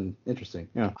sizes have been interesting.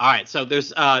 Yeah. All right. So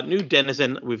there's a new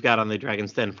denizen we've got on the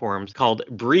Dragon's Den forums called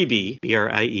Breeby,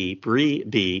 B-R-I-E,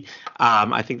 Breeby.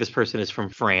 I think this person is from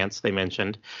France, they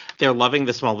mentioned. They're loving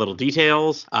the small little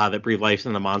details that breathe life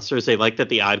in the monsters. They like that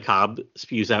the odd cob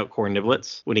spews out corn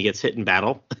niblets when he gets hit in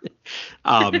battle.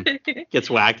 gets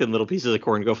whacked and little pieces of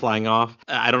corn go flying off.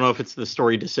 I don't know if it's the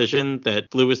story decision that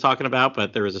Blue was talking about,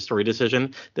 but there was a story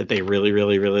decision that they really,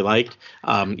 really, really liked.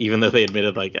 Even though they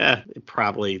admitted it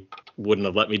probably wouldn't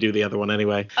have let me do the other one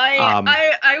anyway.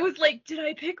 I was like, did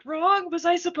I pick wrong? Was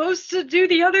I supposed to do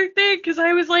the other thing? Because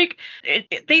I was like,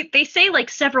 they say like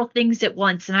several things at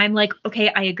once, and I'm like, okay,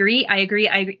 I agree,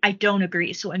 I don't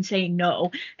agree, so I'm saying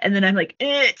no, and then I'm like,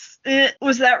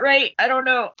 was that right? I don't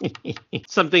know.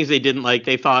 Some things they didn't like.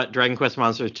 They thought Dragon Quest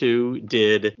Monsters 2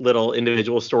 did little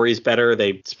individual stories better.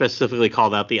 They specifically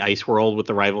called out the Ice World with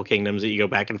the rival kingdoms that you go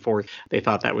back and forth. They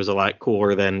thought that was a lot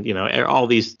cooler than, all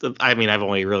these. I mean, I've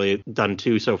only really done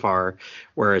 2 so far,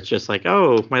 where it's just like,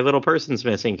 oh, my little person's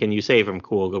missing. Can you save him?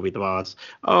 Cool, go beat the boss.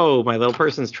 Oh, my little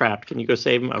person's trapped. Can you go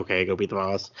save him? Okay, go beat the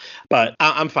boss. But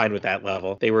I'm fine with that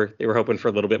level. They were hoping for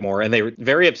a little bit more, and they were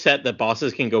very upset that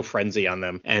bosses can go frenzy on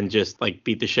them and just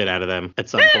beat the shit out of them at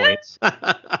some points.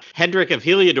 Hendrik of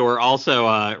Heliodor also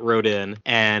wrote in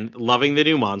and loving the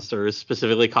new monsters,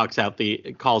 specifically calls out the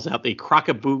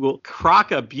Crocabugle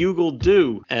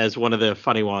Dew as one of the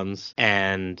funny ones,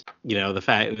 and the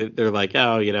fact that they're like,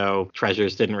 oh,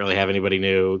 treasures didn't really have anybody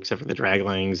new except for the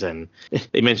Draglings, and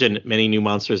they mentioned many new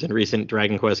monsters in recent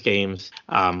Dragon Quest games.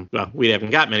 Well, we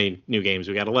haven't got many new games.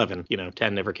 We got 11.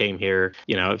 10 never came here.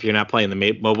 If you're not playing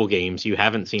the mobile games, you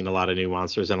haven't seen a lot of new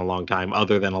monsters in a long time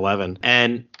other than 11.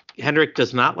 And Hendrik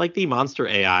does not like the monster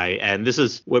AI, and this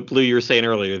is what Blue, you were saying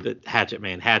earlier, that Hatchet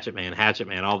Man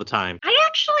all the time. I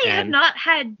actually have not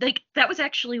had, that was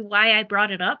actually why I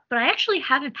brought it up, but I actually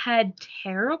haven't had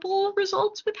terrible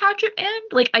results with Hatchet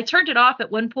Man. I turned it off at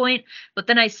one point, but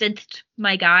then I synthed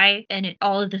my guy, and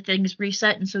all of the things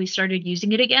reset, and so he started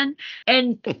using it again.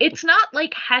 And it's not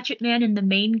like Hatchet Man in the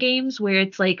main games where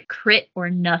it's crit or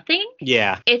nothing.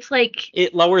 Yeah. It's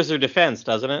it lowers their defense,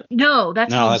 doesn't it? No,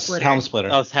 that's Helm Splitter. Helm Splitter.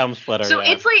 Oh, it's Helm Splitter. So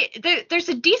yeah. it's there's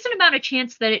a decent amount of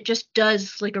chance that it just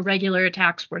does a regular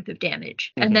attack's worth of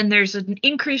damage. Mm-hmm. And then there's an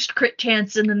increased crit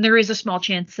chance, and then there is a small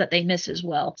chance that they miss as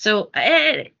well. So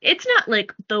it's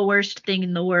not the worst thing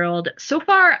in the world. So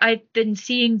far, I've been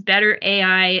seeing better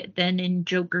AI than in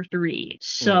Joker 3.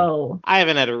 So I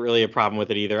haven't had a problem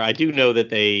with it either. I do know that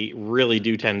they really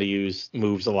do tend to use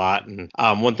moves a lot. And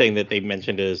one thing that they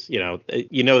mentioned is,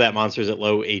 that monster's at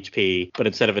low HP, but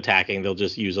instead of attacking, they'll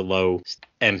just use a low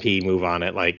MP move on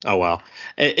it. Oh well,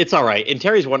 it's all right. In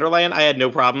Terry's Wonderland, I had no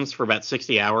problems for about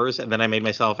 60 hours, and then I made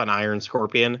myself an Iron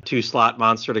Scorpion 2-slot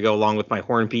monster to go along with my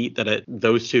Hornbeat.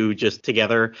 Those two just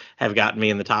together have gotten me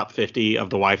in the top 50 of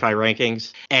the Wi-Fi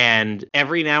rankings. And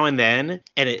every now and then,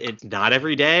 and it's not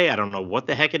every day, I don't know what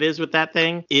the heck it is with that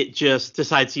thing, it just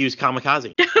decides to use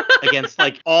Kamikaze against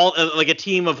a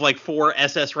team of 4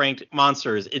 SS ranked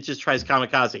monsters. It just tries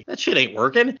Kamikaze. That shit ain't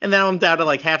working. And now I'm down to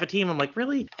half a team. I'm like,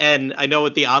 really? And I know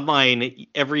with the online,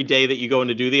 every day that you go in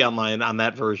to do the online on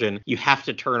that version, you have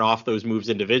to turn off those moves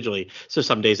individually. So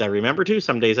some days I remember to,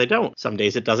 some days I don't. Some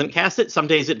days it doesn't cast it, some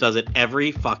days it does it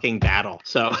every fucking battle.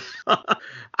 So but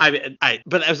I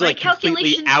was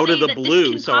completely out of the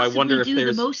blue. So I wonder if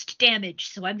there's the most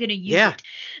damage. So I'm gonna use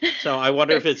it. So I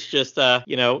wonder if it's just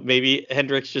maybe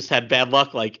Hendrix just had bad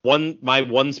luck, my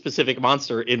one specific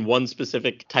monster in one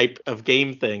specific type of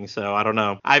game thing. So I don't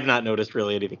know. I've not noticed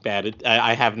really anything bad.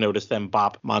 I have noticed them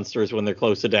bop monsters when they're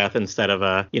close to death instead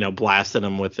of blasting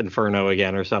them with Inferno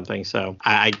again or something. So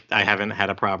I haven't had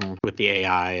a problem with the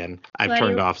AI, and I've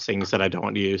turned off things that I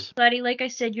don't use. Buddy, like I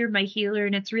said, you're my healer,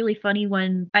 and it's really funny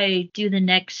when I do the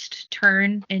next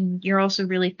turn and you're also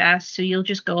really fast, so you'll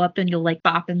just go up and you'll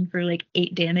bop him for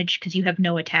 8 damage because you have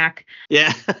no attack.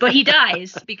 Yeah. But he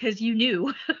dies because you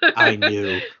knew. I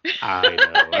know.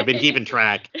 I've been keeping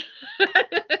track.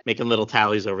 Making little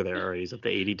tallies over there. All right, he's up to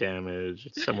 80 damage.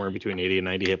 It's somewhere between 80 and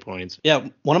 90 hit points. Yeah,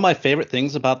 one of my favorite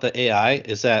things about the AI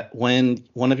is that when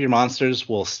one of your monsters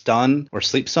will stun or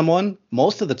sleep someone,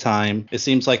 most of the time it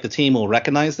seems like the team will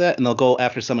recognize that and they'll go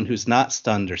after someone who's not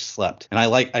stunned or slept. And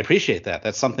I appreciate that.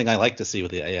 That's something I like to see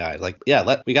with the AI.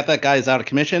 We got that guy's out of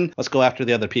commission. Let's go after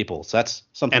the other people. So that's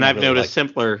something. And I've really noticed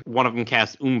simpler. One of them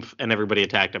cast oomph and everybody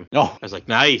attacked him. Oh, I was like,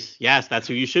 nice. Yes, that's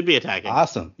who you should be attacking.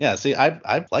 Awesome. Yeah. See,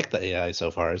 I've liked the AI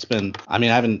so far. It's been. I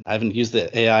haven't used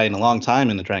the AI in a long time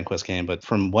in the Dragon Quest game, but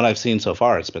from what I've seen so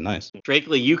far, it's been nice.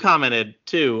 Drakely, you commented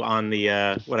too on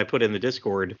the what I put in the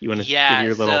Discord. You want to give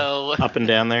your little up and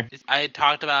down there? I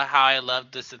talked about how I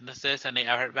love the synthesis and the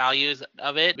effort values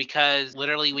of it, because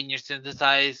literally when you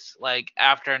synthesize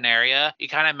after an area, you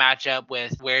kind of match up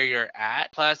with where you're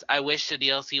at. Plus, I wish the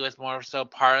DLC was more so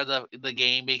part of the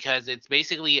game, because it's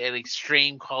basically basically an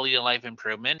extreme quality of life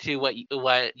improvement to what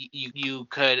you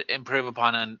could improve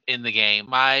upon in the game.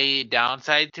 My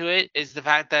downside to it is the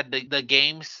fact that the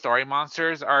game's story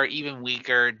monsters are even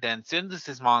weaker than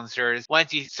synthesis monsters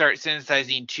once you start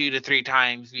synthesizing 2 to 3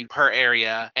 times per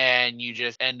area, and you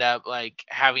just end up like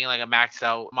having like a maxed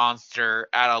out monster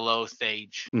at a low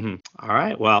stage. Mm-hmm. All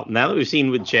right. Well, now that we've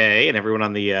seen what Jay and everyone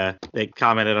on the that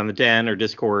commented on the Den or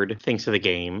Discord thinks of the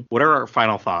game, what are our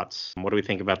final thoughts? What do we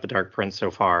think about the Dark Prince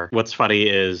so far? What's funny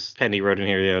is Penny wrote in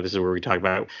here, this is where we talk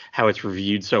about how it's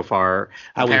reviewed so far.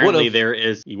 Apparently there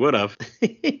is, you would have.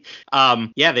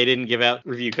 Yeah, they didn't give out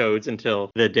review codes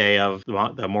until the day of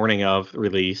the morning of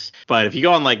release. But if you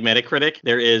go on like Metacritic,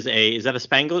 there is is that a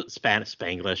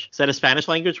Spanglish? Is that a Spanish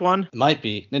language one? It might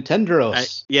be.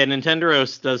 Nintendoros. Yeah,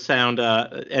 Nintendoros does sound,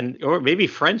 or maybe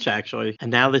French actually.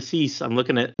 And now the cease, I'm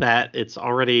looking at that. It's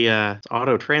already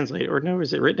auto translate, or no,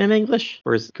 is it written in English?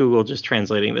 Or is Google just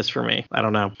translating this for me? I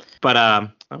don't know. But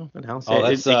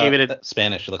that's they gave it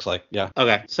Spanish. It looks like. Yeah.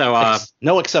 Okay, so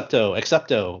no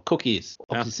excepto cookies,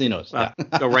 oficinos. Well,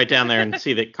 go right down there and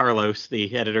see that Carlos,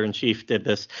 the editor-in-chief, did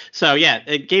this. So yeah,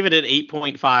 it gave it an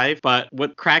 8.5. But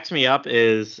what cracks me up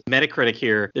is Metacritic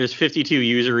here. There's 52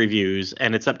 user reviews,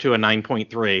 and it's up to a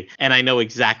 9.3. And I know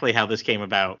exactly how this came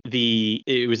about.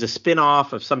 It was a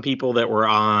spin-off of some people that were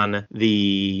on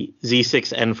the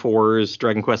Z6N4's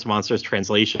Dragon Quest Monsters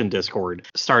translation Discord.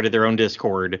 Started their own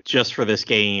Discord just for this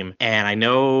game. And I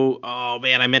know, oh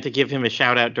man, I meant to give him a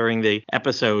shout out during the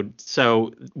episode.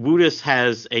 So Woodus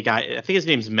has a guy, I think his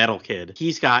name's Metal Kid.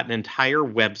 He's got an entire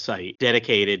website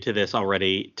dedicated to this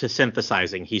already, to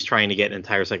synthesizing. He's trying to get an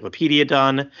entire encyclopedia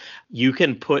done. You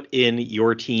can put in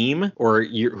your team or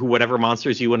whatever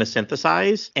monsters you want to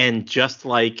synthesize. And just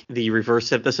like the reverse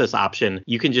synthesis option,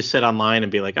 you can just sit online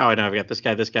and be like, oh, I know I've got this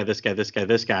guy, this guy, this guy, this guy,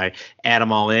 this guy, add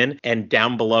them all in. And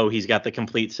down below, he's got the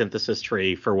complete synthesis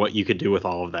tree for what you could do with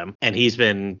all of them. And he's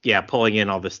been, pulling in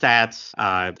all the stats.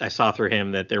 I saw through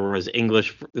him that there's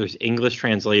English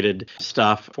translated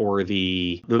stuff for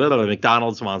the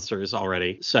McDonald's monsters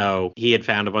already. So he had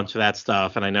found a bunch of that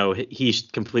stuff. And I know he's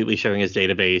completely sharing his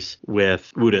database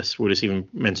with Woodus. Woodus even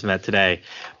mentioned that today.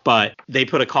 But they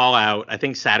put a call out, I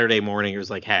think Saturday morning. It was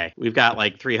like, hey, we've got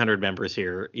like 300 members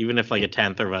here. Even if like a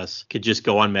tenth of us could just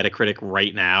go on Metacritic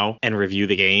right now and review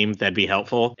the game, that'd be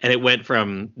helpful. And it went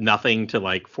from nothing to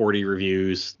like 40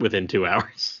 reviews within 2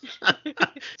 hours.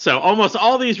 So almost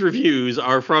all these reviews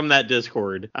are from that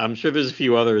Discord. I'm sure there's a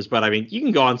few others, but I mean, you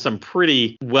can go on some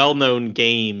pretty well-known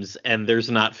games and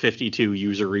there's not 52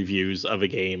 user reviews of a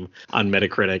game on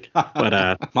Metacritic.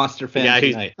 But Monster fans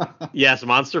unite. Yes,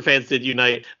 Monster fans did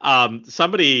unite.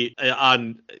 Somebody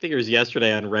on, I think it was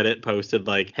yesterday on Reddit, posted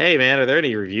like, hey man, are there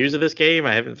any reviews of this game?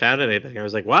 I haven't found anything. I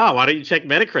was like, wow, why don't you check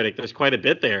Metacritic? There's quite a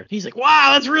bit there. He's like,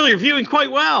 wow, that's really reviewing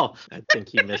quite well. I think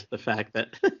he missed the fact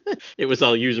that it was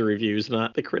all user reviews,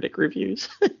 not the critic reviews.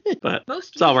 But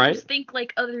most it's all right. Users think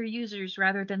like other users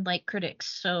rather than like critics.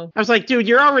 So I was like, dude,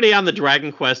 you're already on the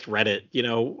Dragon Quest Reddit.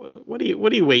 What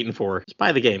are you waiting for? Just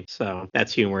buy the game. So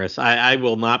that's humorous. I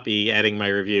will not be adding my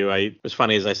review. It was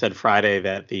funny, as I said Friday,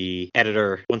 that the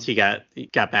editor, once he got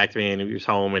back to me and he was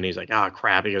home and he's like, oh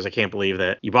crap, he goes, I can't believe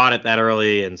that you bought it that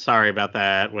early and sorry about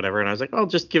that, whatever. And I was like, well,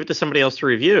 just give it to somebody else to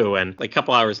review. And like a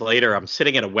couple hours later, I'm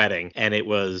sitting at a wedding and it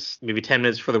was maybe 10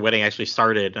 minutes before the wedding actually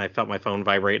started, and I felt my phone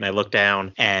vibrate and I looked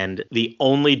down, and the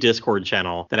only Discord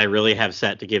channel that I really have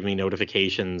set to give me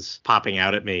notifications popping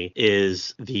out at me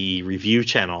is the review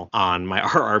channel on my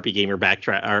RP Gamer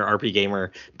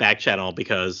back channel,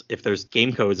 because if there's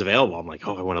game codes available, I'm like,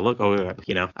 oh, I want to look. Oh,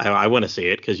 I want to see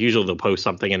it, because usually they'll post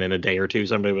something and in a day or two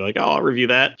somebody will be like, oh, I'll review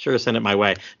that. Sure, send it my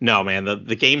way. No, man,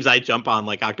 the games I jump on,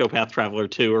 like Octopath Traveler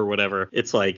 2 or whatever,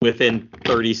 it's like within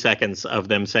 30 seconds of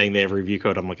them saying they have a review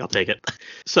code, I'm like, I'll take it.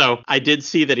 So I did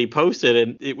see that he posted,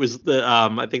 and it was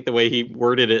I think the way he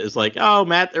worded it is like, oh,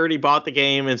 Matt already bought the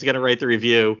game and is going to write the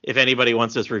review. If anybody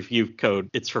wants this review code,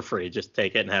 it's for free. Just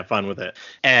take it and have fun with it.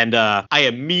 And I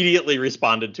immediately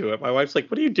responded to it. My wife's like,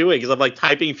 what are you doing? Because I'm like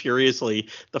typing furiously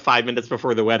the 5 minutes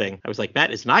before the wedding. I was like,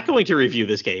 Matt is not going to review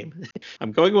this game.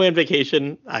 I'm going away on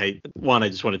vacation. I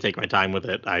just want to take my time with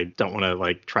it. I don't want to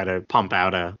like try to pump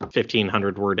out a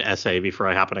 1,500 word essay before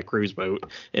I hop on a cruise boat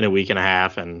in a week and a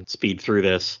half and speed through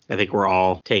this. I think we're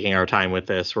all taking our time with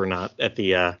this. We're not at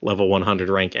the level 100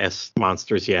 rank S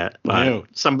monsters yet. But no.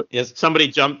 Somebody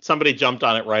jumped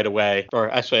on it right away. Or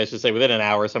actually, I should say within an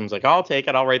hour, someone's like, I'll take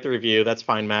it. I'll write the review. That's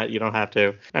fine, Matt. You don't have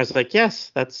to. I was like,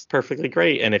 yes, that's perfectly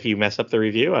great. And if you mess up the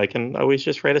review, I can always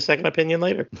just write a second opinion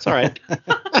later. It's all right.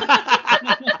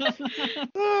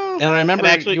 And I remember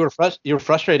actually- you were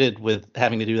frustrated with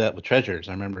having to do that with treasures.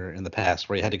 I remember in the past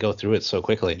where you had to go through it so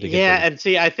quickly. To Yeah, get and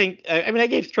see, I think I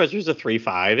gave Treasures a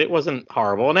 3.5. It wasn't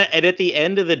horrible, and at the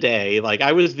end of the day, like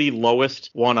I was the lowest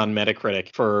one on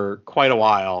Metacritic for quite a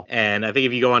while, and I think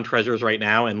if you go on Treasures right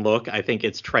now and look, I think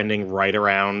it's trending right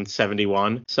around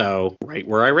 71. So right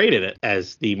where I rated it.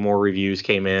 As the more reviews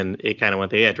came in, it kind of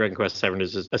went there. Yeah, Dragon Quest 7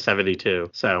 is a 72.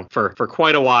 So for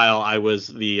quite a while, I was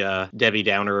the Debbie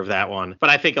Downer of that one. But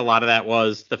I think a lot of that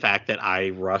was the fact that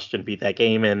I rushed and beat that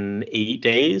game in 8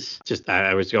 days. Just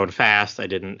I was going fast. I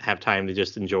didn't have time to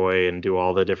just enjoy and do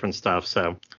all the different stuff.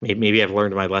 So maybe I've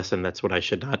learned my lesson. That's what I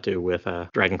should not do with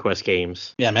Dragon Quest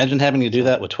games. Yeah, imagine having to do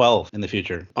that with 12 in the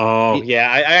future. Oh,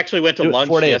 yeah. I actually went to lunch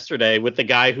 4 days. yesterday with the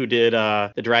guy who did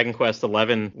the Dragon Quest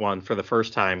 11 one for the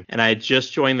first time. And I had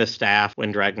just joined the staff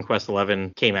when Dragon Quest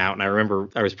 11 came out. And I remember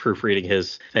I was proofreading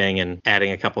his thing and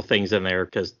adding a couple things in there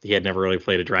because he had never really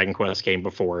played a Dragon Quest game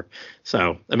before.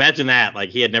 So imagine that. Like,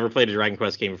 he had never played a Dragon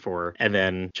Quest game before and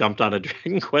then jumped on a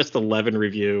Dragon Quest 11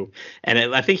 review. And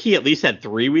I think he at least had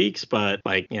 3 weeks, but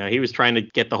like, you know, he was trying to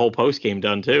get the whole post game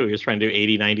done too. He was trying to do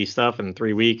 80, 90 stuff in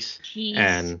 3 weeks. Jeez.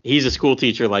 And he's a school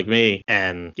teacher like me.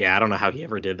 And yeah, I don't know how he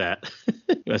ever did that.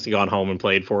 He must have gone home and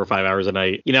played 4 or 5 hours a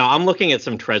night. You know, I'm looking at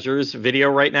some Treasures video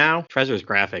right now. Treasures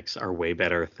graphics are way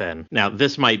better than now.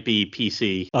 This might be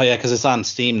PC. Oh yeah, because it's on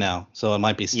Steam now, so it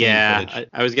might be Steam footage.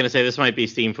 I was gonna say this might be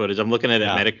Steam footage. I'm looking at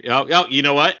it. Yeah. Oh, you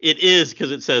know what? It is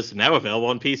because it says now available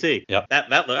on PC. Yep.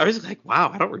 That I was like,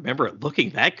 wow, I don't remember it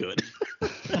looking that good.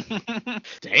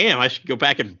 Damn, I should go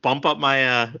back and bump up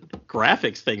my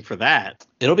graphics thing for that.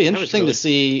 It'll be interesting to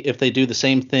see if they do the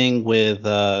same thing with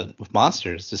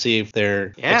Monsters, to see if their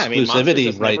exclusivity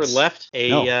Monsters rights never left a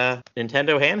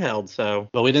Nintendo handheld. So,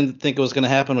 but we didn't think it was going to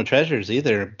happen with Treasures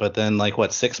either. But then, like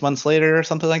 6 months later or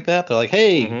something like that, they're like,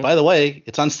 "Hey, by the way,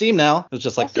 it's on Steam now." It was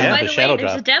just like also, by the shadow way,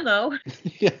 drop. there's a demo.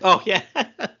 Yeah. Oh yeah.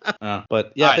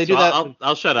 But yeah, All right, they do so that.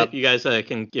 I'll shut up. You guys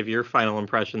can give your final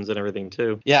impressions and everything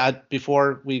too. Yeah,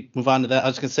 before we move on to that, I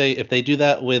was going to say if they do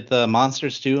that with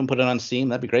Monsters too and put it on Steam,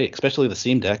 that'd be great, especially the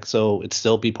Steam Deck, so it'd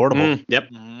still be portable. Yep.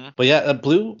 But yeah,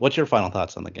 Blue, what's your final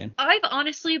thoughts on the game? I've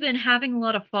honestly been having a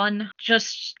lot of fun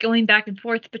just going back and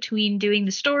forth between doing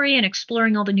the story and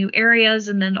exploring all the new areas,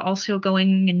 and then also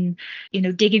going and,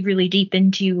 digging really deep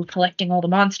into collecting all the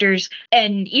monsters.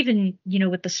 And even,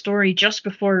 with the story, just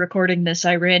before recording this,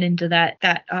 I ran into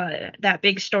that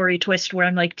big story twist where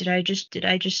I'm like, did I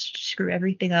just screw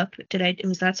everything up?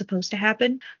 Was that supposed to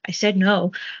happen? I said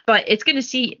no. But it's gonna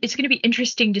be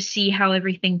interesting to see how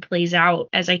everything plays out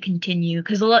as I continue,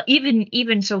 because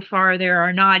even so far there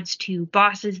are nods to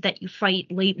bosses that you fight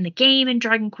late in the game in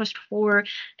Dragon Quest IV,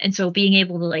 and so being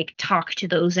able to talk to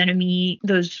those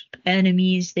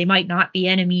enemies, they might not be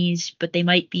enemies, but they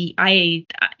might be.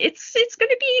 It's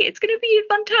gonna be a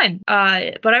fun time.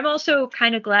 But I'm also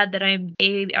kind of glad that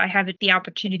I have the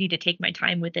opportunity to take my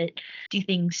time with it, do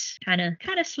things kind of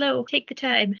slow, take the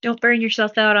time. Don't burn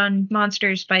yourself out on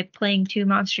Monsters by playing 2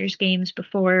 Monsters games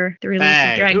before the release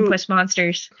of Dragon Quest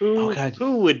Monsters. Who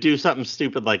would do something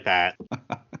stupid like that?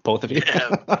 Both of you.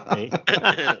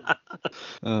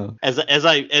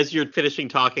 As you're finishing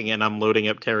talking and I'm loading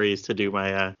up Terry's to do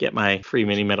my get my free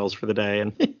mini medals for the day,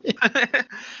 and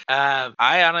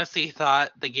I honestly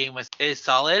thought the game is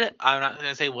solid. I'm not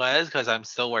gonna say was because I'm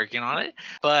still working on it,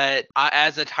 but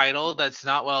as a title that's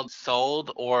not well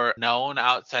sold or known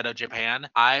outside of Japan,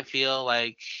 I feel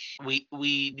like we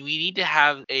need to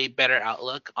have a better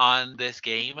outlook on this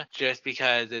game, just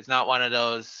because it's not one of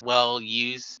those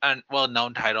well-used and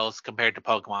well-known titles compared to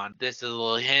Pokemon. This is a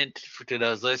little hint to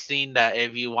those listening that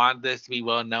if you want this to be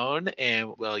well-known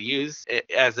and well-used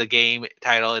as a game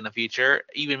title in the future,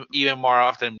 even more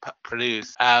often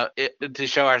produced, to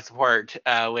show our support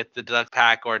with the deluxe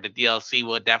pack or the DLC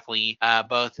will definitely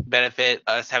both benefit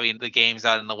us having the games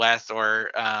out in the West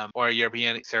or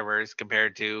European servers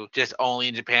compared to just only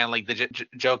in Japan, like the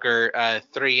Joker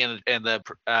 3 in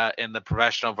the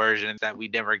professional versions that we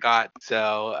never got.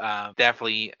 So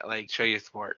definitely show your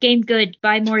support. Game good.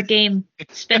 Buy more game.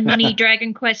 Spend money.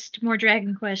 Dragon Quest. More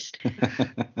Dragon Quest.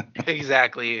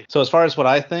 Exactly. So as far as what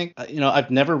I think,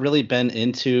 I've never really been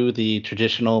into the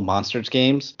traditional Monsters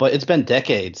games, but it's been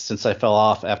decades since I fell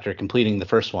off after completing the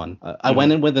first one. I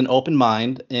went in with an open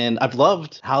mind, and I've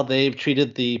loved how they've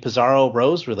treated the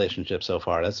Pizarro-Rose relationship so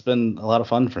far. That's been a lot of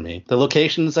fun for me. The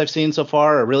locations I've seen so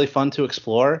far are really fun to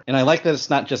explore, and I like that it's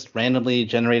not just randomly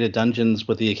generated dungeons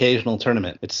with the occasional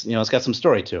tournament. It's got some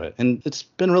story to it, and it's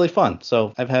been really fun.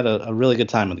 So I've had a really good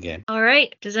time with the game. All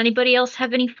right. Does anybody else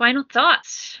have any final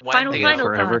thoughts? Final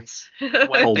forever. thoughts.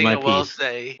 One Hold thing my I will peace.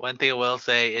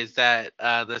 say, is that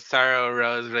the Sorrow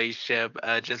Rose relationship,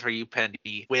 just for you,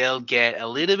 Penny, will get a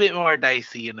little bit more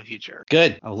dicey in the future.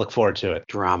 Good. I'll look forward to it.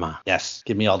 Drama. Yes.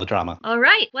 Give me all the drama. All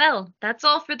right, well, that's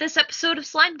all for this episode of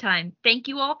Slime Time. Thank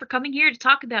you all for coming here to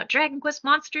talk about Dragon Quest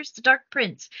Monsters: The Dark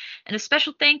Prince. And a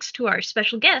special thanks to our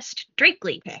special guest,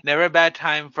 Drakely. Never a bad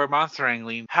time for monster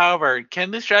wrangling. However,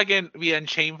 can this dragon be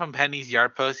unchained from Penny's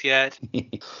yard post yet?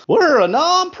 We're a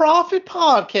non-profit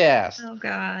podcast. Oh,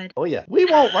 God. Oh, yeah. We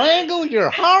won't wrangle your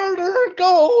hard-earned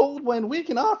gold when we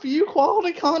can offer you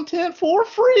quality content for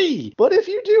free. But if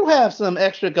you do have some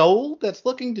extra gold that's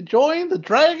looking to join the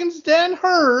Dragon's Den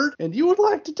herd and you would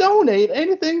like to donate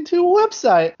anything to a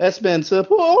website that's been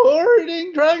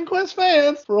supporting Dragon Quest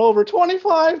fans for over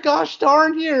 25 gosh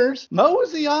darn years,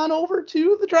 mosey on over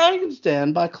to the Dragon's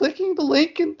Den by clicking the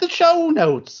link in the show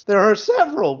notes. There are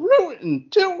several rootin'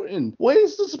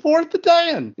 ways to support the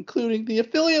Den, including the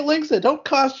affiliate links that don't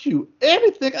cost you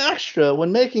anything extra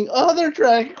when making other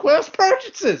Dragon Quest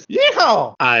purchases.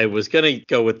 Yeehaw! I was going to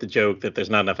go with the joke that there's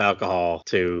not enough alcohol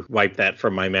to wipe that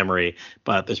from my memory,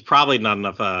 but there's probably not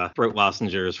enough throat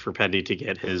lozenges for Pendy to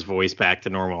get his voice back to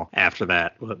normal after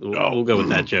that. We'll go with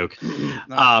that joke.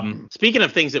 Speaking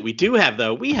of things that we do have,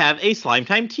 though, we have a Slime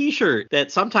Time t-shirt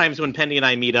that sometimes when Pendy and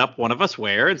I meet up, one of us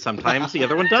wear, and sometimes the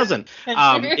other one doesn't.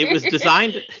 It was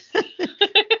designed...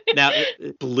 Now,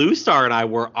 Blue Star and I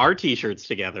wore our t-shirts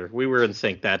together. We were in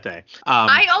sync that day.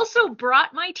 I also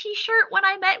brought my t-shirt when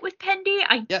I met with Pendy.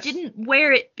 I didn't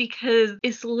wear it because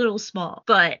it's a little small,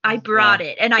 but I brought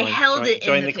it and I held it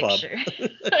in the picture.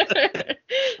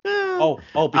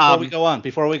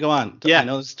 Before we go on, yeah. I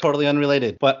know this is totally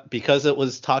unrelated, but because it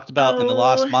was talked about in the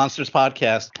Lost Monsters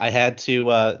podcast, I had to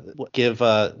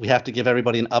we have to give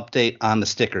everybody an update on the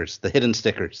stickers, the hidden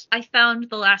stickers. I found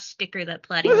the last sticker that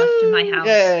Platy left in my house.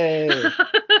 Yay!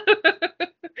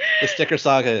 The sticker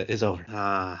saga is over.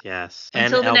 Yes.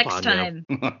 Until and the next time.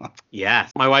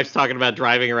 Yes. My wife's talking about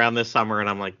driving around this summer, and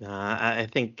I'm like, nah, I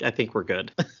think we're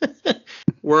good.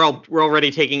 We're already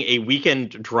taking a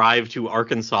weekend drive to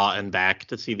Arkansas and back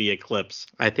to see the eclipse.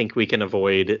 I think we can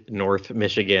avoid North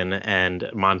Michigan and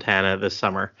Montana this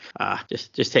summer.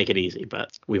 Just take it easy,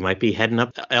 but we might be heading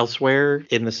up elsewhere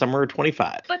in the summer of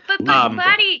 25. But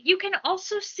Platy, you can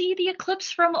also see the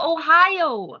eclipse from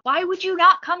Ohio. Why would you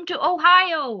not come to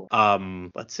Ohio?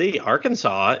 Let's see.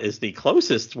 Arkansas is the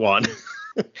closest one.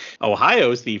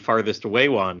 Ohio's the farthest away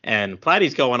one, and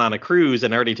Platy's going on a cruise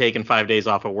and already taken 5 days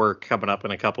off of work coming up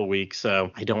in a couple weeks,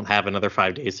 so I don't have another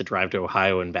 5 days to drive to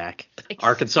Ohio and back.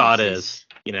 Arkansas it is.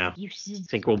 I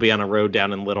think we'll be on a road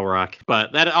down in Little Rock.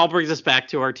 But that all brings us back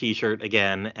to our t-shirt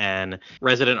again. And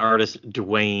resident artist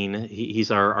Dwayne,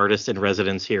 he's our artist in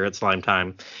residence here at Slime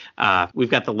Time. We've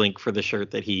got the link for the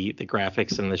shirt the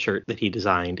graphics and the shirt that he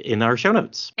designed in our show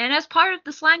notes. And as part of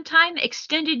the Slime Time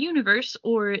Extended Universe,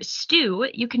 or STU,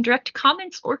 you can direct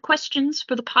comments or questions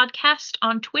for the podcast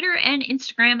on Twitter and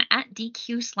Instagram at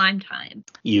DQ Slime Time.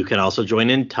 You can also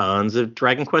join in tons of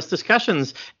Dragon Quest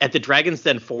discussions at the Dragon's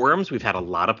Den forums. We've had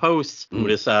a lot of posts.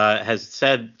 Otis has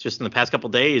said just in the past couple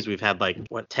days, we've had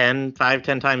 10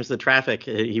 times the traffic.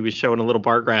 He was showing a little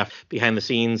bar graph behind the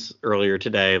scenes earlier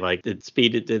today, like the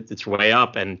speed, it's way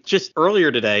up. And just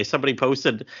earlier today, somebody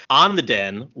posted on the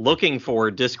Den looking for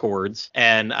Discords,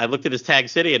 and I looked at his tag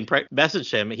city and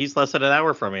messaged him. He's less than an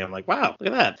hour from me. I'm like, wow,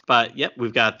 look at that. But yep,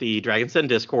 we've got the Dragon's Den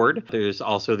Discord. There's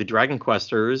also the Dragon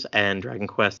Questers and Dragon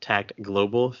Quest Tact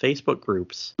Global Facebook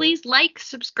groups. Please like,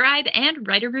 subscribe, and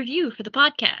write a review for the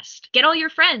podcast. Get all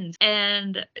your friends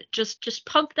and just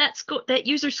pump that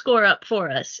user score up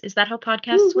for us. Is that how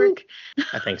podcasts work?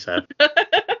 I think so.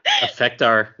 Affect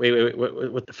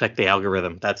the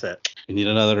algorithm. That's it. We need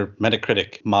another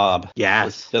Metacritic mob.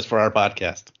 Yes. Just for our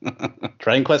podcast.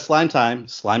 Dragon Quest Slime Time,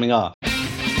 sliming off.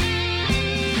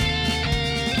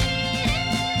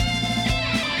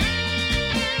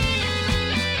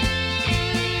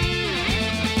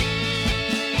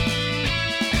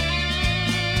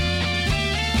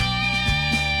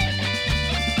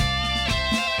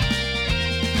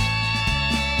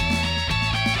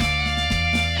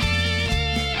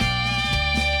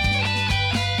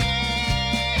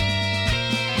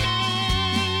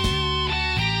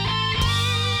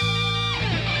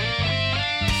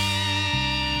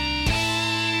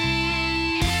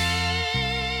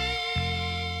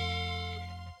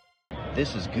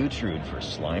 This is Gertrude for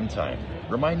Slime Time,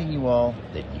 reminding you all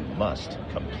that you must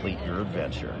complete your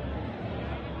adventure.